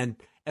 and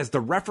as the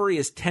referee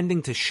is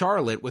tending to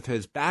Charlotte with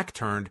his back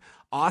turned,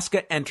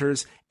 Asuka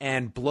enters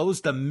and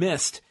blows the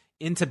mist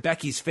into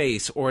Becky's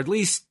face, or at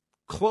least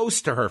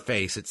close to her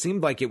face. It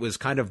seemed like it was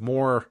kind of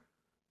more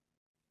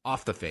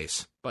off the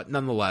face, but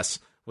nonetheless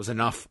was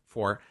enough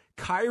for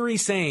Kairi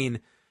Sane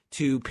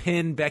to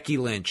pin Becky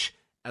Lynch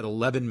at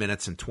 11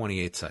 minutes and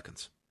 28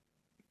 seconds.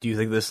 Do you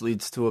think this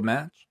leads to a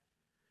match?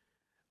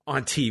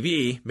 On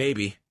TV,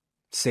 maybe.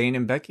 Sane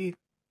and Becky?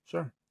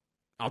 Sure.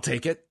 I'll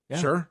take it. Yeah.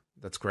 Sure.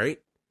 That's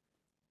great.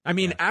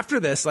 After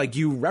this,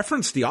 you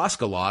referenced the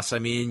Asuka loss.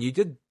 You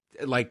did,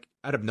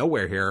 out of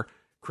nowhere here,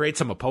 create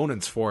some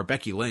opponents for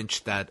Becky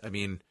Lynch that,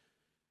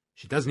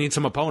 she does need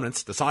some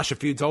opponents. The Sasha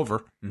feud's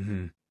over.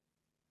 Mm-hmm.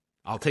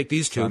 I'll take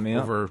these two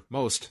over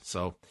most.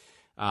 So,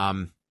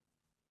 there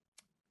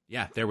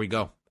we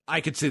go.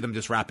 I could see them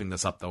just wrapping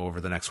this up, though, over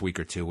the next week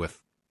or two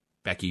with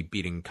Becky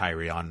beating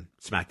Kairi on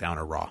SmackDown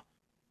or Raw.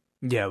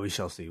 Yeah, we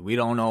shall see. We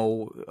don't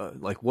know,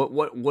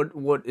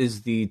 what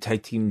is the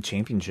tag team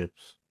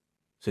championships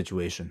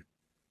situation?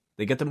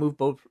 They get to move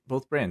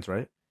both brands,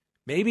 right?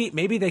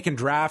 Maybe they can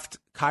draft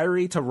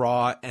Kairi to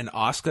Raw and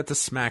Asuka to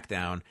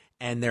SmackDown,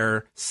 and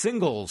they're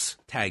singles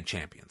tag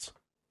champions.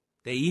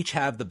 They each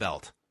have the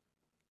belt.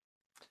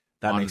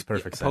 That makes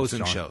perfect sense.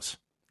 Opposing shows.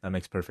 That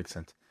makes perfect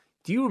sense.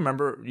 Do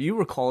you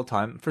recall a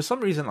time, for some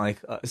reason,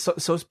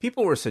 so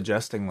people were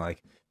suggesting,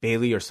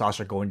 Bayley or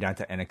Sasha going down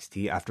to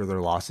NXT after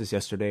their losses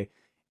yesterday,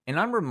 and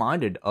I'm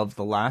reminded of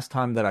the last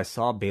time that I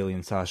saw Bayley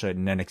and Sasha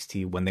in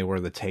NXT when they were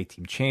the tag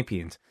team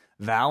champions.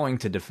 vowing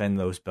to defend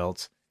those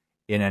belts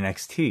in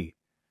NXT.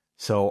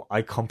 So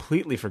I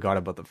completely forgot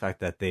about the fact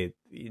that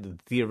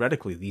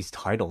theoretically these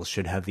titles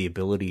should have the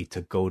ability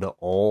to go to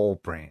all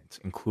brands,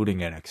 including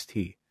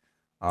NXT.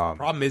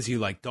 Problem is you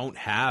like don't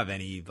have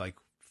any like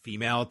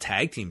female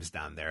tag teams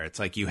down there. It's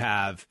like you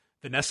have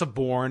Vanessa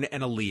Bourne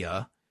and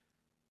Aaliyah.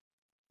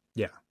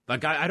 Yeah.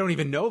 Like I don't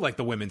even know like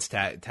the women's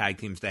tag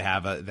teams they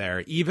have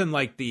there. Even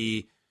like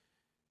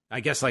I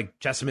guess like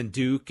Jessamine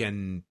Duke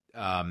and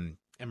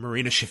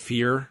Marina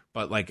Shafir,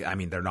 but like I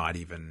mean they're not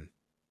even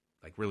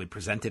like really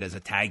presented as a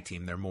tag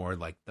team. They're more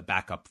like the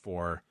backup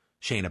for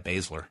Shayna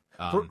Baszler.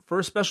 For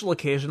a special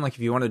occasion, like if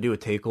you want to do a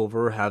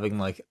takeover, having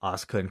like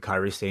Asuka and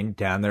Kairi Sane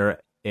down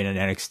there in an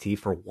NXT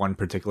for one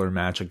particular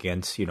match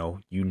against, you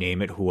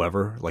name it,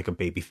 whoever, like a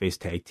babyface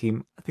tag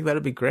team, I think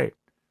that'd be great.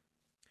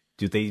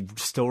 Do they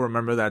still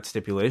remember that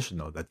stipulation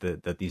though,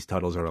 that these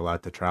titles are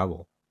allowed to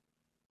travel?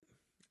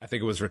 I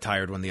think it was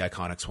retired when the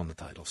Iconics won the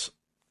titles.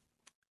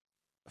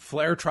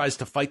 Flair tries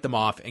to fight them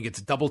off and gets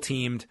double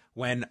teamed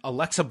when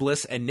Alexa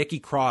Bliss and Nikki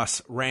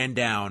Cross ran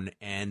down,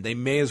 and they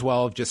may as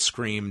well have just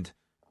screamed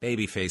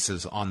baby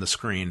faces on the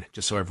screen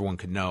just so everyone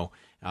could know.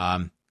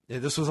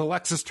 This was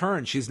Alexa's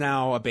turn. She's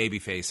now a baby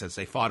face as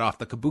they fought off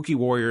the Kabuki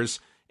Warriors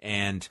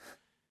and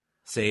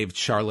saved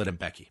Charlotte and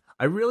Becky.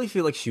 I really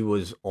feel like she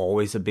was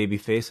always a baby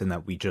face and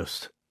that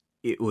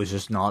it was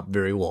just not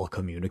very well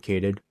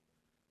communicated.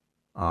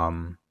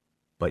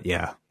 But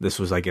yeah, this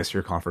was, I guess,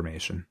 your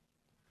confirmation.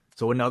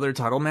 So another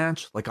title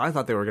match? Like, I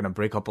thought they were going to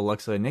break up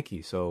Alexa and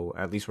Nikki, so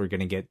at least we're going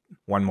to get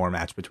one more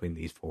match between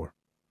these four.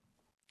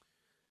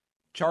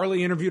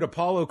 Charlie interviewed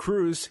Apollo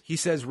Crews. He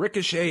says,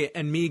 Ricochet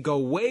and me go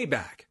way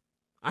back.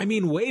 I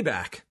mean way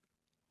back.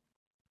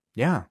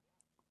 Yeah.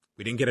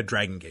 We didn't get a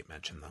Dragon Gate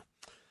mention, though.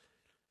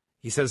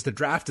 He says the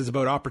draft is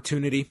about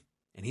opportunity,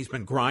 and he's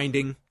been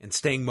grinding and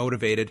staying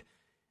motivated.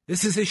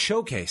 This is his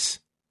showcase,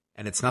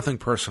 and it's nothing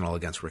personal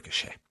against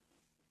Ricochet.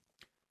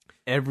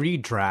 Every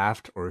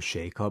draft or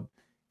shakeup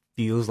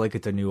feels like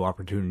it's a new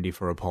opportunity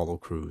for Apollo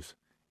Crews,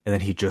 and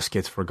then he just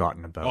gets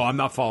forgotten about. Oh, I'm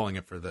not following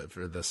it for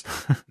this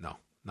time. No,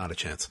 not a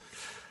chance.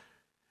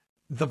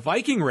 The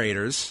Viking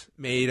Raiders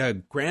made a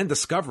grand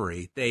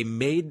discovery. They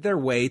made their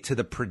way to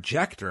the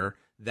projector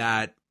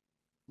that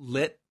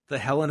lit the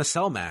Hell in a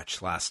Cell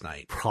match last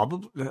night.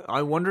 Probably.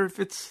 I wonder if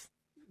it's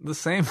the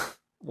same,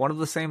 one of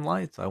the same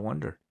lights. I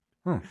wonder.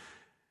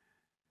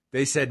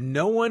 They said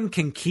no one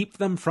can keep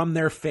them from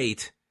their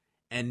fate,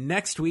 and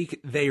next week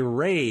they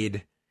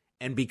raid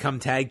and become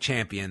tag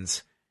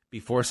champions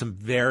before some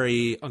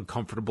very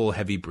uncomfortable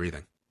heavy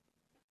breathing.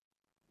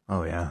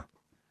 Oh, yeah.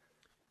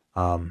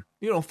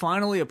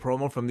 Finally a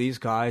promo from these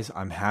guys.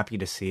 I'm happy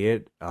to see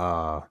it.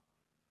 I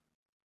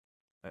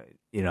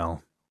don't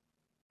know.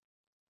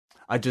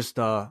 I just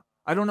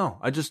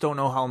don't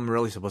know how I'm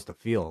really supposed to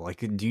feel.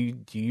 Like, do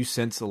you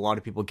sense a lot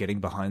of people getting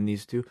behind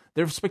these two?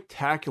 They're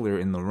spectacular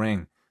in the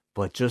ring,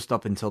 but just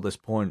up until this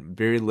point,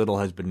 very little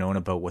has been known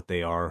about what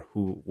they are,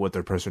 what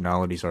their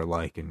personalities are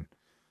like, and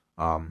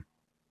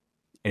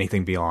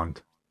anything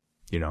beyond,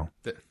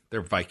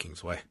 They're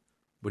Vikings, way.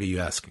 What are you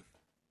asking?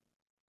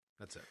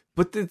 That's it.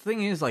 But the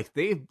thing is, like,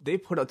 they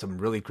put out some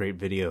really great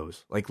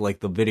videos, like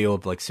the video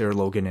of like Sarah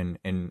Logan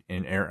and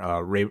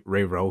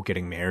Ray Rowe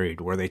getting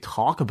married, where they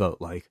talk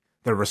about like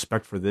their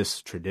respect for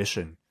this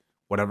tradition,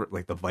 whatever,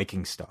 like the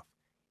Viking stuff,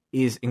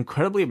 is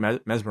incredibly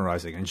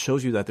mesmerizing and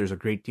shows you that there's a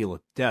great deal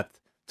of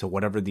depth to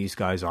whatever these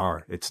guys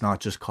are. It's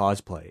not just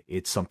cosplay;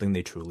 it's something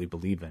they truly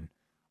believe in.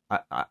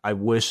 I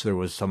wish there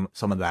was some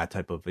of that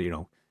type of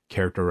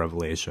character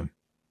revelation.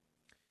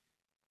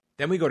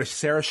 Then we go to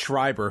Sarah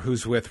Schreiber,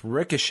 who's with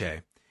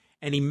Ricochet.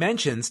 And he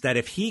mentions that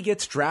if he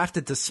gets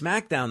drafted to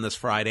SmackDown this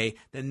Friday,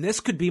 then this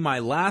could be my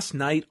last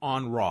night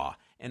on Raw.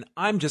 And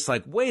I'm just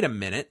like, wait a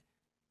minute.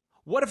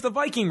 What if the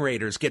Viking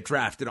Raiders get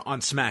drafted on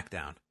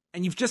SmackDown?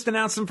 And you've just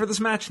announced them for this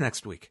match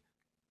next week.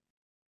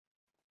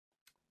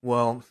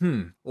 Well,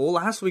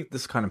 last week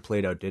this kind of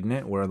played out, didn't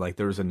it? Where like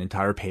there was an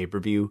entire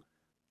pay-per-view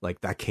like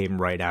that came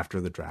right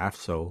after the draft,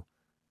 so...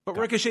 But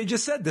Ricochet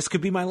just said this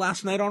could be my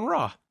last night on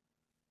Raw.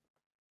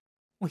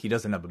 Well, he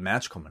doesn't have a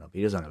match coming up.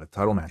 He doesn't have a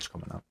title match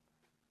coming up.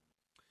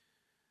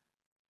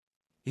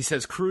 He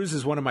says, Cruz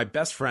is one of my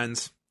best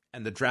friends,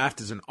 and the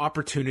draft is an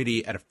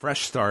opportunity at a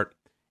fresh start,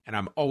 and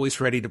I'm always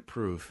ready to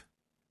prove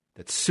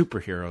that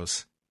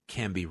superheroes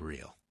can be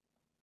real.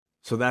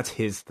 So that's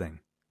his thing.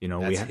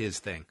 That's his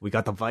thing. We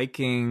got the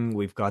Viking,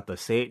 we've got the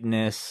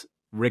Satanist.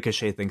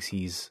 Ricochet thinks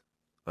he's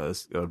a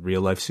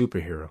real-life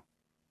superhero.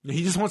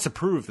 He just wants to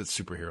prove that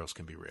superheroes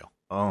can be real.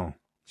 Oh.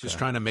 He's just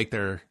trying to make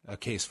a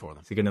case for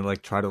them. Is he going to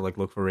try to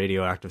look for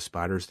radioactive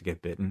spiders to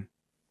get bitten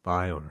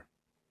by, or...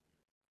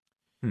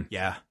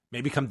 Yeah.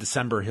 Maybe come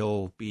December,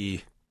 he'll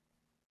be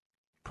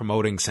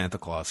promoting Santa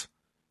Claus.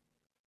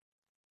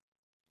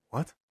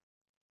 What?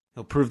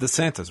 He'll prove that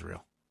Santa's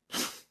real.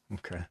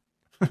 Okay.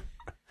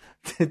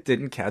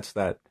 Didn't catch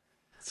that.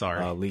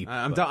 Sorry. Leap.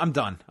 I'm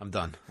done.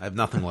 I have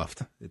nothing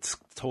left. It's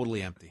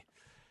totally empty.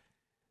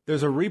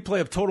 There's a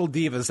replay of Total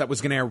Divas that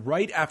was going to air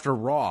right after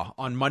Raw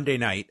on Monday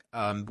night.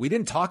 We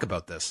didn't talk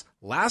about this.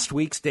 Last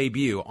week's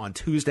debut on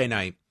Tuesday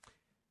night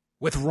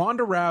with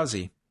Ronda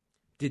Rousey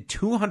did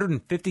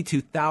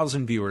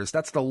 252,000 viewers.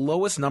 That's the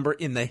lowest number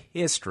in the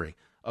history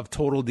of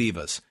Total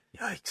Divas.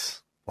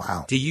 Yikes.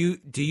 Wow. Do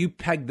you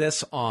peg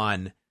this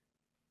on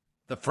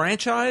the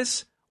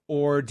franchise,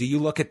 or do you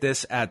look at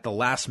this at the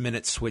last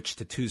minute switch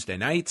to Tuesday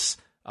nights?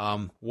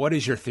 What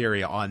is your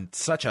theory on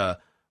such a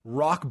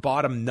rock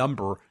bottom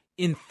number,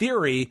 in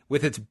theory,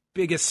 with its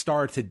biggest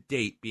star to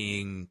date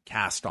being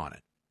cast on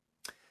it?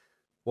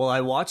 Well,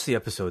 I watched the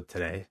episode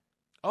today.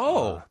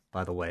 Oh.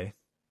 By the way.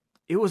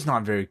 It was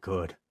not very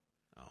good.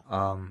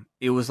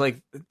 It was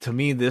like, to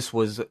me, this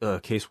was a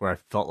case where I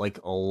felt like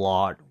a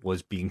lot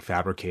was being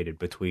fabricated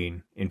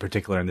between, in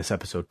particular in this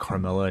episode,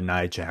 Carmella and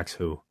Nia Jax,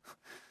 who...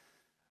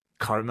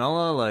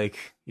 Carmella,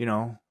 like, you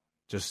know,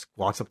 just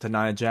walks up to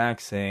Nia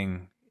Jax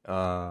saying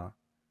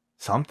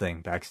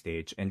something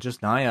backstage, and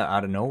just Nia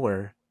out of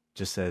nowhere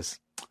just says,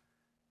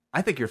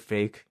 I think you're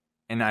fake,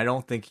 and I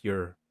don't think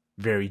you're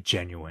very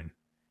genuine.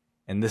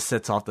 And this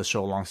sets off the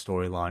show-long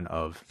storyline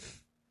of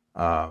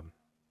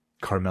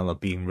Carmella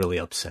being really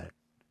upset.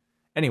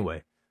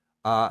 Anyway,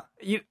 I'm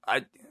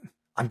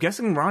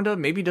guessing Ronda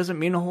maybe doesn't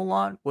mean a whole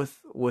lot with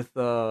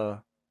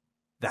that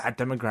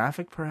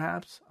demographic,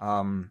 perhaps.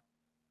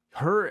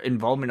 Her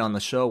involvement on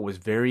the show was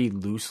very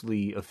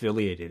loosely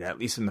affiliated, at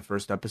least in the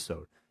first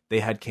episode.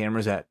 They had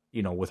cameras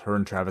with her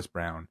and Travis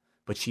Brown,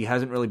 but she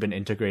hasn't really been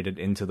integrated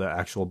into the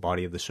actual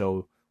body of the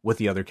show with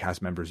the other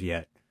cast members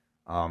yet.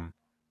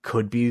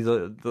 Could be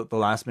the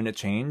last minute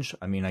change.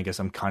 I mean, I guess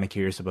I'm kind of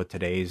curious about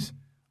today's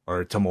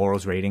or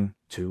tomorrow's rating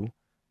too,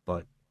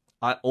 but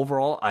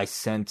overall, I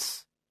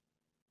sense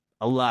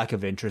a lack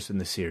of interest in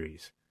the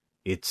series.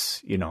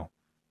 It's,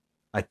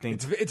 I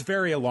think it's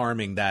very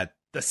alarming that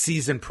the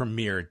season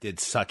premiere did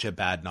such a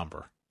bad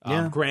number.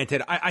 Yeah.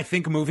 Granted, I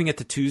think moving it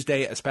to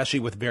Tuesday,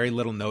 especially with very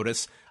little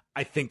notice,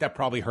 I think that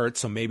probably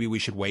hurts. So maybe we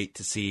should wait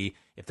to see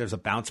if there's a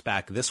bounce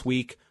back this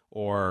week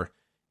or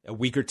a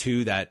week or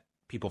two that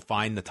people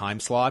find the time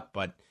slot.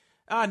 But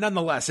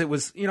nonetheless, it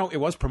was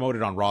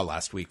promoted on Raw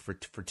last week for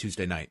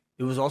Tuesday night.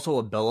 It was also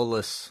a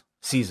Bella-less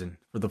season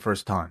for the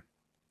first time.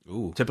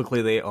 Ooh.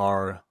 Typically they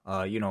are,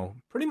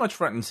 pretty much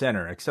front and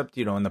center, except,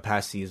 in the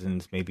past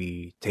seasons,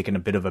 maybe taking a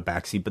bit of a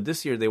backseat. But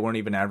this year they weren't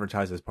even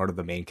advertised as part of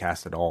the main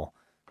cast at all.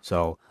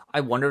 So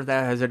I wonder if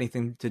that has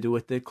anything to do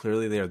with it.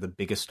 Clearly they are the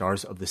biggest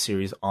stars of the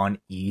series on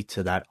E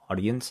to that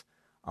audience.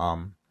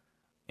 And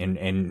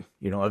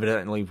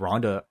evidently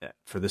Ronda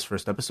for this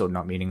first episode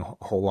not meaning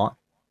a whole lot.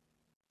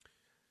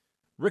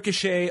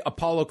 Ricochet,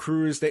 Apollo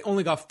Crews, they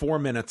only got 4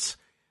 minutes.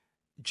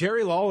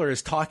 Jerry Lawler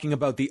is talking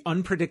about the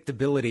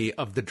unpredictability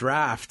of the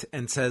draft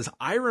and says,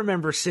 I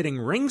remember sitting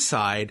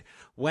ringside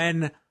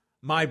when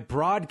my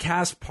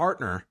broadcast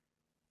partner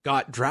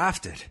got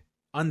drafted,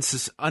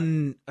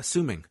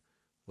 unassumingly.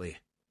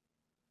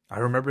 I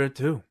remember it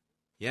too.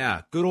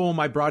 Yeah, good old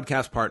my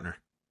broadcast partner.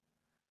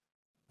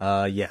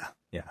 Yeah.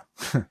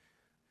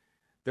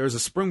 There's a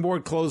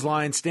springboard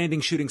clothesline,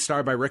 standing shooting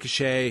star by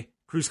Ricochet.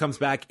 Crews comes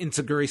back,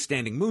 Enziguri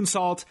standing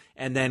moonsault,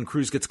 and then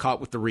Crews gets caught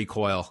with the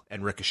recoil,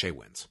 and Ricochet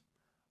wins.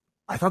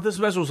 I thought this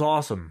match was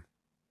awesome.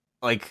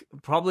 Like,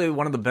 probably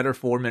one of the better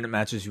 4-minute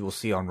matches you will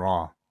see on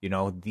Raw.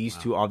 These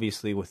two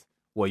obviously with...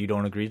 What, you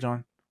don't agree,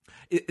 John?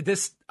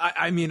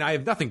 I mean, I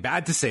have nothing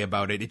bad to say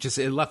about it.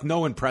 It left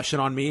no impression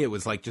on me. It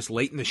was like just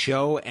late in the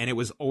show, and it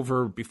was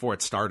over before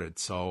it started.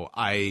 So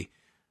I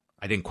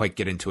didn't quite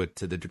get into it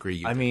to the degree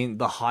you did. Mean,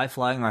 the high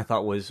flying I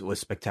thought was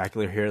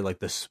spectacular here. Like,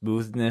 the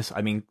smoothness.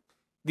 I mean,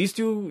 these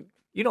two...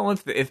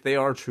 if they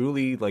are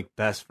truly like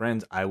best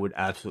friends, I would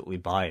absolutely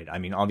buy it. I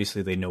mean,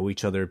 obviously they know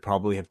each other,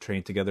 probably have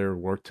trained together,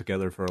 worked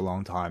together for a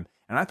long time,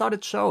 and I thought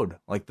it showed.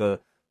 Like the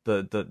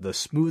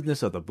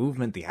smoothness of the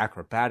movement, the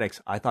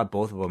acrobatics. I thought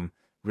both of them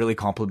really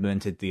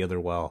complemented the other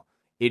well.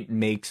 It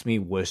makes me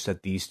wish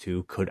that these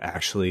two could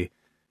actually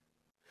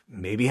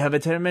maybe have a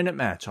 10-minute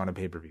match on a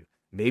pay-per-view,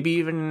 maybe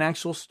even an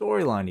actual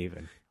storyline.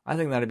 Even I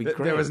think that'd be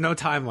great. There was no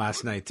time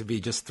last night to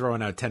be just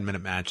throwing out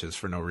 10-minute matches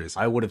for no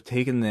reason. I would have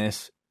taken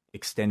this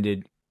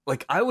extended.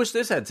 Like, I wish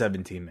this had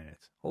 17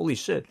 minutes. Holy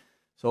shit.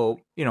 So,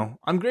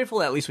 I'm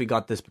grateful at least we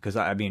got this because,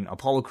 I mean,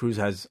 Apollo Crews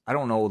has, I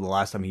don't know the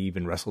last time he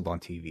even wrestled on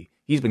TV.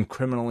 He's been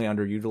criminally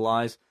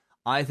underutilized.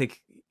 I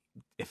think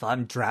if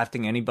I'm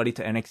drafting anybody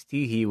to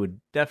NXT, he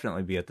would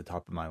definitely be at the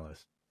top of my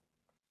list.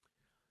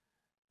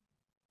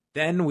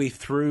 Then we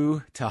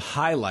threw to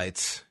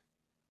highlights,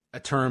 a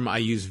term I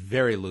use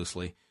very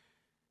loosely,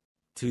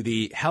 to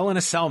the Hell in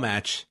a Cell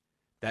match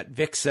that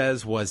Vic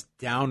says was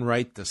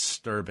downright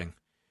disturbing.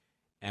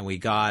 And we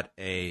got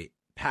a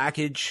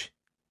package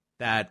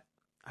that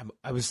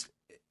this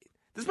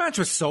match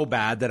was so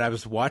bad that I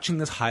was watching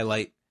this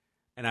highlight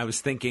and I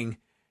was thinking,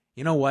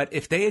 you know what?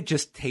 If they had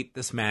just taped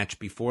this match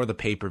before the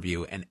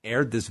pay-per-view and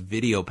aired this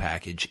video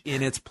package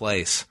in its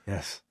place,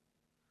 yes,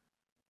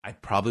 I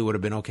probably would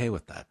have been okay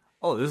with that.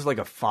 Oh, this is like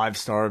a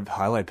 5-star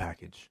highlight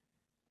package.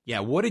 Yeah,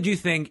 what did you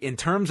think in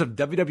terms of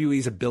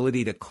WWE's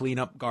ability to clean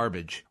up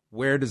garbage?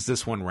 where does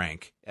this one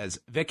rank? As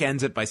Vic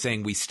ends it by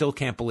saying, we still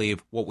can't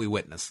believe what we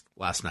witnessed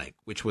last night,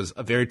 which was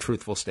a very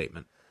truthful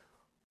statement.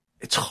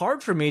 It's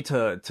hard for me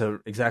to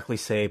exactly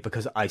say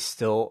because I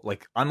still,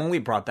 like, I'm only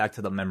brought back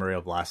to the memory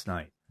of last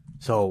night.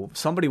 So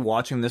somebody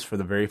watching this for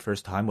the very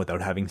first time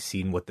without having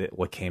seen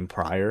what came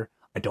prior,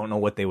 I don't know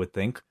what they would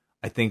think.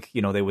 I think,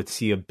 they would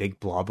see a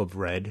big blob of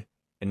red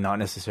and not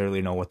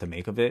necessarily know what to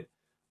make of it.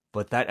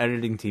 But that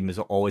editing team is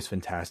always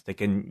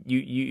fantastic. And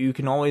you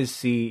can always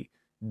see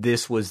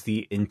this was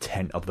the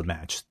intent of the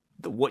match.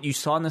 What you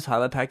saw in this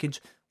highlight package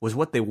was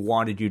what they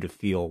wanted you to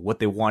feel, what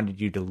they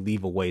wanted you to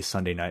leave away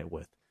Sunday night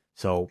with.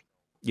 So,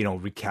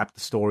 recap the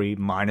story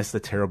minus the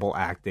terrible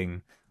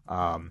acting,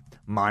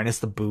 minus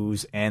the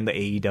boos and the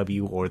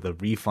AEW or the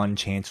refund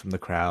chants from the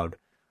crowd.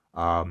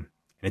 And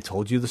it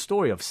told you the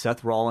story of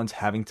Seth Rollins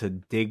having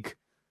to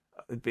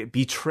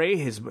betray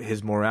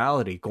his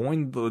morality,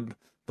 going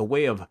the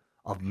way of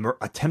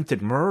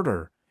attempted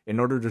murder in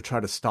order to try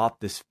to stop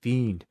this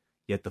fiend.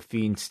 Yet the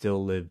fiend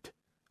still lived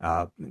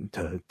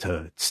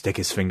to stick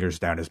his fingers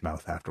down his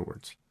mouth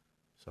afterwards.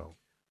 So,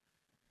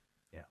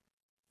 yeah.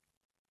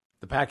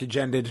 The package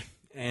ended,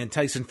 and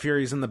Tyson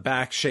Fury's in the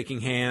back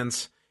shaking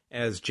hands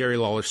as Jerry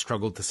Lawler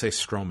struggled to say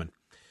Strowman.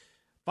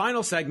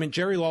 Final segment,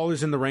 Jerry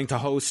Lawler's in the ring to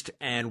host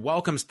and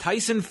welcomes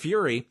Tyson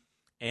Fury,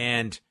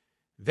 and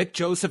Vic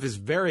Joseph is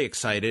very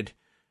excited,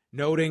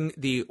 noting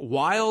the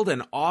wild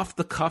and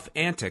off-the-cuff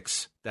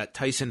antics that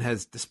Tyson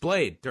has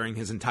displayed during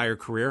his entire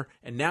career,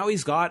 and now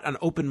he's got an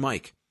open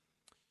mic.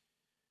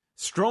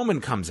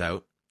 Strowman comes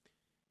out,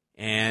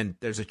 and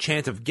there's a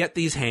chant of "Get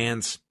these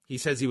hands." He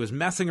says he was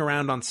messing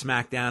around on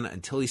SmackDown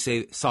until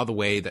he saw the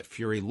way that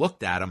Fury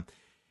looked at him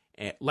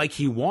like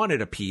he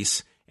wanted a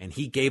piece, and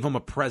he gave him a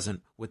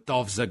present with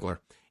Dolph Ziggler,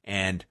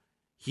 and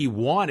he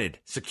wanted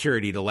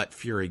security to let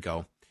Fury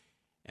go.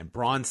 And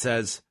Braun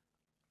says,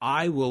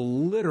 "I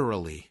will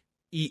literally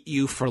eat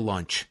you for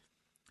lunch."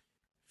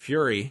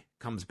 Fury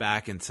comes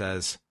back and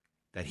says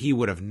that he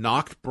would have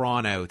knocked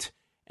Braun out,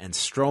 and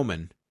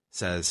Strowman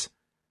says,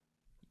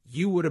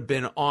 "You would have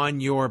been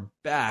on your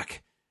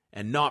back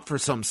and not for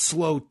some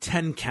slow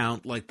 10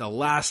 count like the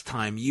last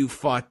time you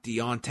fought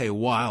Deontay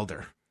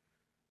Wilder."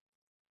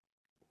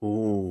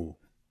 Ooh.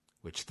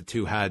 Which the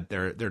two had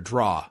their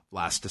draw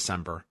last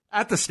December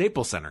at the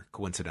Staples Center,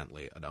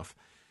 coincidentally enough.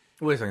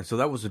 Wait a second, so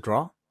that was a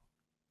draw?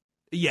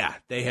 Yeah,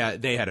 they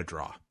had a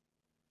draw.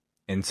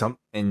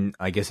 And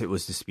I guess it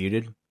was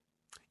disputed?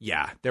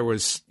 Yeah, there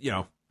was,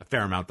 a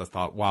fair amount that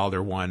thought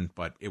Wilder won,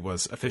 but it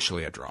was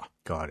officially a draw.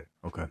 Got it.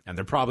 Okay. And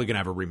they're probably going to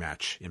have a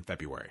rematch in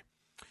February.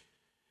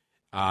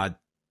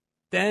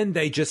 Then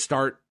they just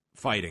start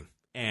fighting.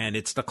 And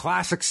it's the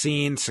classic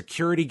scene.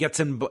 Security gets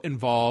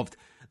involved.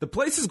 The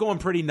place is going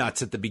pretty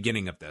nuts at the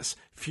beginning of this.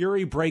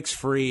 Fury breaks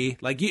free.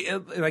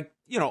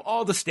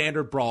 All the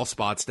standard brawl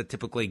spots that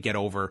typically get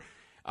over.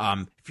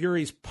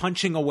 Fury's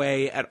punching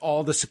away at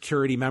all the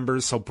security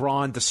members. So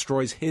Braun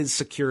destroys his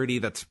security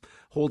that's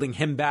holding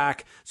him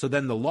back. So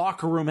then the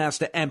locker room has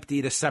to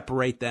empty to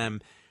separate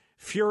them.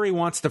 Fury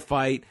wants to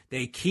fight.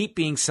 They keep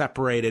being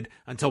separated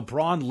until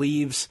Braun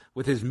leaves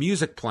with his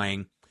music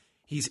playing.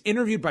 He's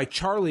interviewed by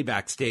Charlie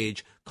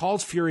backstage,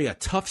 calls Fury a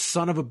tough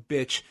son of a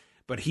bitch,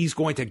 but he's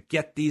going to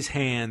get these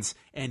hands,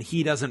 and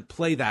he doesn't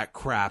play that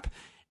crap,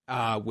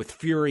 with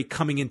Fury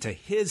coming into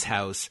his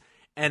house,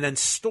 and then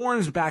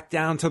storms back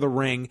down to the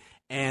ring,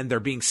 and they're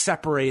being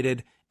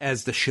separated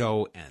as the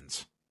show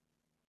ends.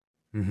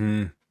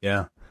 Mm-hmm.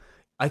 Yeah.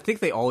 I think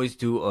they always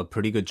do a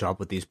pretty good job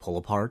with these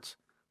pull-aparts.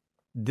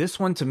 This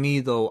one, to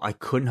me, though, I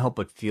couldn't help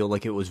but feel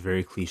like it was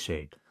very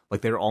cliched.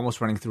 Like they were almost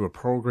running through a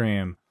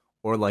program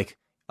or like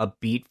a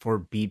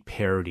beat-for-beat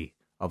parody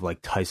of like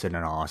Tyson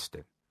and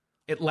Austin.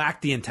 It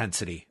lacked the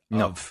intensity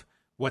of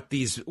when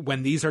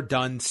these are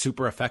done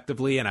super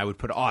effectively, and I would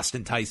put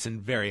Austin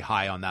Tyson very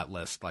high on that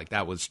list. Like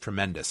that was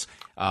tremendous.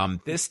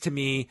 This to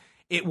me,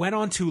 it went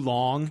on too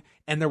long,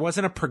 and there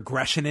wasn't a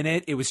progression in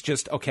it. It was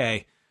just,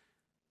 okay,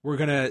 we're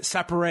going to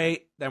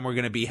separate, then we're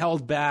going to be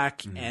held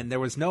back, and there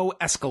was no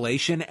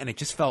escalation, and it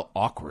just felt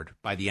awkward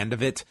by the end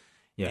of it.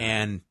 Yeah.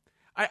 And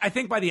I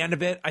think by the end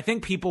of it, I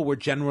think people were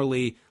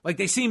generally, like,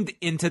 they seemed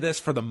into this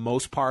for the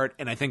most part,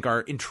 and I think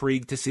are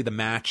intrigued to see the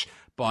match,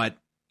 but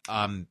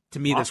to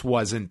me, this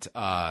wasn't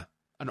an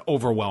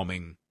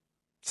overwhelming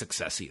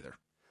success either.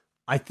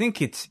 I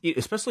think it's,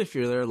 especially if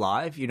you're there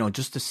live,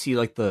 just to see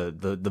like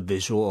the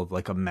visual of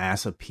like a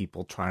mass of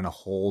people trying to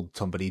hold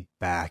somebody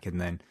back, and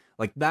then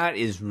like that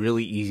is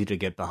really easy to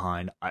get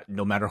behind,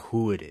 no matter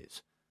who it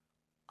is.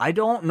 I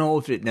don't know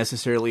if it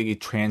necessarily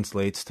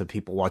translates to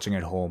people watching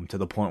at home to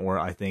the point where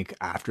I think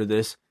after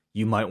this,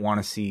 you might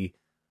want to see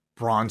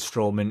Braun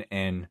Strowman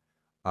and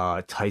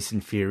Tyson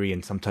Fury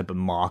in some type of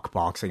mock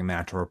boxing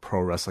match or a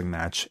pro wrestling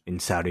match in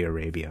Saudi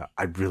Arabia.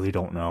 I really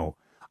don't know.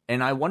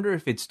 And I wonder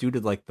if it's due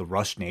to like the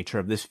rush nature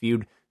of this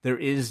feud. There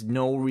is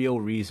no real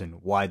reason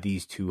why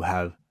these two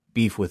have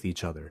beef with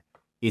each other.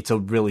 It's a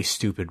really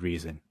stupid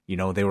reason.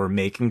 They were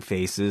making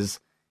faces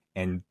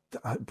and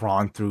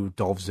Braun threw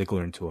Dolph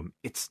Ziggler into him.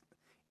 It's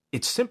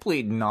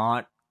simply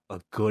not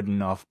a good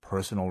enough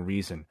personal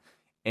reason.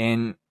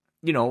 And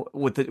you know,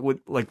 with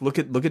look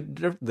at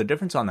the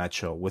difference on that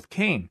show with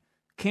Kane.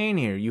 Kane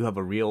here, you have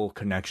a real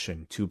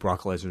connection to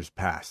Brock Lesnar's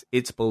past.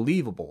 It's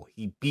believable.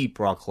 He beat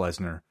Brock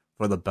Lesnar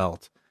for the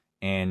belt.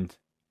 And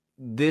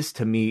this,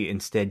 to me,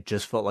 instead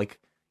just felt like,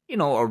 you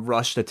know, a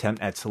rushed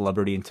attempt at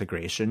celebrity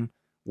integration,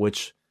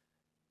 which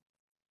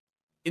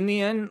in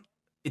the end,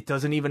 it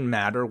doesn't even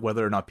matter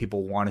whether or not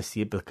people want to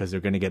see it because they're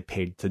going to get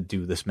paid to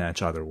do this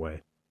match either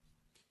way.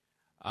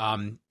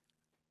 I'll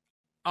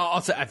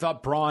say I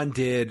thought Braun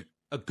did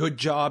a good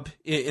job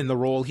in the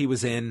role he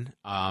was in.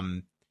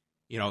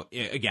 You know,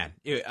 again,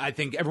 I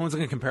think everyone's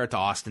going to compare it to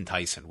Austin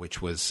Tyson,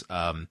 which was,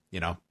 you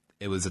know,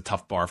 it was a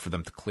tough bar for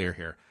them to clear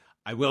here.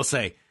 I will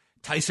say,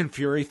 Tyson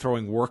Fury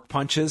throwing work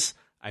punches,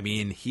 I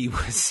mean, he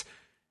was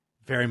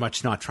very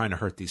much not trying to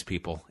hurt these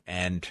people,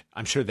 and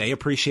I'm sure they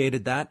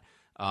appreciated that.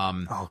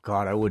 Oh,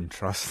 God, I wouldn't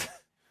trust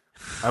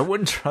I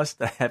wouldn't trust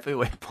a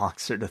heavyweight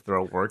boxer to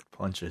throw work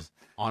punches.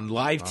 On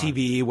live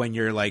TV when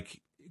you're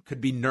like,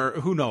 could be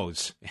who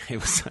knows? It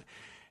was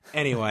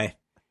anyway,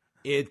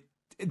 they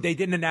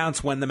didn't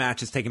announce when the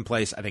match is taking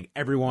place. I think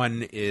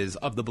everyone is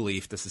of the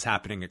belief this is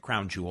happening at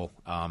Crown Jewel.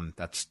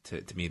 That's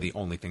to me the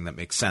only thing that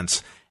makes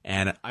sense.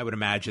 And I would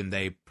imagine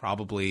they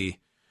probably.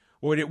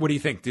 What do you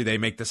think? Do they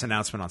make this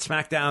announcement on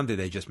SmackDown? Do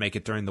they just make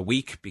it during the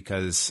week?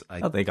 Because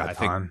they got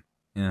time.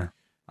 Yeah,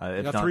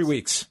 if not 3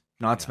 weeks.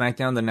 Not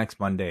SmackDown the next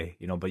Monday,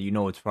 you know, but you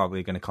know it's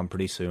probably going to come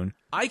pretty soon.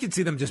 I could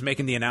see them just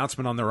making the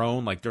announcement on their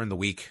own, like during the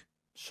week.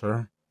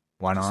 Sure,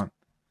 why not?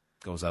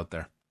 Goes out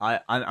there.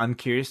 I'm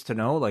curious to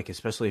know, like,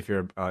 especially if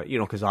you're, you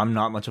know, because I'm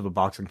not much of a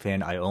boxing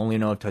fan. I only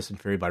know of Tyson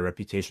Fury by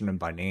reputation and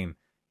by name.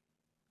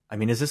 I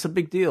mean, is this a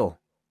big deal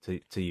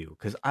to you?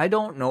 Because I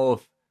don't know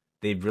if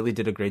they really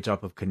did a great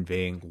job of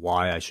conveying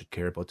why I should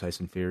care about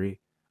Tyson Fury.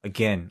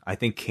 Again, I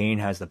think Kane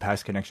has the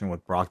past connection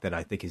with Brock that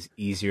I think is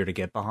easier to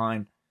get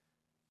behind.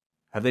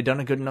 Have they done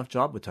a good enough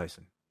job with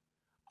Tyson?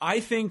 I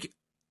think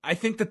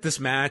that this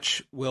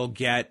match will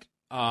get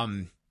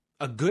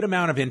a good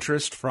amount of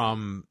interest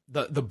from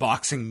the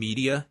boxing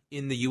media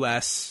in the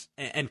U.S.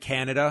 and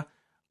Canada.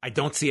 I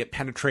don't see it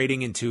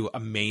penetrating into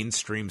a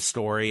mainstream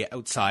story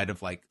outside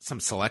of like some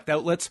select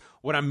outlets.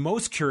 What I'm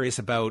most curious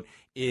about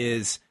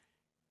is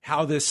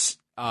how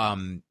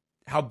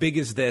big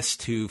is this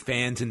to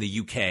fans in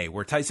the UK,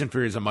 where Tyson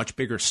Fury is a much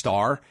bigger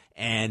star,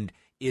 and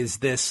is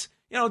this,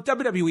 you know,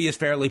 WWE is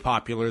fairly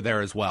popular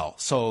there as well.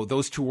 So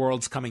those two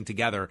worlds coming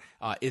together,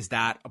 is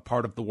that a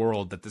part of the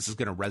world that this is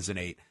going to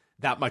resonate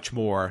that much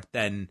more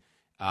than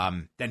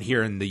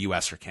here in the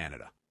US or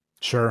Canada?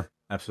 Sure,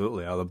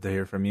 absolutely. I'd love to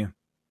hear from you.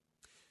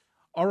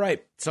 All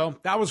right, so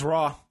that was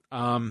Raw.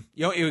 You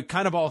know, it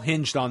kind of all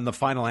hinged on the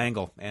final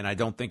angle, and I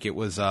don't think it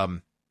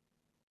wasn't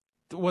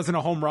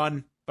a home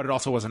run, but it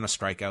also wasn't a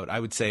strikeout. I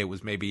would say it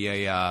was maybe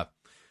a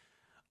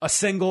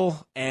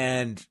single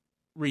and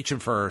reaching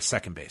for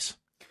second base.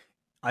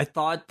 I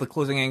thought the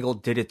closing angle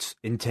did its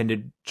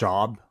intended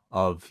job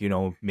of, you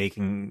know,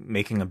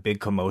 making a big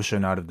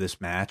commotion out of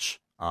this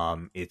match.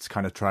 It's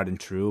kind of tried and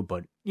true,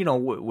 but, you know,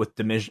 with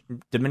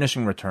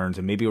diminishing returns,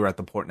 and maybe we're at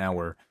the point now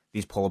where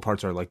these pull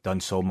aparts are like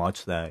done so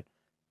much that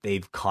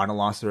they've kind of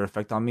lost their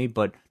effect on me.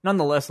 But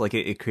nonetheless, like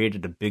it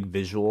created a big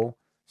visual,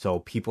 so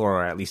people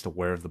are at least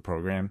aware of the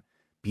program.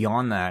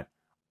 Beyond that,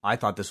 I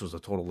thought this was a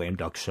total lame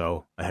duck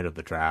show ahead of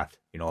the draft.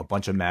 You know, a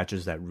bunch of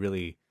matches that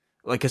really,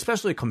 like,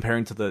 especially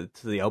comparing to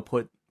the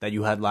output that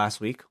you had last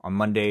week on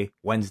Monday,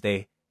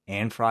 Wednesday,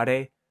 and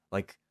Friday.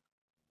 Like,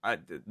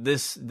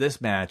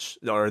 this match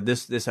or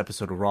this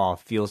episode of Raw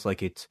feels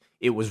like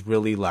it was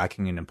really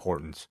lacking in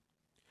importance.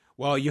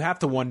 Well, you have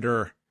to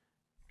wonder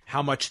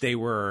how much they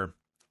were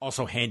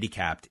also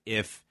handicapped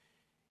if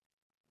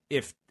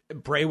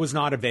Bray was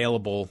not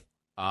available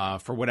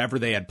for whatever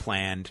they had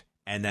planned,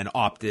 and then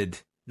opted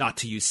not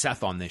to use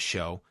Seth on this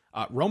show.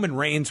 Roman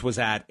Reigns was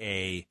at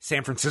a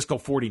San Francisco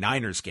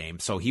 49ers game,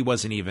 so he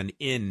wasn't even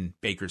in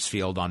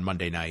Bakersfield on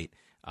Monday night.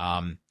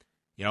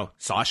 You know,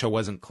 Sasha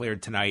wasn't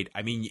cleared tonight.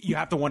 I mean, you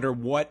have to wonder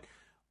what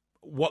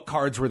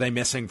cards were they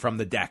missing from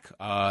the deck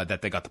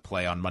that they got to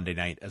play on Monday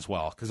night as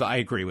well. Because I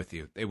agree with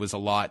you. It was a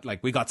lot.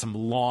 Like, we got some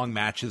long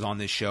matches on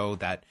this show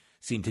that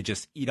seemed to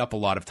just eat up a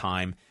lot of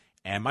time.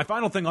 And my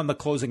final thing on the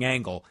closing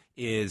angle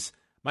is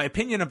my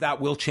opinion of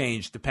that will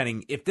change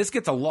depending. If this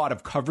gets a lot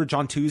of coverage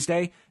on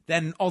Tuesday,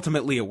 then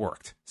ultimately it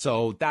worked.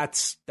 So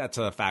that's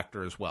a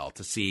factor as well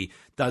to see,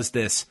 does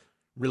this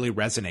really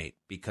resonate?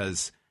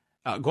 Because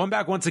going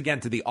back once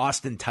again to the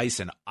Austin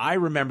Tyson, I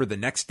remember the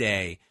next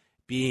day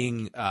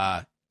being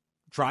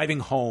driving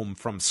home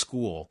from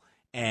school,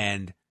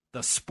 and the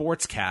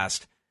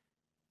sportscast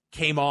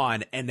came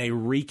on and they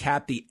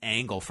recapped the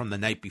angle from the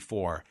night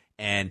before.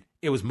 And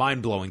it was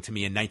mind-blowing to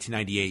me in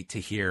 1998 to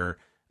hear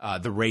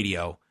the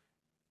radio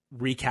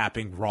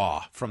recapping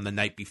Raw from the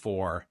night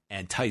before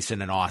and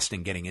Tyson and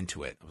Austin getting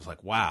into it. I was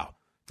like, wow,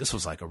 this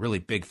was like a really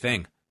big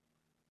thing.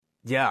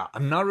 Yeah,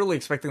 I'm not really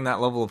expecting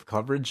that level of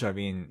coverage. I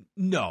mean,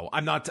 no,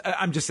 I'm not.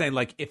 I'm just saying,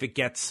 like, if it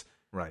gets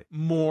right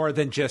more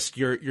than just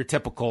your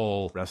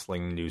typical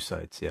wrestling news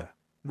sites, yeah.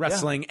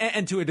 wrestling,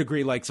 and to a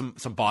degree, like some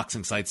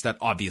boxing sites that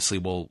obviously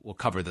will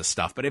cover this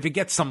stuff. But if it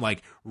gets some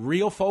like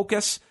real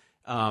focus,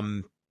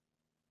 then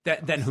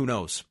who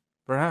knows?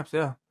 Perhaps,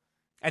 yeah.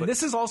 And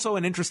this is also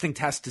an interesting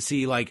test to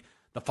see like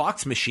the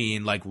Fox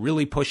machine like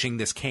really pushing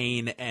this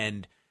Kane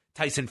and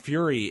Tyson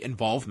Fury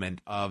involvement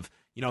of,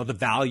 you know, the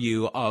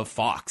value of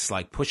Fox,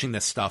 like pushing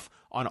this stuff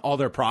on all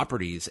their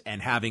properties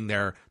and having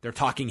their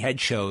talking head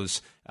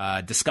shows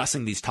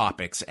discussing these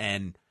topics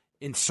and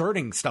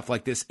inserting stuff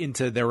like this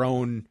into their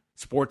own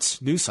sports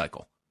news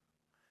cycle.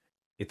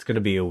 It's going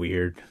to be a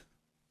weird,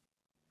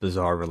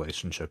 bizarre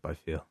relationship, I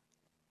feel.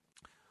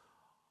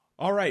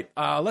 All right,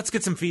 let's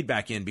get some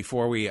feedback in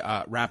before we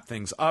wrap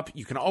things up.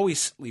 You can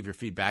always leave your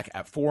feedback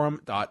at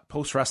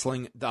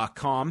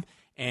forum.postwrestling.com,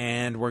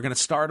 and we're going to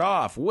start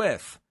off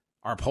with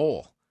our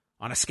poll.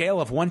 On a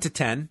scale of 1 to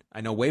 10, I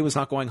know Way was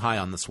not going high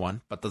on this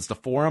one, but does the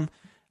forum,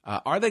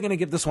 are they going to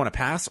give this one a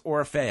pass or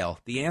a fail?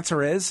 The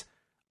answer is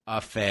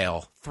a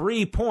fail.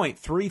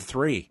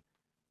 3.33.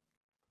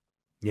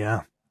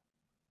 Yeah.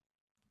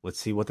 Let's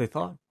see what they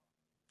thought.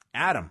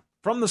 Adam,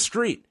 from the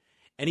street.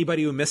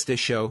 Anybody who missed this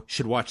show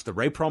should watch the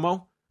Ray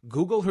promo,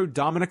 Google who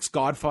Dominic's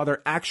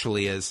godfather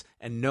actually is,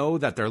 and know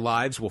that their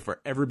lives will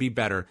forever be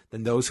better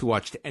than those who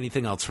watched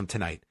anything else from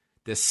tonight.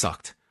 This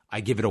sucked.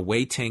 I give it a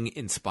Wei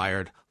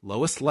Ting-inspired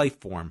lowest life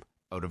form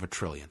out of a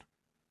trillion.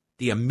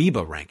 The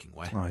amoeba ranking,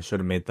 Way. Oh, I should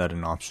have made that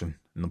an option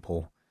in the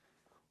poll.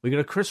 We got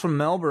a Chris from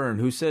Melbourne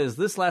who says,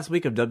 this last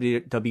week of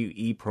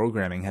WWE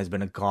programming has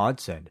been a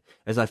godsend,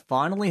 as I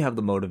finally have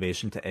the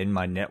motivation to end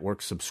my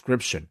network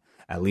subscription,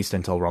 at least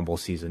until Rumble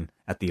season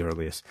at the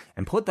earliest,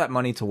 and put that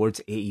money towards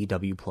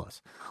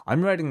AEW+.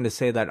 I'm writing to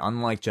say that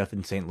unlike Jeff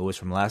in St. Louis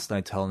from last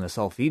night's Hell in a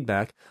Cell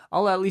feedback,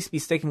 I'll at least be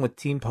sticking with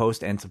Team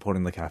Post and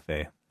supporting the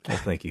cafe. Well,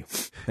 thank you.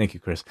 Thank you,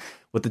 Chris.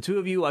 With the two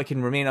of you, I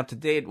can remain up to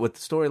date with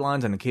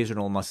storylines and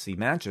occasional must-see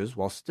matches,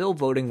 while still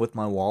voting with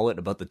my wallet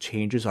about the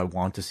changes I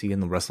want to see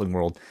in the wrestling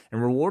world,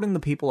 and rewarding the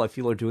people I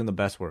feel are doing the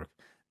best work.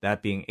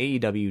 That being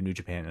AEW, New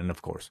Japan, and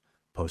of course,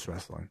 Post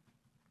Wrestling.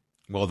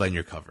 Well, then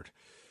you're covered.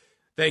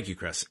 Thank you,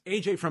 Chris.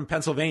 AJ from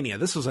Pennsylvania.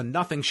 This was a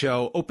nothing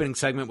show. Opening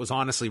segment was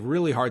honestly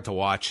really hard to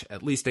watch.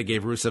 At least they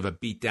gave Rusev a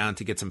beat down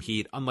to get some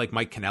heat, unlike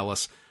Mike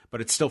Kanellis,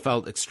 but it still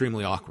felt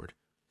extremely awkward.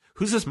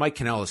 Who's this Mike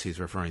Kanellis he's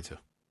referring to?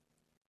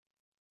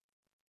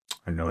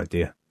 I have no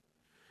idea.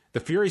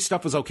 The Fury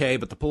stuff was okay,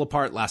 but the pull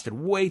apart lasted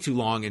way too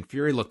long, and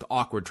Fury looked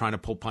awkward trying to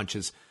pull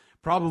punches.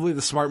 Probably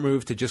the smart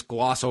move to just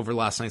gloss over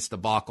last night's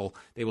debacle.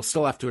 They will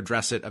still have to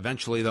address it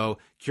eventually, though.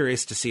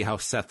 Curious to see how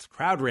Seth's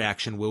crowd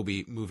reaction will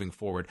be moving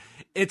forward.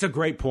 It's a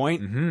great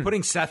point. Mm-hmm.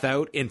 Putting Seth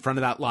out in front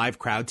of that live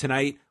crowd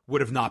tonight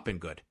would have not been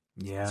good.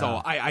 Yeah.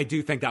 So I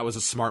do think that was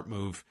a smart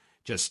move.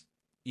 Just,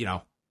 you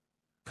know,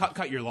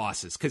 cut your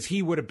losses, because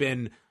he would have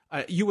been...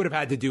 you would have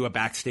had to do a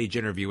backstage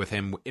interview with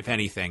him, if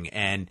anything,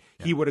 and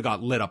he would have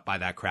got lit up by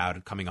that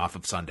crowd coming off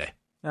of Sunday.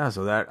 Yeah,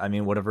 so that, I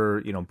mean,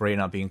 whatever, you know, Bray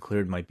not being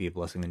cleared might be a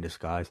blessing in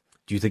disguise.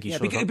 Do you think he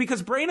shows up?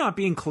 Because Bray not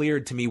being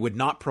cleared, to me, would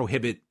not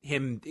prohibit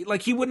him.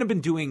 Like, he wouldn't have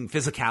been doing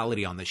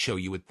physicality on the show,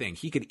 you would think.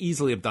 He could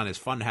easily have done his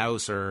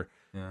Funhouse or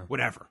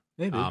whatever.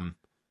 Maybe.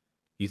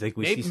 You think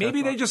we see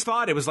maybe they just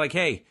thought it was like,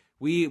 hey,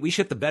 we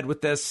shit the bed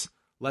with this.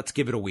 Let's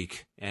give it a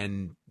week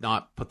and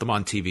not put them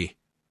on TV.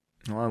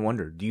 Well, I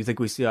wonder. Do you think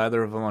we see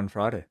either of them on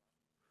Friday?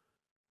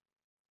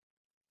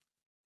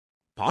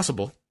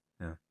 Possible.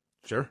 Yeah.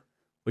 Sure.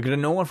 We got a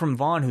Noah from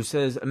Vaughn who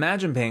says,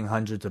 imagine paying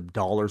hundreds of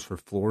dollars for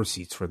floor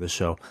seats for the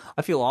show.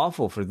 I feel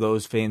awful for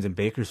those fans in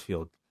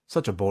Bakersfield.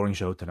 Such a boring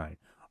show tonight.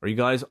 You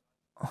guys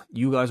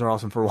are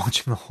awesome for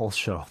watching the whole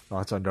show.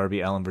 Thoughts on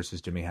Darby Allin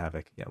versus Jimmy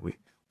Havoc? Yeah, we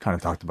kind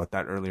of talked about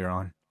that earlier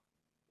on.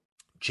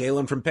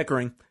 Jalen from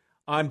Pickering.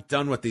 I'm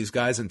done with these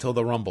guys until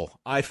the Rumble.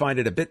 I find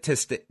it a bit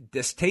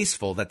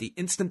distasteful that the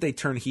instant they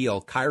turn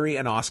heel, Kyrie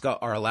and Asuka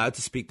are allowed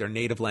to speak their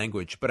native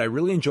language, but I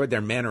really enjoyed their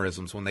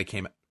mannerisms when they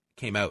came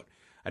out.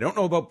 I don't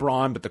know about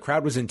Braun, but the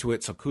crowd was into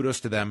it, so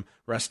kudos to them.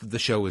 Rest of the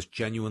show was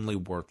genuinely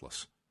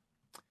worthless.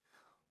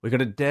 We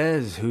got a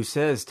Dez who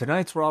says,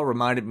 tonight's Raw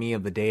reminded me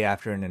of the day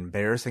after an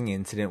embarrassing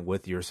incident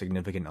with your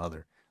significant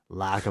other.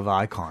 Lack of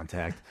eye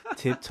contact,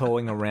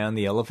 tiptoeing around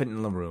the elephant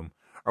in the room.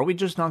 Are we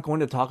just not going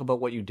to talk about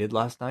what you did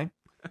last night?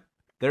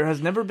 There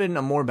has never been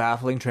a more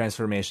baffling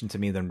transformation to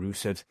me than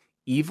Rusev's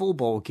evil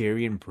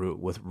Bulgarian brute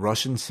with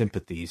Russian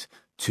sympathies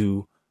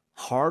to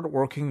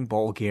hard-working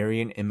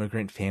Bulgarian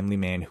immigrant family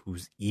man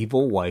whose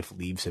evil wife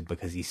leaves him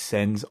because he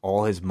sends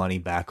all his money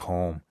back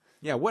home.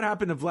 Yeah, what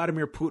happened to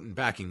Vladimir Putin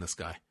backing this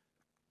guy?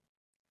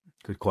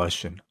 Good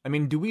question. I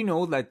mean, do we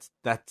know that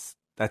that's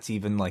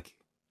even like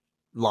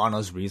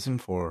Lana's reason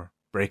for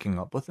breaking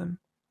up with him?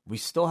 We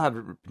still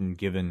haven't been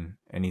given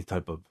any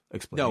type of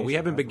explanation. No, we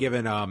haven't been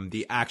given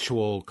the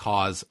actual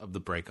cause of the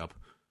breakup.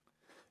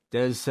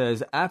 Dez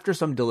says, after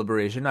some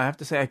deliberation, I have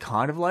to say I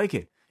kind of like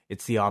it.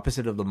 It's the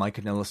opposite of the Mike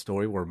Kanellis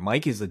story where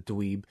Mike is a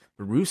dweeb,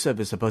 but Rusev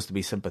is supposed to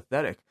be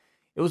sympathetic.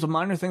 It was a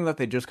minor thing that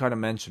they just kind of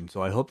mentioned,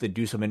 so I hope they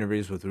do some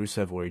interviews with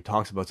Rusev where he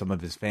talks about some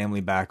of his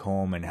family back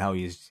home and how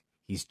he's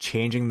He's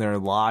changing their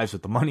lives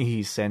with the money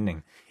he's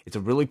sending. It's a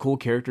really cool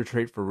character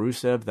trait for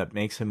Rusev that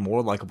makes him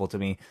more likable to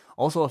me.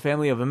 Also, a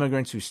family of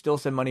immigrants who still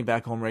send money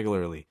back home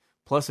regularly.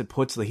 Plus, it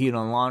puts the heat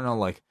on Lana,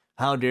 like,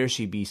 how dare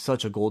she be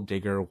such a gold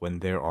digger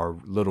when there are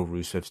little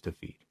Rusevs to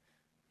feed?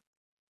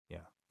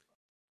 Yeah.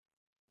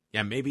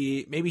 Yeah,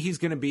 maybe he's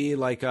going to be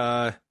like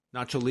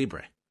Nacho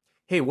Libre.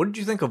 Hey, what did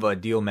you think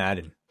of Dio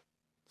Madden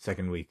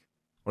second week?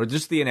 Or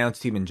just the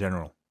announced team in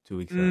general 2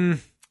 weeks ago?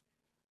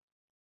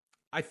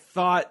 I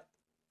thought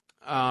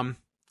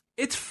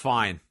it's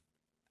fine.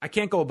 I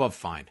can't go above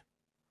fine.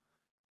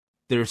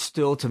 They're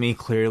still, to me,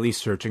 clearly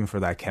searching for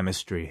that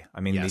chemistry.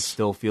 I mean, They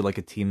still feel like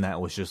a team that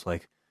was just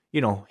like,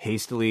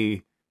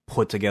 hastily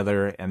put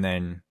together and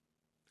then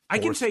I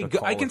can say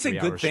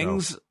good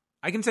things. Show.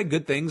 I can say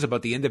good things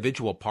about the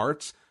individual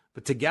parts,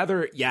 but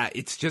together, yeah,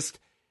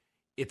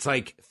 it's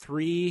like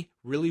three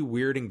really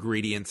weird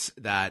ingredients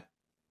that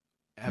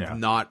have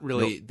not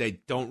really, they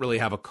don't really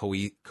have a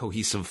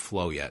cohesive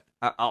flow yet.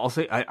 I'll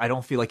say I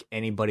don't feel like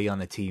anybody on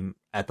the team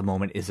at the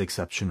moment is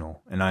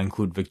exceptional, and I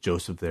include Vic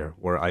Joseph there,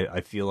 where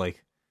I feel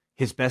like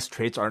his best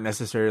traits aren't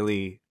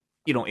necessarily,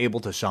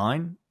 able to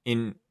shine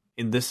in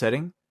this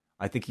setting.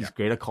 I think he's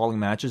great at calling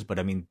matches, but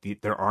I mean,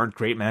 there aren't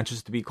great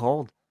matches to be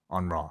called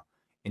on Raw.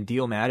 And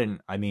Dio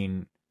Madden, I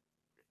mean,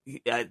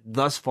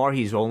 thus far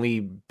he's only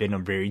been a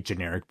very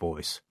generic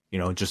voice,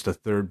 just a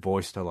third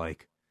voice to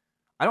like,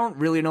 I don't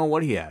really know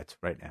what he adds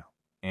right now.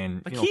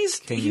 And like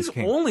he's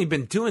only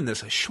been doing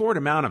this a short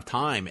amount of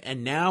time,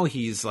 and now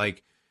he's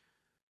like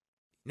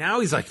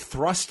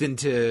thrust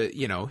into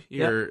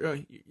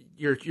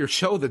your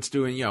show that's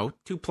doing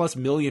 2+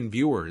 million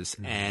viewers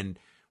and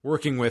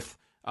working with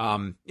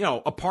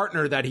a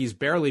partner that he's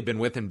barely been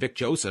with in Vic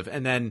Joseph,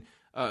 and then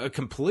a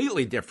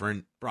completely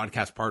different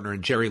broadcast partner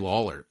in Jerry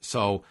Lawler.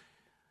 So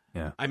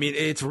I mean,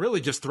 it's really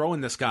just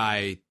throwing this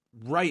guy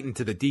right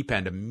into the deep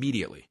end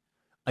immediately.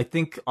 I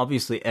think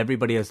obviously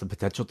everybody has the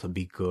potential to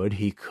be good.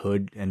 He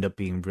could end up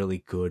being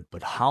really good,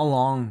 but how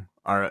long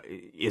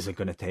is it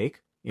going to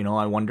take?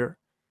 I wonder.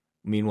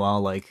 Meanwhile,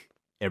 like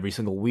every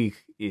single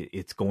week,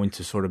 it's going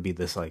to sort of be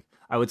this, like,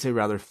 I would say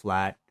rather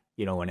flat,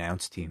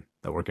 announced team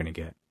that we're going to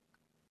get.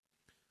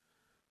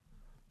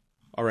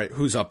 All right,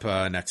 who's up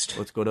next?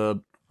 Let's go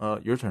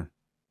to your turn.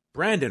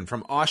 Brandon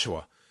from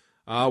Oshawa.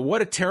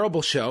 What a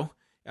terrible show.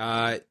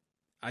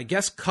 I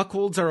guess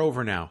cuckolds are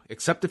over now,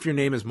 except if your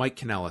name is Mike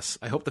Kanellis.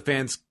 I hope the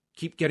fans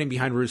keep getting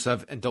behind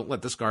Rusev and don't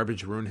let this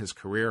garbage ruin his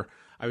career.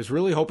 I was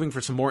really hoping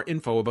for some more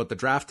info about the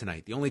draft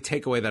tonight. The only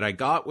takeaway that I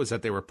got was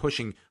that they were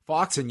pushing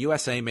Fox and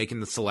USA making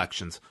the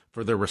selections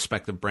for their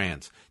respective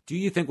brands. Do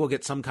you think we'll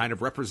get some kind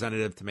of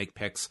representative to make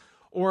picks,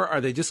 or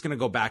are they just going to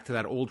go back to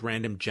that old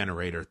random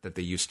generator that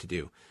they used to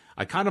do?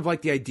 I kind of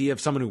like the idea of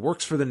someone who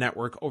works for the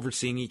network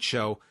overseeing each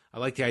show. I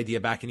like the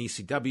idea back in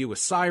ECW with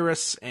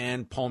Cyrus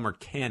and Palmer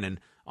Cannon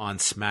on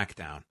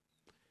SmackDown.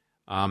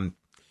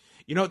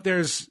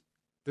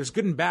 There's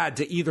good and bad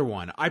to either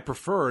one. I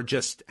prefer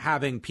just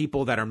having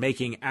people that are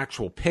making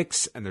actual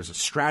picks and there's a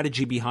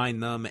strategy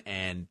behind them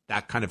and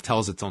that kind of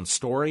tells its own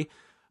story.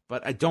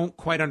 But I don't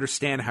quite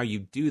understand how you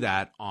do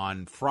that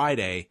on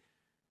Friday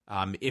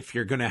if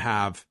you're going to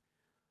have,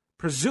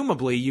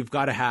 presumably you've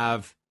got to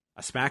have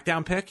a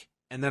SmackDown pick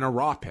and then a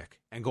Raw pick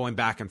and going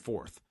back and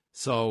forth.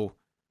 So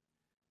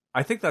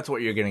I think that's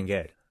what you're going to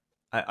get.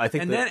 I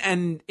think,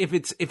 and if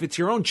it's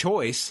your own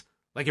choice,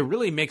 like it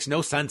really makes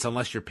no sense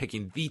unless you're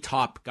picking the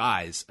top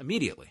guys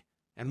immediately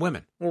and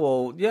women.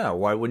 Well, yeah,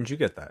 why wouldn't you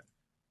get that?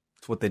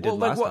 It's what they did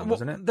last time,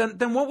 wasn't it?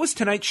 Then what was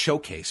tonight's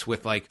showcase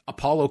with like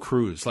Apollo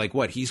Crews? Like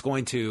what he's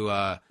going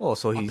to?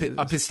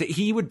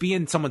 He would be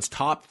in someone's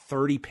top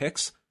 30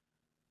 picks.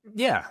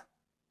 Yeah.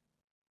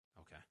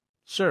 Okay.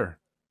 Sure.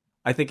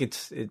 I think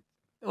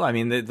Well, I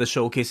mean, the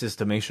showcase is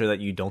to make sure that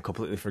you don't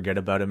completely forget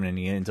about him, and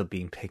he ends up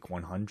being pick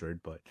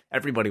 100. But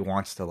everybody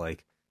wants to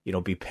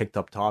be picked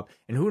up top,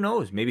 and who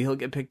knows? Maybe he'll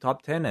get picked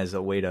top 10 as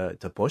a way to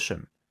push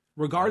him.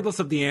 Regardless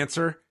of the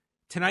answer,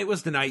 tonight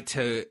was the night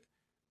to,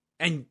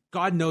 and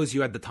God knows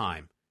you had the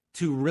time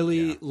to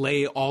really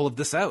lay all of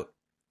this out.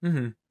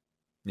 Mm-hmm.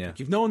 Yeah,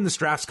 like you've known this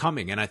draft's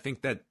coming, and I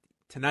think that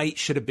tonight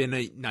should have been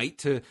a night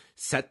to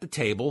set the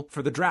table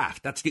for the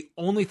draft. That's the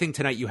only thing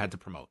tonight you had to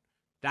promote.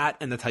 That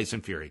and the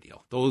Tyson Fury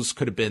deal. Those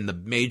could have been the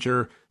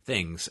major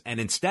things. And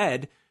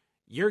instead,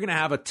 you're going to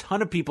have a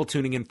ton of people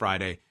tuning in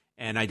Friday,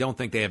 and I don't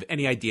think they have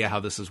any idea how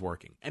this is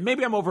working. And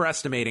maybe I'm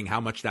overestimating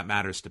how much that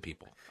matters to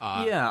people.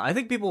 Yeah, I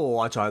think people will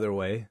watch either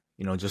way,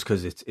 just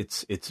because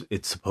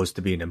it's supposed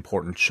to be an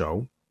important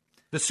show.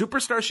 The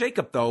Superstar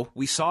shakeup, though,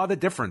 we saw the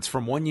difference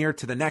from one year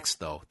to the next,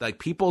 though. Like,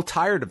 people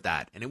tired of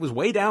that, and it was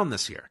way down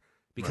this year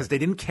because they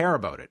didn't care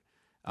about it.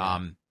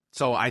 Yeah.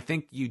 So I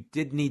think you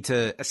did need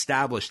to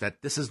establish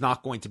that this is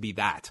not going to be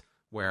that,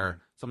 where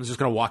someone's just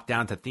going to walk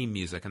down to theme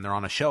music and they're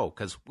on a show,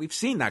 because we've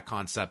seen that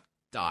concept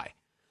die.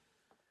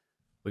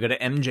 We got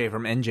an MJ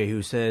from NJ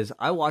who says,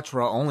 I watch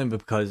Raw only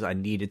because I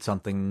needed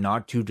something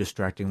not too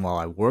distracting while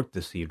I worked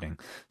this evening.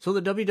 So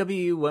the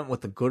WWE went with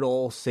the good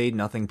old say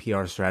nothing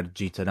PR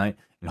strategy tonight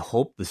and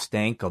hope the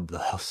stank of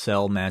the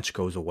Cell match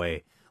goes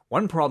away.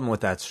 One problem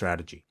with that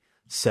strategy.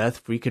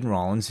 Seth freaking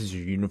Rollins is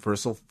your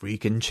Universal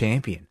freaking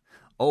champion.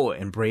 Oh,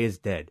 and Bray is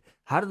dead.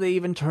 How did they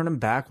even turn him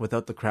back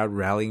without the crowd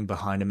rallying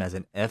behind him as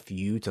an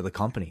FU to the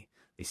company?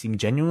 They seem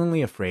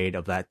genuinely afraid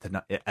of that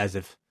tonight,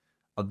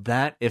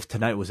 if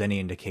tonight was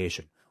any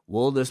indication.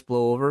 Will this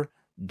blow over?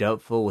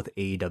 Doubtful with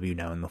AEW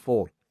now in the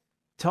fold.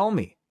 Tell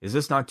me, is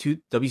this not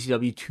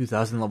WCW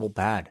 2000 level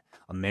bad?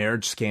 A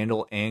marriage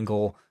scandal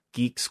angle,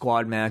 Geek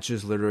Squad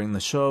matches littering the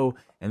show,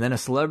 and then a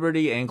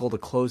celebrity angle to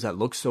close that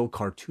looks so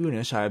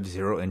cartoonish I have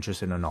zero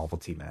interest in a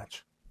novelty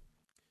match.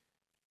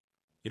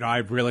 I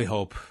really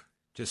hope,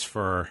 just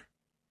for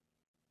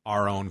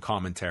our own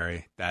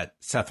commentary, that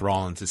Seth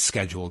Rollins is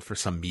scheduled for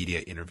some media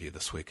interview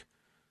this week.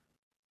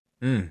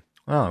 Oh,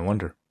 I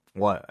wonder.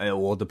 What?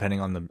 Well, depending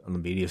on the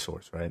media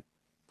source, right?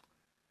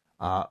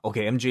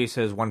 Okay, MJ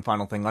says one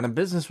final thing. On a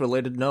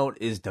business-related note,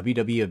 is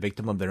WWE a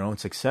victim of their own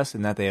success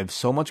in that they have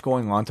so much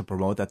going on to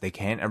promote that they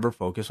can't ever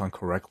focus on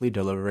correctly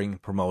delivering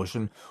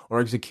promotion or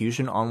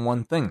execution on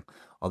one thing?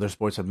 Other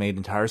sports have made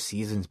entire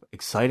seasons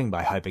exciting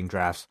by hyping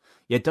drafts,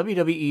 yet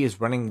WWE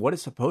is running what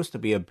is supposed to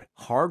be a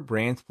hard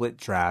brand split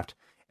draft,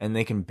 and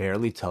they can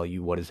barely tell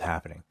you what is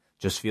happening.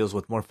 Just feels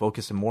with more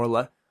focus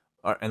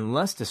and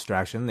less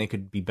distraction, they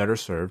could be better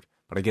served,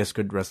 but I guess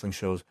good wrestling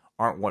shows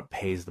aren't what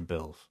pays the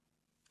bills.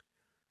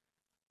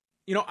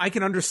 I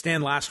can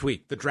understand last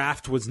week. The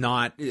draft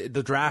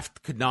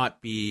could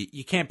not be,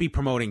 you can't be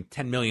promoting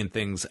 10 million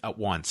things at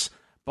once,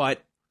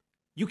 but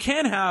you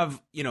can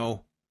have,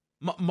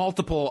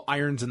 multiple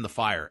irons in the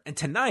fire. And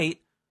tonight,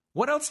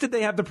 what else did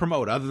they have to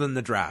promote other than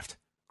the draft?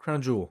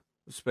 Crown Jewel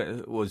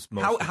was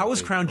how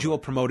was Crown Jewel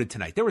promoted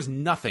tonight? There was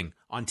nothing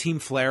on Team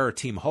Flair or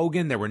Team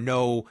Hogan. There were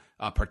no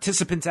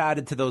participants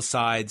added to those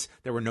sides.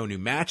 There were no new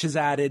matches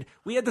added.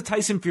 We had the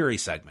Tyson Fury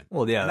segment.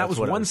 Well, yeah, and that was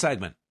one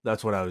segment.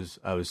 That's what I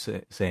was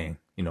saying.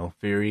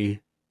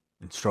 Fury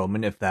and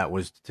Strowman, if that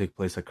was to take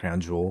place at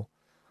Crown Jewel.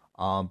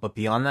 But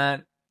beyond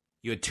that,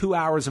 you had 2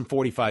 hours and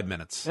 45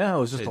 minutes. Yeah, it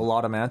was just a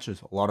lot of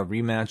matches, a lot of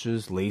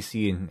rematches.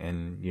 Lacey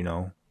and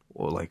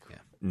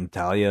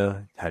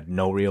Natalya had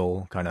no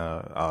real kind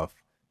of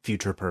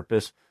future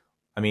purpose.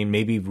 I mean,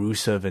 maybe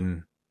Rusev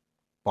and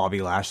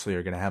Bobby Lashley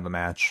are going to have a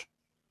match.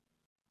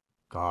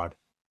 God,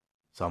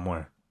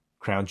 somewhere.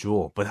 Crown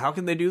Jewel. But how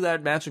can they do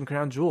that match in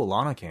Crown Jewel?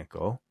 Lana can't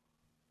go.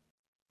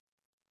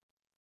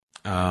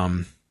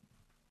 Yeah,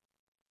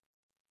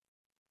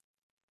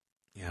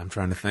 I'm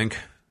trying to think.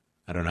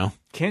 I don't know.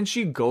 Can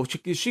she go?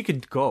 She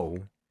could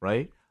go,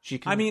 right? She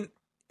can. I mean,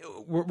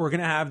 we're going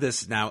to have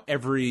this now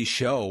every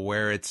show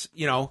where it's,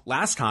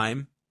 last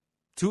time,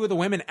 2 of the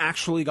women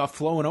actually got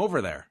flown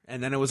over there.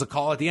 And then it was a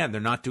call at the end.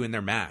 They're not doing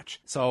their match.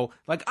 So,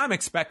 I'm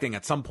expecting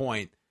at some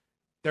point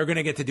they're going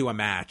to get to do a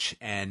match.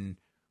 And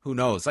who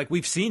knows?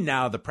 We've seen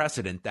now the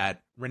precedent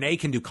that Renee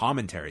can do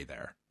commentary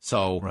there.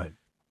 So, right.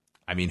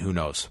 I mean, who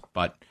knows?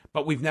 But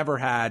we've never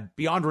had,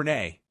 beyond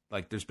Renee,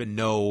 there's been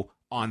no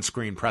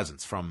on-screen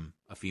presence from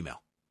a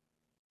female.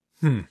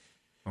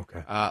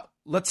 Okay.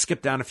 Let's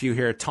skip down a few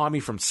here.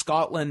 Tommy from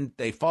Scotland.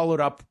 They followed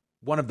up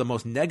one of the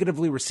most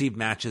negatively received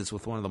matches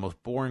with one of the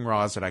most boring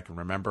Raws that I can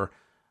remember.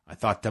 I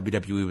thought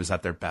WWE was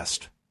at their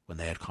best when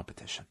they had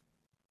competition.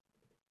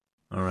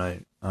 All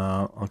right.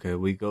 Okay,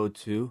 we go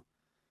to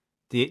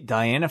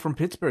Diana from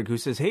Pittsburgh, who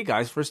says, "Hey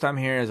guys, first time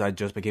here as I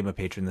just became a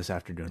patron this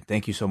afternoon.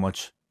 Thank you so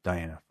much,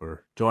 Diana,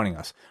 for joining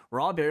us.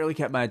 Raw barely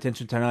kept my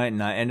attention tonight,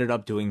 and I ended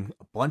up doing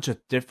a bunch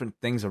of different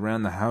things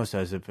around the house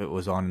as if it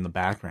was on in the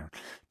background.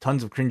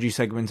 Tons of cringy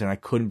segments, and I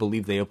couldn't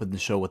believe they opened the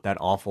show with that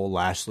awful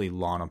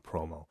Lashley-Lana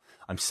promo.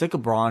 I'm sick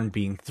of Braun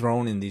being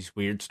thrown in these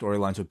weird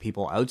storylines with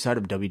people outside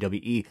of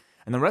WWE,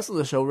 and the rest of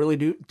the show really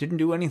didn't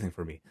do anything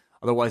for me.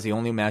 Otherwise, the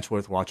only match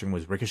worth watching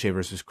was Ricochet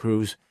versus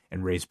Cruz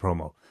and Ray's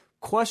promo.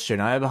 Question,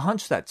 I have a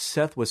hunch that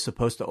Seth was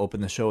supposed to open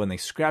the show, and they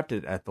scrapped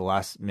it at the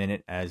last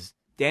minute as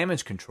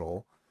Damage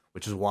Control,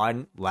 which is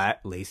why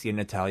Lacey and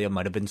Natalya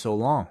might have been so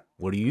long.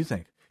 What do you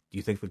think? Do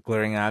you think the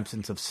glaring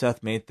absence of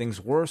Seth made things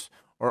worse,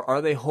 or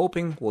are they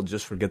hoping we'll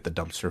just forget the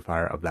dumpster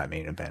fire of that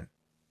main event?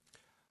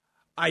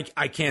 I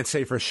can't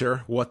say for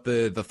sure what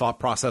the thought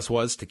process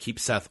was to keep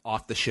Seth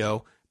off the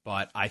show,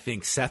 but I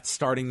think Seth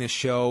starting this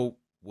show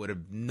would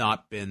have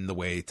not been the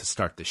way to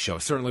start this show.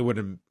 Certainly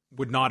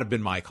would not have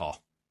been my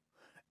call.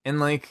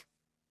 And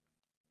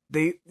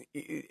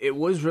it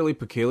was really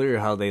peculiar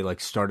how they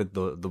started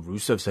the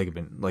Rusev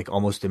segment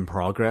almost in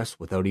progress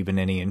without even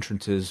any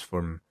entrances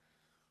from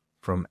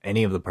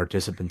any of the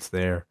participants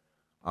there.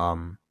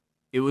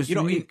 It was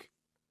unique.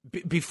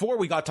 Before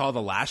we got to all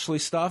the Lashley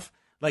stuff,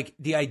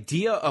 the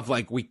idea of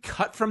we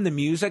cut from the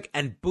music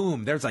and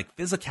boom, there's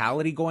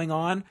physicality going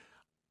on.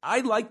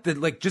 I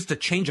like just a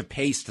change of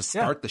pace to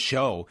start the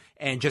show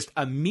and just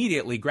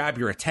immediately grab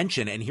your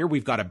attention. And here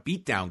we've got a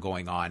beatdown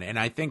going on. And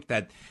I think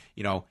that,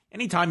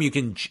 anytime you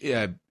can,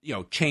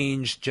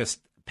 change just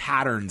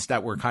patterns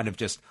that we're kind of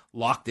just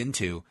locked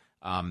into,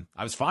 I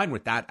was fine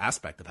with that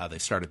aspect of how they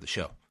started the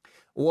show.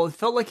 Well, it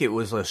felt like it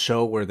was a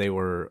show where they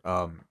were,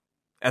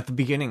 at the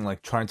beginning,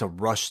 trying to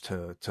rush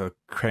to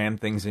cram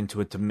things into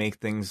it, to make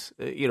things,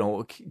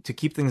 to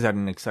keep things at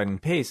an exciting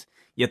pace.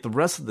 Yet the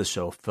rest of the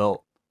show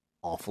felt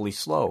awfully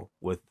slow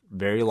with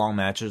very long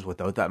matches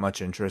without that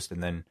much interest,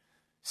 and then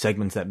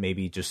segments that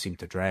maybe just seem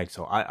to drag.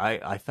 So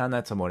I found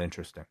that somewhat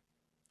interesting.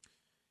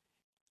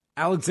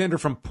 Alexander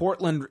from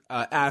Portland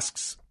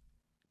asks,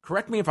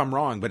 correct me if I'm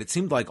wrong, but it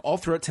seemed like all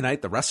throughout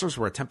tonight, the wrestlers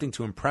were attempting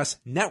to impress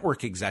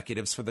network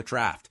executives for the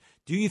draft.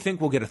 Do you think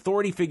we'll get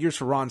authority figures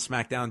for Raw and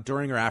SmackDown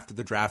during or after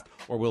the draft,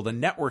 or will the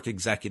network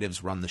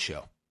executives run the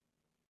show?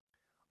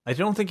 I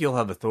don't think you'll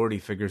have authority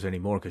figures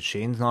anymore because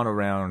Shane's not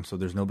around, so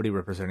there's nobody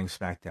representing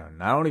SmackDown.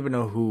 And I don't even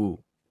know who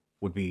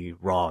would be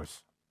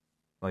Raw's.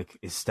 Like,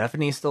 is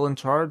Stephanie still in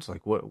charge?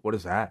 Like, what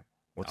is that?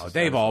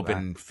 They've all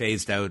been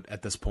phased out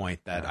at this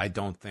point. That I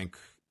don't think,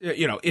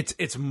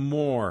 it's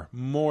more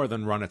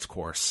than run its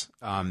course.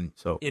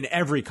 So in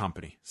every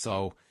company.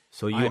 So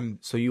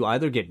you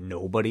either get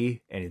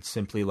nobody, and it's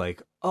simply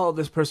like, oh,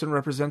 this person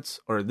represents,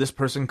 or this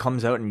person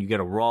comes out and you get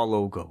a Raw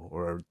logo,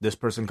 or this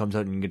person comes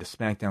out and you get a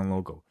SmackDown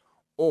logo.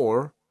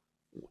 Or,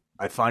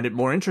 I find it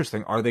more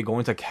interesting, are they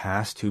going to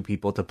cast two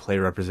people to play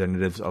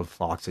representatives of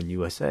Fox and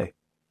USA?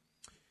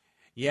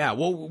 Yeah,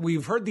 well,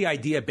 we've heard the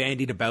idea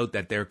bandied about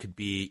that there could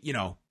be,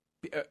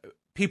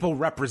 people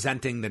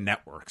representing the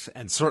networks.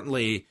 And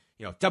certainly,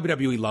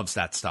 WWE loves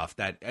that stuff.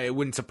 That it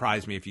wouldn't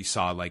surprise me if you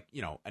saw, like,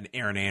 an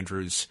Aaron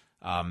Andrews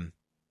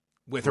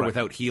with or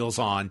without heels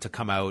on to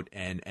come out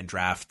and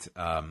draft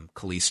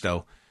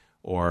Kalisto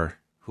or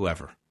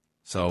whoever.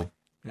 So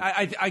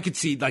I could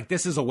see, like,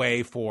 this is a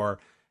way for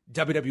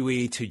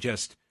WWE to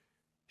just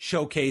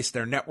showcase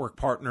their network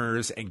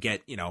partners and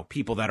get,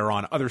 people that are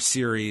on other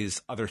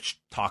series, other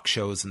talk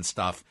shows and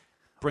stuff,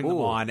 bring them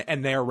on,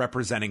 and they're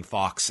representing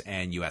Fox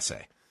and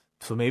USA.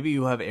 So maybe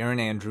you have Aaron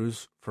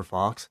Andrews for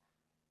Fox,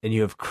 and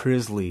you have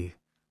Chris Lee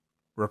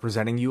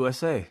representing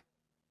USA.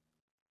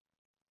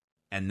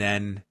 And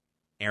then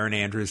Aaron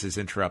Andrews is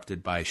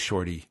interrupted by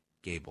Shorty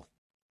Gable.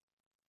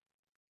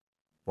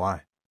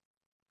 Why?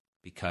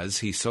 Because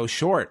he's so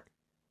short,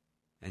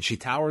 and she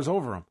towers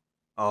over him.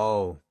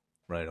 Oh,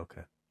 right,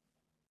 okay.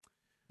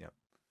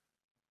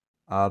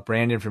 Yep.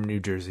 Brandon from New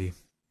Jersey.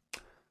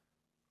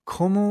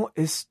 Como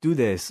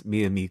estudes,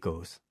 mi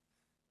amigos?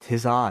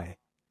 'Tis I,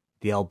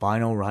 the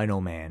albino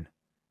rhino man.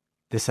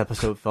 This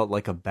episode felt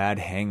like a bad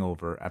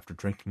hangover after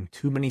drinking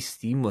too many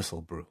steam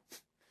whistle brew.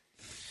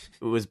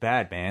 It was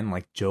bad, man,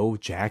 like Joe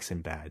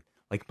Jackson bad,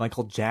 like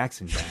Michael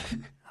Jackson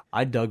bad.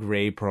 I dug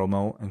Ray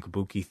promo and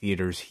Kabuki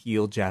Theater's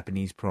heel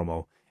Japanese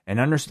promo, and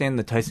understand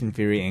the Tyson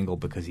Fury angle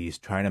because he's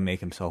trying to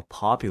make himself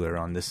popular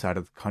on this side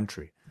of the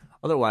country.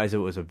 Otherwise, it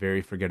was a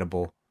very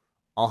forgettable,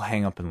 I'll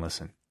hang up and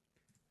listen.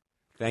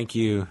 Thank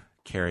you,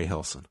 Carrie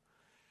Hilson.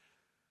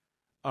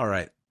 All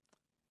right.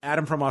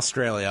 Adam from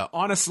Australia.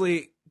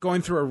 Honestly,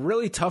 going through a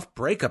really tough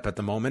breakup at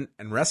the moment,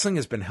 and wrestling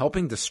has been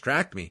helping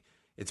distract me.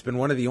 It's been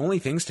one of the only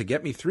things to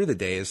get me through the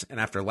days, and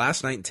after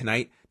last night and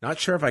tonight, not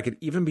sure if I could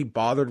even be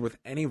bothered with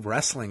any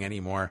wrestling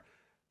anymore.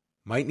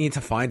 Might need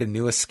to find a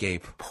new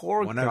escape.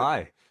 Poor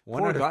guy.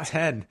 One out of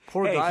 10.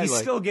 Poor guy. He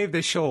still gave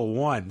this show a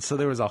 1, so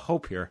there was a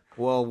hope here.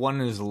 Well,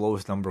 1 is the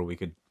lowest number we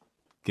could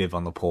give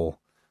on the poll.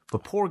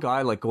 But poor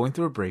guy, like, going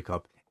through a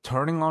breakup,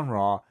 turning on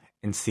Raw,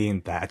 and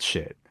seeing that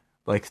shit.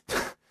 Like,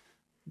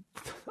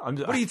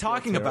 what are you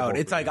talking about?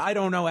 It's like, I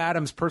don't know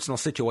Adam's personal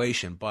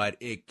situation, but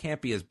it can't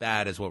be as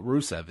bad as what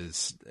Rusev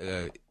is,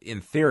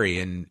 in theory,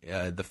 in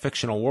the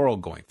fictional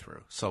world going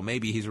through. So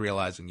maybe he's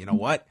realizing, you know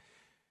what?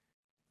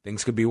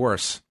 Things could be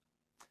worse.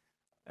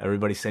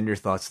 Everybody send your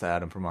thoughts to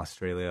Adam from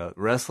Australia.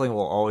 Wrestling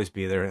will always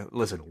be there.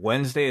 Listen,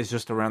 Wednesday is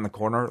just around the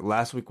corner.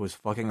 Last week was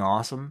fucking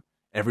awesome.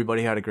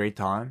 Everybody had a great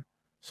time.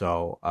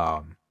 So,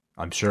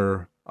 I'm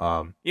sure,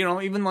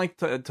 even like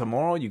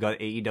tomorrow, you got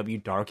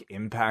AEW Dark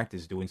Impact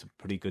is doing some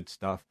pretty good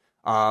stuff.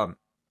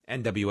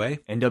 NWA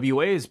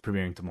is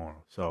premiering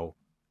tomorrow. So,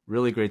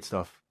 really great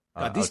stuff.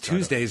 God, these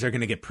Tuesdays are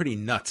going to get pretty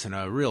nuts in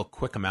a real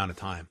quick amount of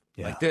time.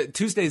 Yeah. Like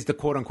Tuesday's the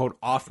quote unquote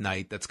off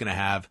night that's going to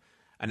have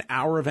an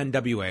hour of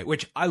NWA,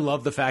 which I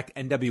love the fact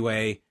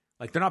NWA,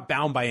 like, they're not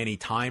bound by any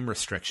time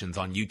restrictions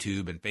on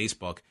YouTube and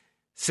Facebook.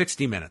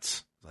 60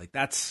 minutes. Like,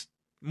 that's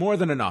more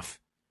than enough.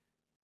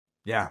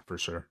 Yeah, for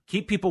sure.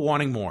 Keep people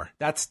wanting more.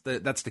 That's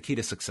the key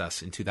to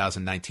success in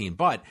 2019.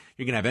 But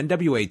you're going to have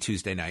NWA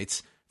Tuesday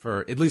nights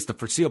for at least the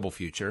foreseeable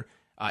future,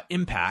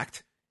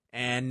 Impact,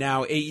 and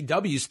now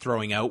AEW's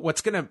throwing out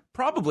what's going to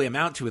probably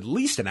amount to at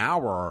least an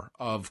hour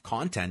of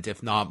content,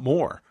 if not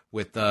more,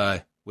 with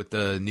the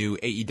new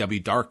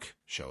AEW Dark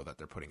show that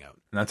they're putting out.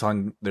 And that's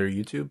on their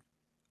YouTube?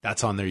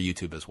 That's on their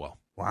YouTube as well.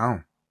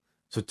 Wow.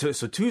 So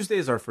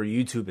Tuesdays are for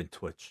YouTube and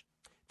Twitch.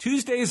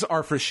 Tuesdays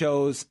are for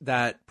shows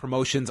that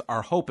promotions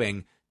are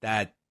hoping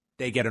that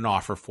they get an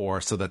offer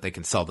for so that they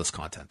can sell this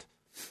content.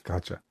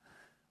 Gotcha.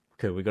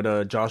 Okay, we go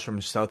to Josh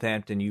from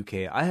Southampton,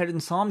 UK. I had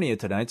insomnia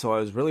tonight, so I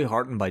was really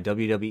heartened by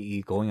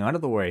WWE going out of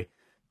the way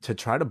to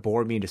try to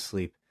bore me to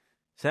sleep.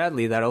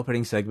 Sadly, that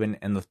opening segment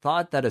and the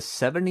thought that a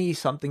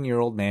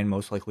 70-something-year-old man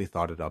most likely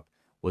thought it up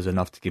was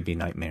enough to give me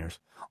nightmares.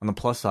 On the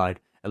plus side,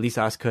 at least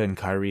Asuka and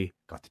Kairi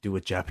got to do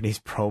a Japanese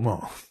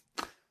promo.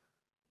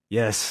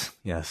 Yes.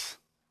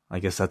 I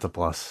guess that's a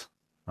plus.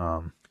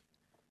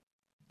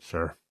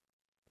 Sure.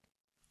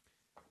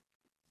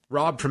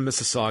 Rob from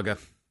Mississauga.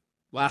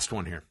 Last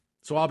one here.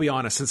 So I'll be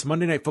honest, since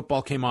Monday Night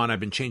Football came on, I've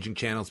been changing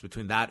channels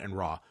between that and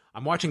Raw.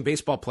 I'm watching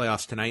baseball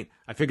playoffs tonight.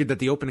 I figured that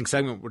the opening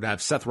segment would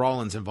have Seth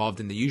Rollins involved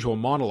in the usual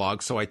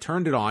monologue, so I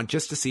turned it on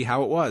just to see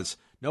how it was.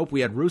 Nope, we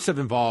had Rusev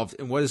involved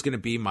in what is going to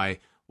be my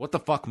what the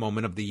fuck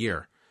moment of the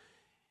year.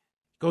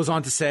 Goes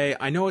on to say,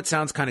 I know it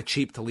sounds kind of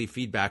cheap to leave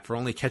feedback for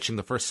only catching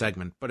the first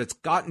segment, but it's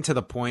gotten to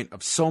the point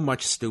of so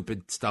much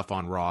stupid stuff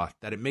on Raw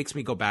that it makes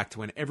me go back to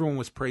when everyone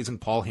was praising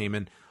Paul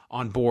Heyman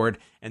on board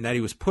and that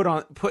he was put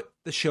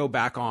the show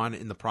back on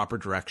in the proper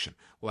direction.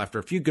 Well, after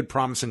a few good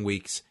promising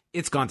weeks,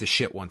 it's gone to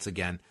shit once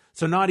again.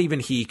 So not even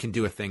he can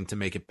do a thing to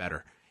make it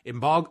better. It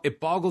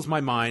boggles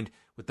my mind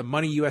with the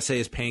money USA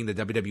is paying the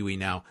WWE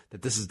now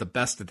that this is the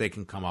best that they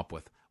can come up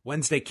with.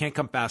 Wednesday can't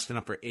come fast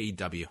enough for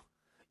AEW.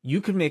 You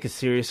could make a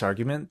serious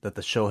argument that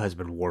the show has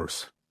been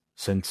worse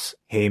since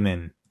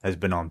Heyman has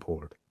been on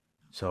board.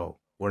 So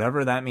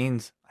whatever that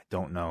means, I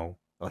don't know.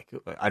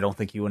 I don't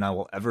think you and I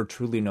will ever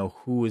truly know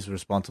who is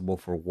responsible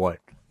for what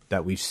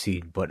that we've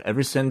seen. But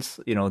ever since,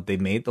 they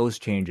made those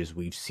changes,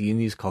 we've seen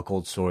these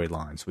cuckold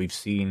storylines. We've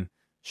seen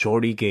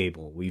Shorty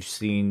Gable. We've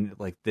seen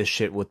this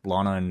shit with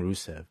Lana and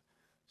Rusev.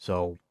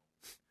 So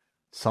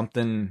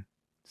something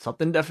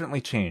definitely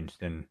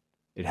changed, and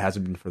it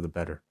hasn't been for the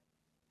better.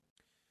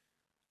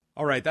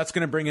 All right, that's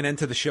going to bring an end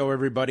to the show,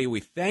 everybody. We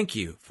thank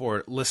you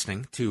for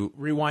listening to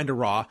Rewind to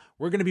Raw.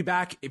 We're going to be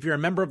back. If you're a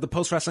member of the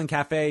Post Wrestling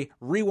Cafe,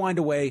 Rewind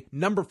Away,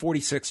 number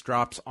 46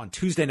 drops on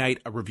Tuesday night,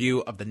 a review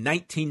of the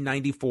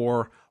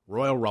 1994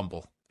 Royal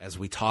Rumble, as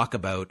we talk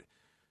about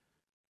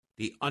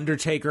The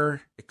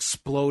Undertaker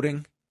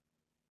exploding.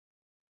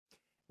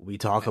 We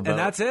talk about... And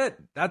that's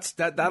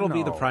it. That'll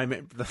be the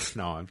primary...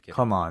 No, I'm kidding.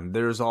 Come on.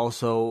 There's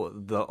also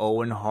the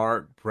Owen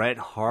Hart, Bret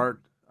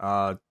Hart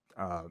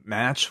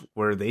match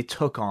where they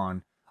took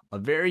on a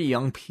very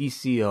young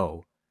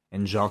PCO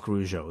and Jacques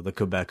Rougeau, the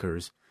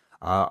Quebecers,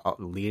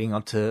 leading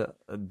up to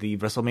the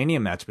WrestleMania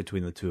match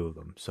between the two of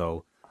them.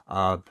 So,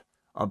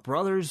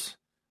 brothers,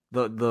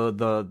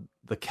 the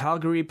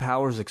Calgary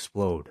powers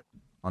explode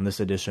on this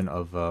edition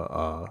of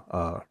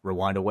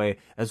Rewind Away,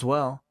 as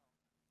well.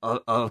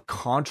 A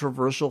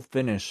controversial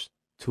finish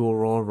to a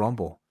Royal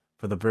Rumble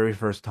for the very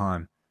first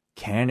time.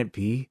 Can it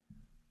be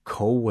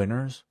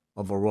co-winners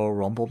of a Royal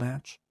Rumble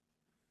match?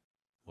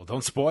 Well,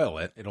 don't spoil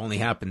it. It only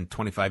happened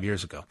 25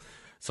 years ago.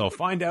 So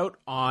find out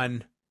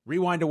on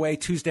Rewind Away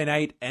Tuesday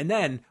night, and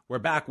then we're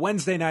back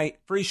Wednesday night,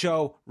 free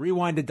show,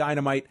 Rewind to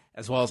Dynamite,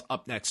 as well as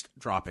Up Next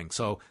dropping.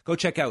 So go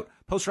check out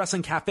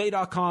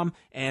postwrestlingcafe.com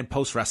and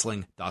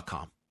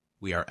postwrestling.com.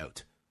 We are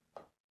out.